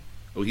going?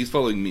 Oh, he's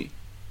following me.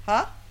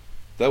 Huh?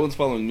 That one's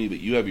following me, but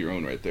you have your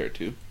own right there,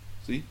 too.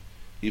 See?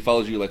 He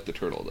follows you like the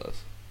turtle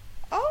does.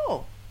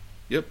 Oh.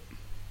 Yep.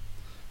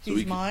 So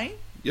He's mine?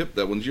 Yep,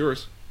 that one's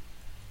yours.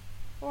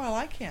 Oh, I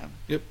like him.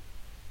 Yep.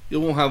 You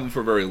won't have him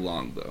for very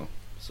long, though.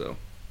 So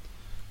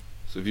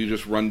if you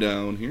just run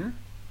down here.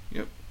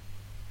 Yep.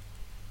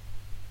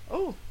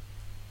 Oh.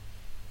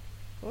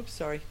 Whoops,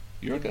 sorry.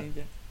 You're okay.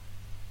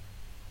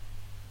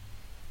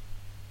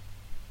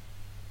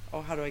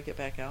 Oh, how do I get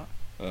back out?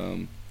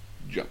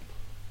 Jump.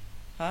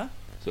 Huh?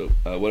 So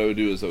what I would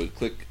do is I would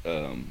click,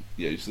 so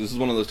this is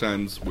one of those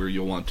times where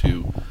you'll want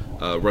to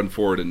run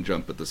forward and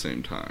jump at the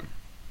same time.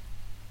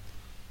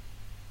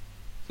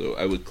 So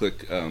I would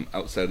click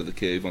outside of the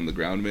cave on the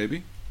ground,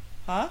 maybe.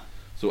 Huh?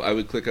 So I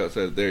would click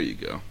outside. There you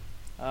go.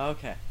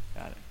 Okay,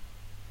 got it.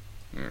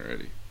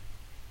 Alrighty.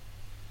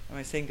 Am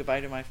I saying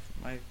goodbye to my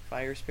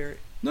fire spirit?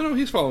 No,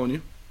 he's following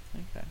you.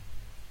 Okay.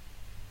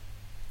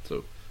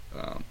 So,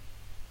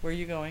 where are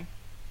you going?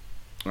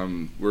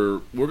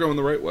 we're going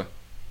the right way.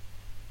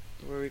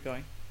 Where are we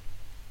going?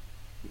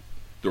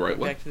 The right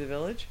way. Back to the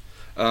village?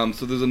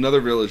 So there's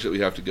another village that we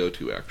have to go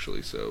to,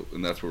 actually.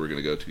 And that's where we're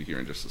going to go to here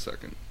in just a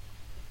second.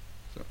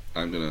 So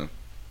I'm going to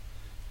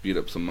beat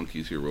up some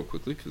monkeys here real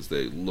quickly because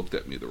they looked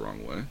at me the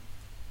wrong way.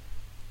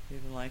 You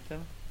didn't like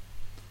them?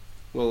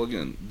 Well,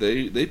 again,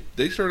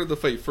 they started the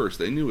fight first.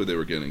 They knew what they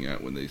were getting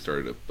at when they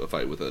started a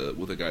fight with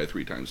a guy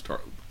 3 times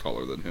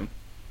taller than him.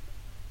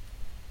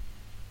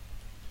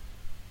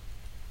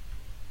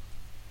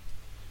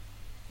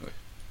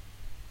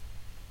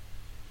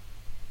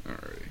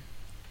 Alrighty.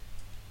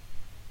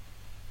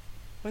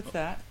 What's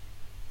that?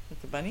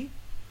 That's a bunny?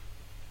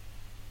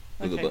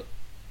 Okay. Okay.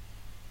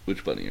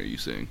 Which bunny are you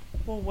seeing?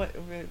 Well,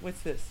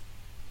 what's this?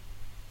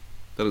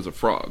 That is a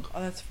frog. Oh,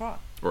 that's a frog.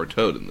 Or a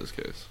toad in this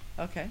case.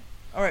 Okay.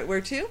 All right,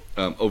 where to?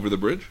 Over the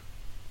bridge.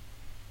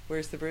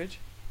 Where's the bridge?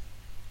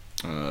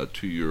 So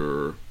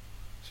you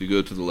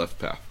go to the left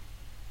path.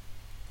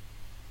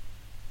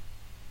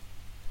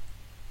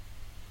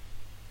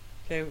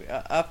 Okay,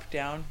 up,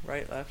 down,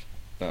 right, left.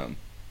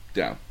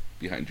 Down,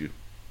 behind you.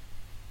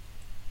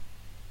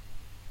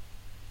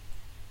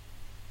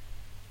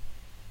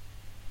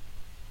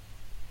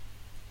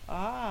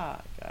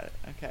 Ah, got it.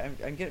 Okay,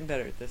 I'm getting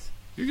better at this.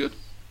 You're good.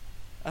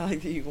 I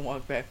like that you can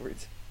walk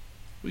backwards.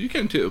 Well, you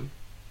can too.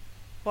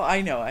 Well,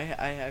 I know. I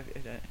have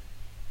it.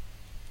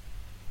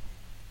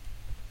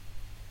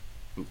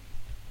 Oop.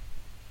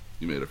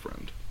 You made a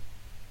friend.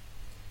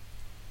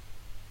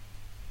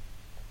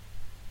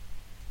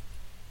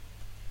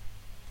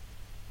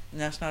 And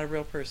that's not a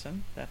real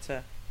person. That's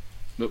a...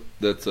 Nope,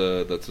 that's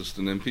just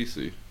an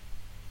NPC.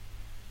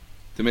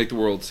 To make the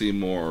world seem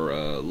more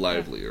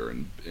livelier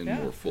and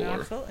more fuller. Yeah,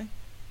 absolutely.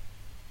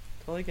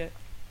 Totally get it.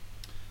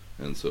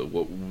 And so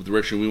what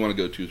direction we want to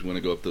go to is we want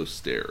to go up those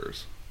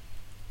stairs.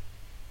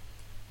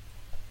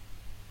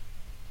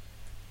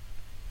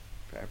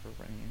 Forever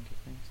running into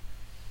things.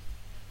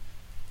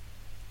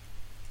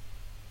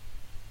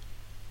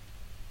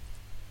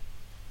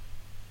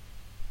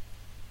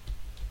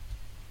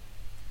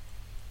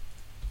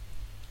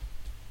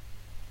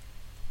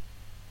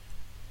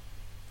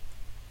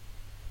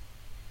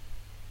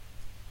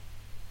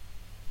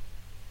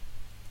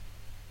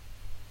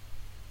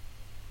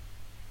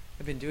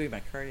 I've been doing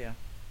my cardio.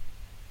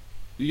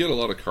 You get a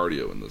lot of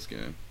cardio in this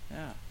game.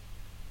 Yeah.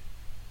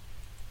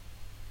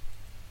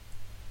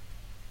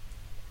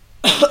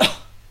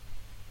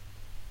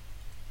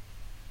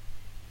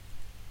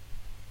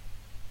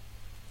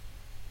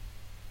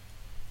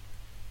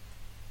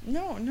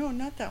 No,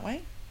 not that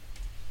way.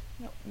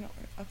 No,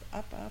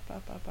 up,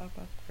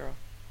 girl.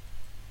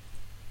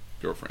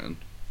 Girlfriend.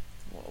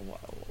 Whoa.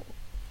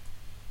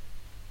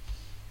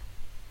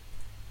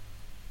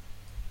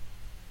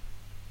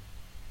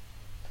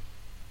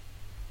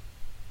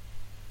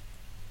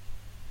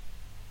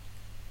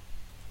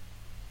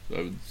 So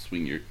I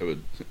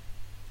would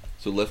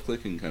so left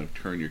click and kind of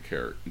turn your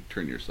there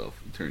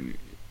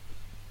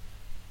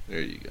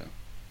you go.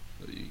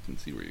 So you can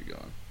see where you're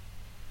going.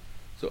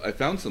 So I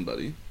found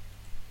somebody.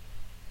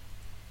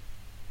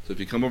 So if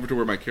you come over to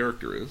where my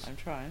character is. I'm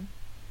trying.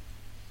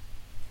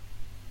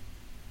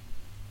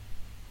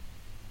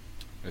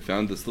 I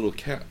found this little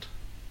cat.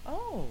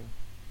 Oh.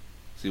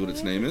 See what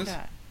its name is?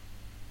 Cat.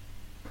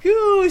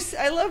 Goose!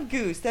 I love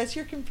Goose. That's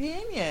your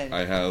companion.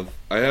 I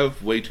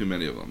have way too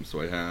many of them.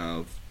 So I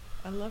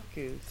love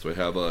Goose. So I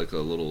have like a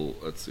little.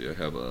 Let's see. I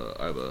have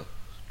a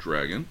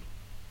dragon.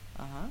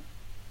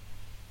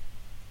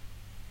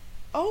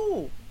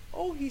 Oh,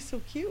 he's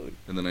so cute.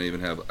 And then I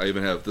even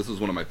have. This is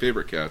one of my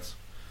favorite cats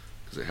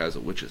because it has a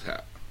witch's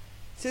hat.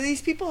 So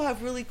these people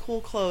have really cool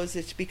clothes.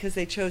 It's because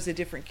they chose a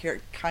different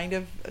kind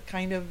of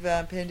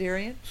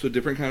Pandarian. So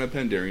different kind of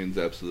Pandarians,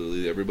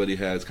 absolutely. Everybody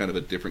has kind of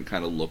a different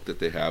kind of look that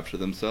they have to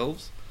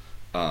themselves.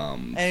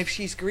 And if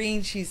she's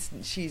green, she's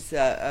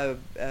a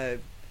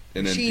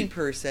machine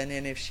person,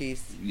 and if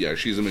she's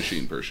she's a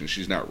machine person.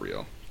 She's not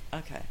real.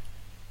 Okay.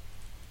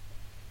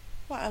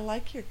 Well, I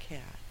like your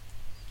cat.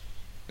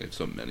 I have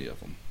so many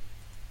of them.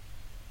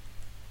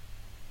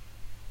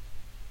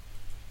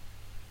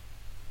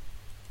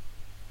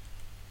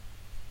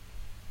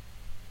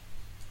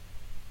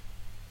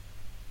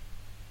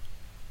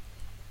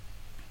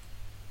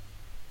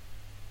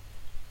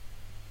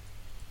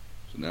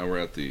 So now we're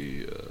at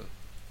the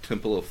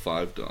Temple of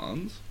Five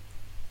Dawns.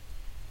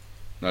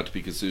 Not to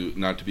be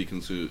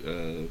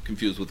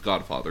confused with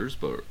Godfathers,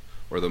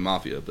 or the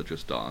Mafia, but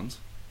just Dawns.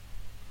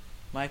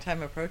 My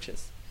time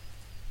approaches.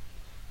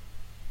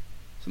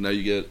 So now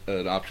you get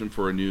an option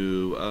for a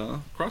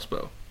new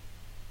crossbow.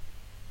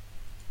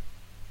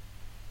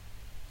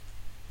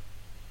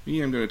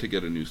 Me, I'm going to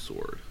get a new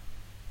sword.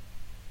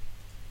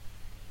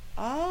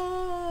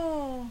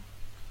 Oh.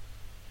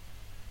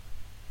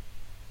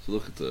 So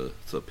look,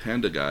 it's a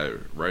panda guy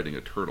riding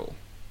a turtle.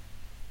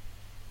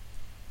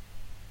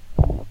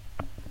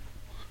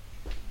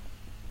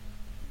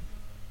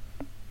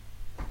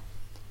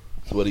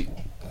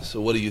 So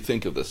what do you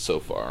think of this so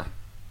far?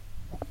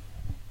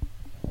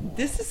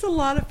 This is a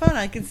lot of fun.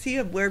 I can see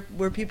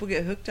where people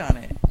get hooked on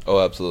it. Oh,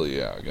 absolutely,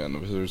 yeah. Again,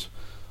 there's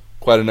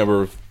quite a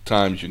number of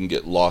times you can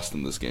get lost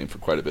in this game for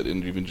quite a bit,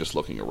 and even just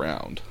looking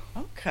around.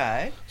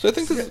 Okay. So I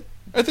think this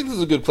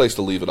is a good place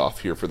to leave it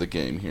off here for the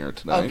game here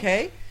tonight.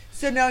 Okay.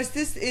 So now is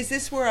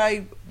this where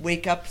I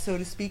wake up, so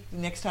to speak, the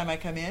next time I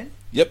come in?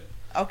 Yep.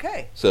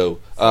 Okay. So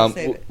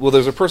well,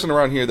 there's a person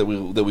around here that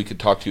we could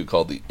talk to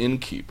called the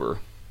innkeeper.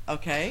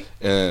 Okay.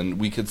 And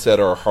we could set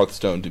our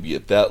Hearthstone to be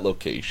at that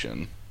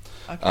location.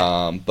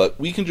 Okay. But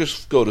we can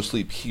just go to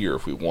sleep here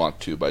if we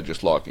want to by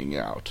just logging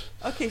out.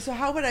 Okay, so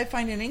how would I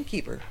find an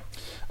innkeeper?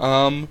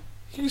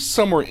 He's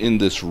somewhere in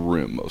this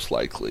room, most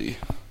likely.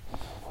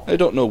 I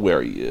don't know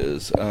where he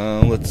is.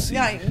 Let's see.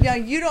 Now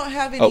you don't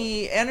have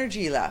any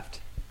energy left.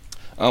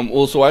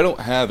 Well, so I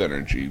don't have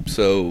energy.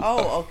 So.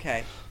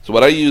 Okay. So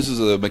what I use is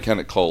a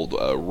mechanic called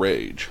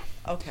Rage.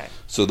 Okay.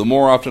 So the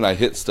more often I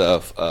hit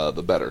stuff,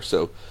 the better.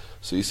 So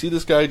you see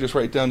this guy just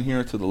right down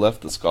here to the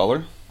left, the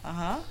scholar?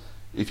 Uh-huh.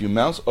 If you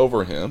mouse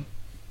over him,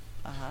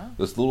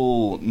 this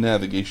little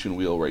navigation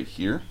wheel right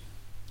here.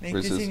 Make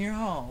this in your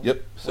home.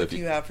 Yep. So what do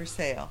you have for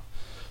sale?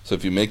 So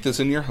if you make this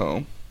in your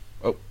home,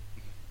 go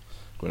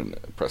ahead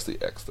and press the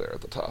X there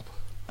at the top.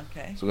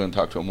 Okay. So we're going to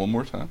talk to him one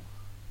more time.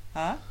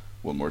 Huh?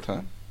 One more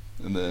time.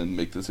 And then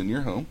make this in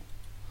your home.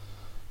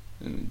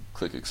 And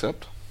click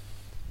accept.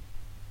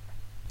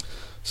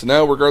 So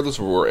now, regardless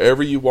of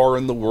wherever you are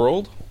in the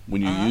world,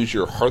 when you use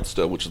your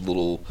Hearthstone, which is a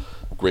little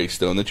gray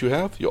stone that you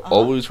have, you'll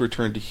always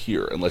return to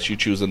here unless you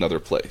choose another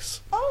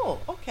place. Oh,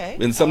 okay.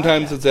 And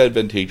sometimes it's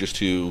advantageous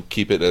to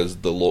keep it as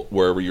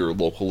wherever you're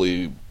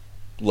locally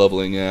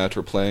leveling at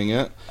or playing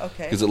at.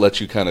 Okay. Because it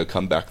lets you kind of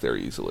come back there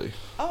easily.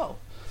 Oh,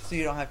 so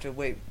you don't have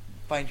to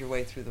find your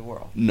way through the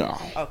world. No.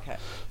 Okay.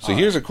 So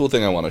here's a cool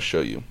thing I want to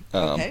show you.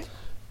 Okay.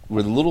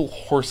 Where the little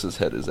horse's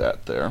head is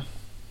at there,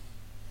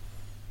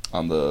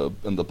 in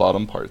the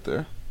bottom part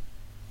there.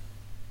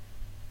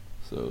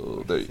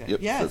 So there, yep,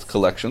 yes. Says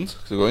collections.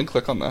 So go ahead and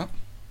click on that,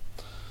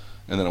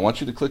 and then I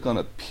want you to click on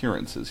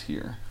appearances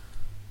here.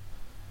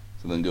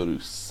 So then go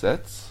to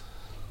sets.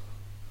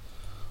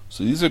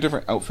 So these are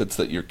different outfits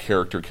that your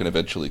character can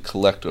eventually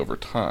collect over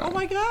time. Oh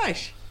my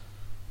gosh!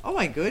 Oh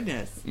my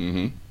goodness!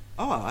 Mm-hmm.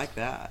 Oh, I like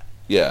that.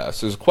 Yeah,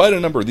 so there's quite a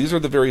number. These are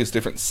the various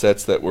different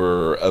sets that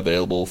were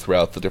available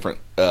throughout the different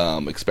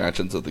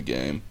expansions of the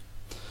game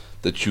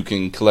that you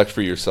can collect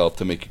for yourself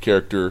to make your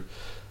character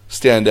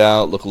stand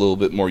out, look a little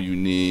bit more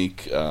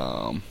unique.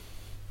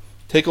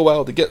 Take a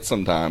while to get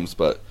sometimes,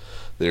 but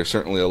they're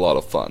certainly a lot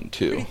of fun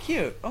too. Pretty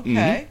cute. Okay.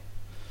 Mm-hmm.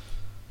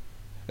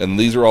 And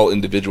these are all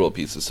individual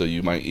pieces, so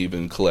you might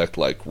even collect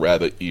like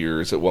rabbit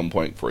ears at one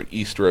point for an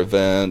Easter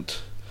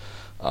event.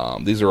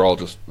 These are all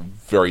just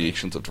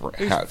variations of different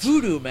hats.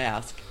 Voodoo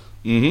mask.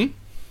 Mm-hmm.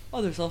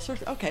 Oh, there's all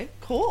sorts. Okay,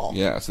 cool.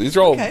 Yeah, so these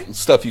are all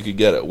stuff you could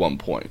get at one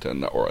point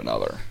or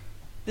another.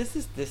 This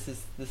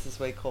is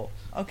way cool.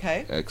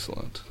 Okay.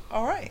 Excellent.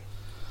 All right.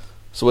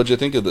 So what'd you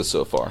think of this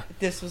so far?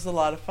 This was a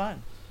lot of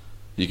fun.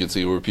 You can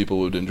see where people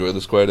would enjoy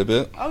this quite a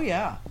bit. Oh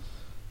yeah.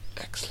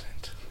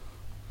 Excellent.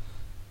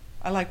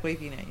 I like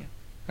waving at you.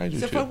 I do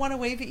so too. if I want to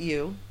wave at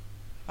you,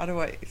 how do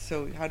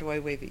I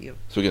wave at you?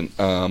 So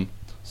again,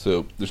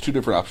 so there's two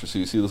different options. So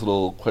you see this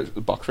little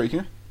box right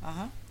here?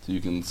 Uh-huh. So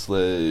you can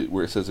select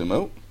where it says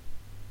emote,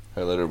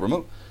 highlight over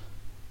emote.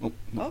 Oh,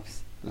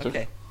 oops. That's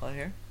Okay. Well,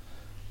 here.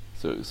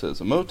 So it says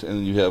emote,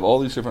 and you have all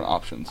these different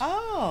options.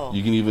 Oh.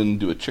 You can even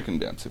do a chicken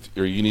dance,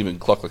 or you can even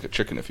cluck like a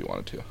chicken if you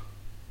wanted to.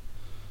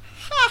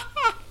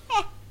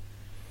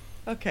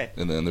 Okay.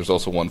 And then there's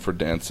also one for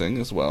dancing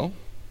as well.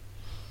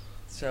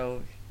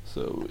 So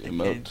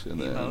emote and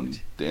then emote.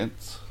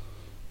 Dance.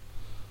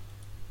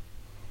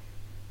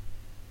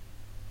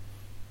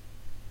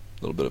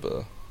 A little bit of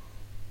a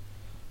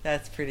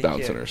that's pretty bounce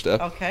cute. in her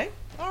step. Okay.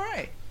 All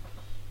right.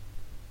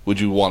 Would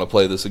you want to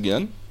play this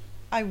again?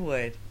 I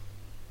would.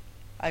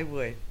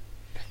 Excellent.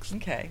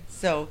 Okay.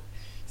 So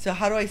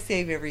how do I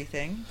save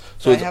everything?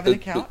 So Do I have an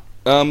account?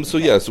 So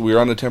yes, we're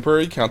on a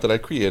temporary account that I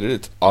created.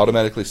 It's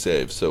automatically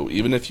saved. So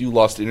even if you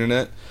lost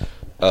internet,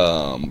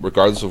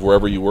 regardless of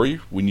wherever you were,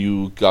 when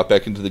you got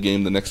back into the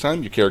game the next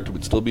time, your character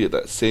would still be at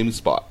that same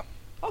spot.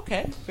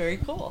 Okay. Very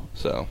cool.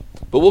 So,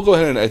 but we'll go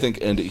ahead and I think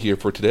end it here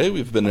for today.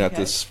 We've been at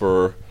this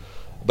for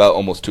about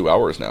almost 2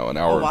 hours now, an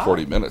hour and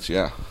 40 minutes.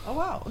 Yeah. Oh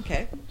wow.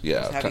 Okay.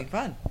 Yeah. Just having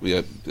fun.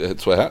 Yeah,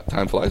 it's what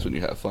time flies when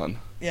you have fun.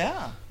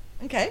 Yeah.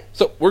 Okay.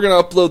 So we're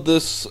going to upload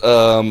this,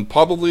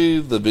 probably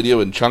the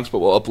video in chunks, but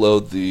we'll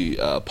upload the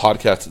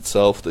podcast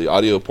itself, the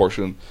audio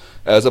portion,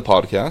 as a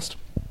podcast.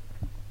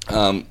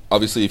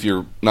 Obviously, if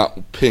you're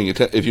not paying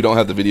attention, if you don't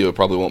have the video, it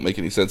probably won't make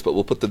any sense. But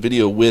we'll put the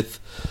video with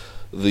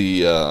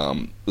the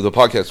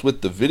podcast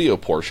with the video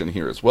portion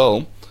here as well,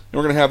 and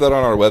we're going to have that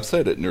on our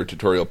website at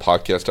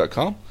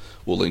nerdtutorialpodcast.com.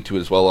 We'll link to it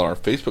as well on our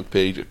Facebook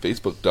page at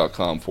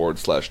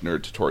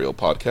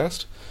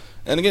facebook.com/nerdtutorialpodcast.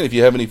 And again, if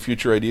you have any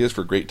future ideas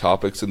for great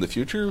topics in the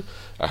future,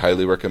 I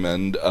highly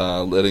recommend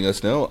letting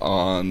us know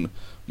on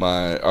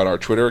our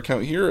Twitter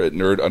account here at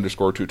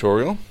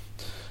nerd_tutorial.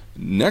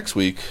 Next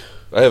week,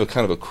 I have a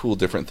kind of a cool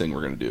different thing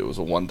we're going to do. It was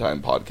a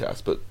one-time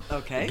podcast, but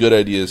good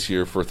ideas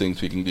here for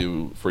things we can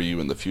do for you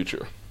in the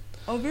future.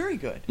 Oh, very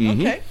good.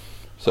 Mm-hmm. Okay.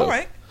 So, all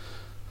right.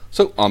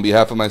 So, on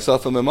behalf of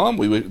myself and my mom,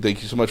 we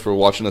thank you so much for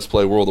watching us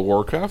play World of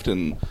Warcraft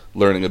and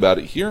learning about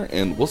it here,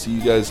 and we'll see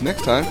you guys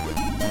next time.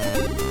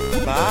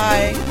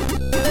 Bye.